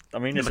 I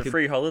mean, there's a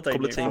free holiday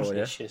in it for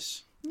you.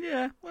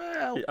 Yeah,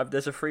 well,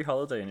 there's a free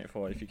holiday in it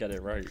for you if you get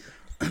it right.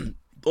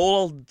 All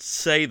I'll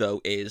say though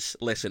is,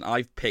 listen,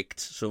 I've picked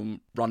some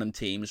random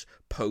teams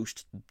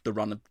post the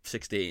run of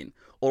 16.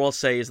 All I'll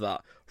say is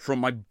that from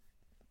my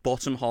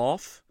bottom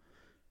half,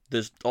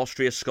 there's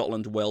Austria,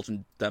 Scotland, Wales,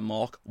 and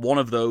Denmark. One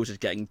of those is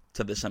getting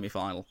to the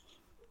semi-final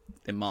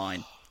in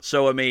mine.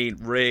 So, I mean,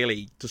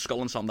 really, does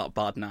Scotland sound that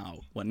bad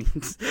now? When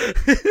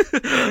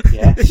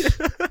Yes.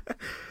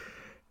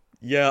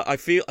 Yeah, I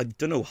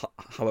don't know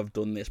how I've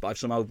done this, but I've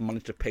somehow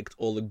managed to pick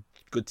all the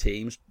good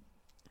teams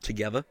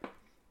together.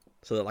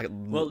 So that, a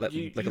lot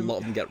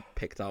of them get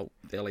picked out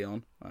early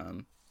on.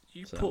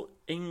 Put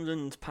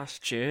England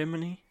past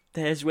Germany.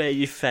 There's where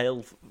you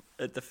failed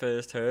at the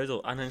first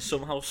hurdle, and then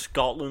somehow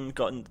Scotland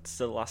got into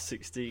the last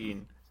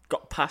 16,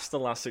 got past the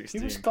last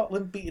 16. Who was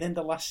Scotland beating in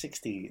the last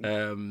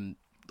 16?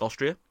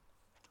 Austria.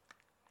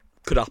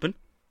 Could happen.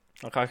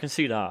 Okay, I can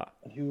see that.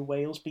 And who were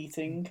Wales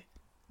beating?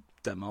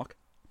 Denmark.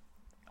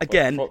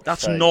 Again,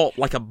 that's not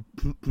like a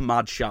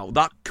mad shout.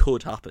 That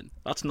could happen.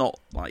 That's not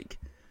like...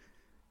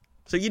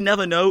 So you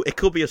never know. It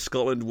could be a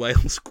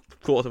Scotland-Wales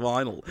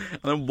quarter-final,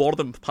 and then one of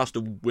them has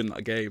to win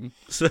that game.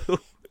 So...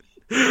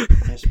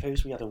 I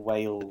suppose we had a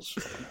Wales.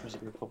 Was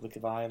it Republic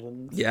of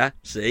Ireland? Yeah,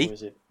 see? Or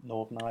was it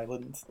Northern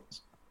Ireland?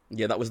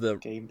 Yeah, that was the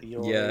game. The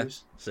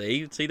Euros.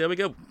 Yeah, see, there we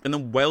go. And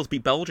then Wales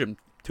beat Belgium.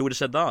 Who would have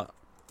said that?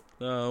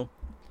 So,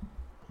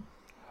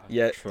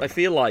 yeah, I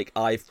feel like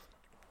I've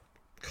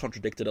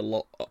contradicted a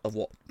lot of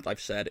what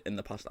I've said in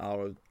the past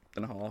hour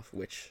and a half,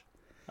 which...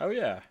 Oh,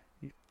 yeah.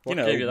 What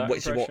gave you that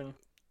impression?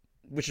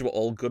 Which is what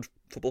all good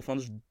football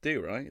fans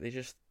do, right? They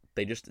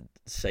just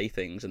say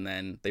things and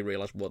then they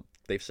realise what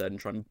they've said and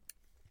try and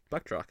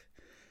backtrack.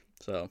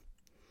 So,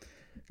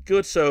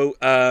 good. So,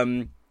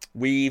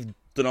 we've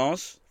done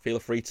ours. Feel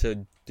free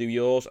to do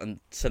yours and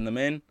send them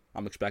in.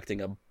 I'm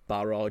expecting a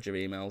barrage of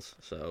emails,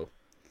 so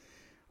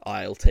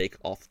I'll take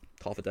off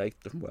half a day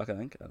from work, I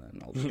think, and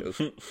then I'll just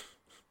go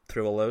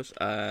through all those.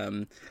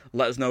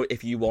 Let us know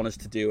if you want us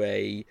to do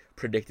a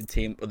predicted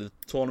team of the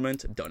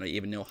tournament. Don't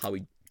even know how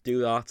we do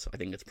that. I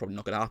think it's probably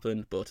not going to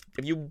happen, but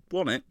if you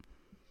want it,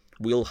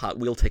 we'll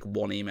take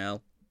one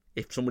email.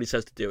 If somebody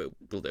says to do it,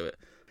 we'll do it.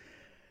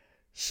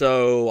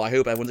 So I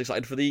hope everyone's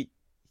excited for the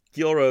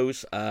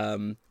Euros.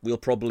 We'll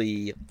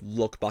probably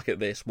look back at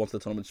this once the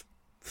tournament's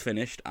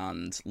finished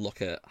and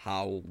look at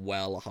how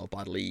well or how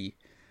badly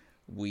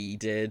we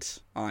did.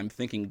 I'm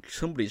thinking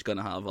somebody's going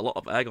to have a lot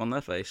of egg on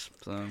their face.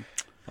 So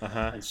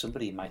and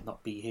somebody might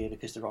not be here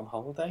because they're on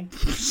holiday.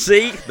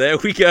 See, there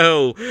we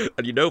go.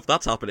 And if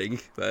that's happening,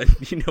 then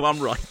I'm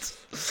right.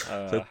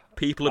 So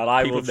people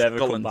of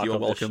Scotland, you're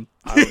welcome.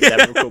 I will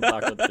never come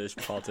back on this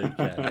pod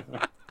again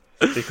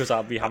because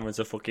I'll be having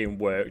to fucking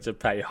work to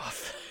pay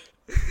off.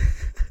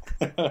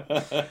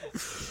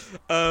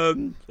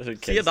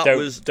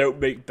 Don't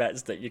make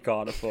bets that you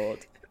can't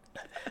afford.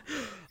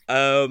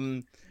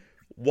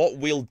 What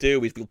we'll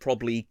do is we'll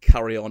probably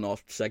carry on our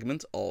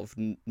segment of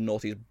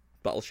Naughty's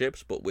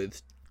battleships, but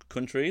with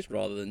countries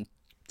rather than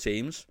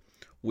teams.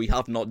 We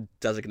have not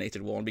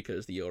designated one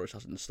because the Euros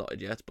hasn't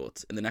started yet,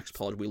 but in the next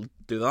pod we'll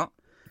do that.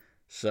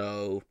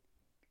 So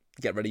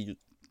get ready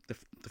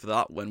for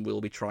that, when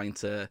we'll be trying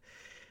to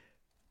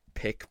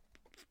pick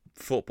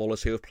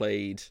footballers who have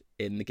played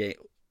in the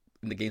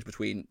games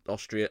between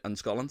Austria and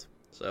Scotland.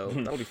 So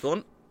that'll be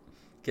fun.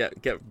 Get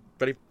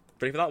ready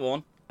for that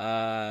one.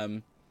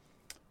 But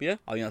yeah,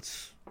 I think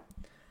that's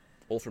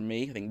all from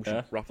me. I think we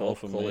should wrap it all up.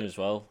 From me as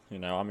well.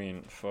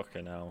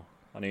 Fucking hell.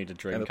 I need a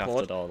drink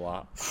after all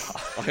that.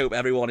 I hope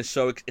everyone is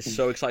so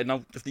excited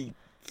now for the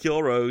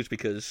Euros,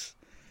 because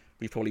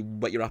we've probably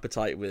whet your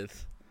appetite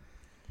with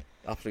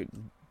absolute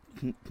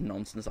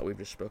nonsense that we've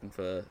just spoken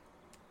for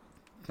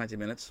 90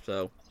 minutes.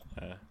 So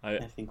I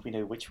think we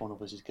know which one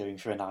of us is going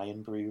for an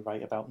Iron Brew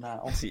right about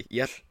now.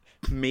 Yep,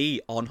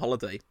 me on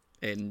holiday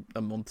in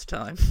a month's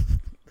time.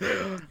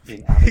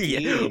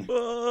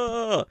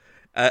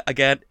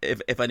 Again,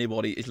 if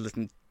anybody is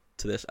listening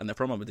to this and they're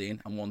from Aberdeen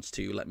and wants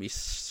to let me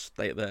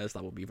stay at theirs,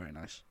 that would be very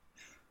nice.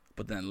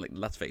 But then,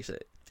 let's face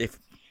it, if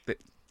it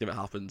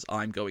happens,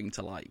 I'm going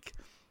to I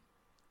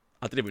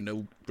don't even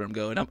know where I'm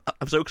going. I'm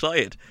so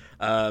excited.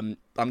 I'm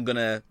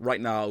gonna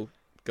right now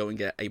go and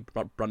get a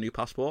brand new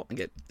passport and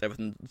get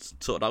everything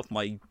sorted out for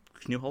my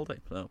new holiday.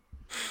 So,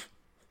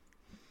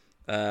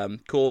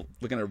 cool.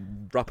 We're gonna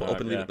wrap it up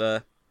and leave it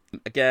there.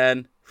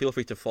 Again, feel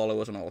free to follow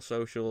us on all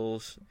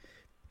socials.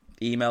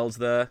 Emails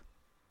there,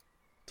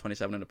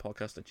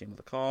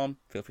 27inthepodcast@gmail.com.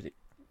 Feel free to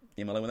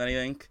email in with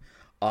anything.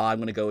 I'm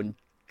going to go and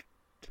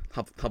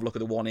have a look at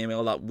the one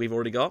email that we've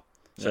already got.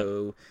 Yeah.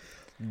 So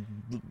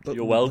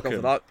you're welcome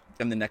for that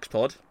in the next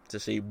pod to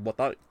see what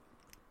that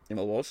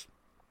email was.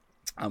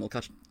 And we'll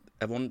catch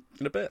everyone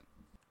in a bit.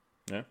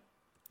 Yeah.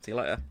 See you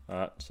later.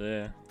 Alright, see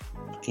ya.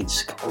 In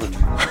Scotland.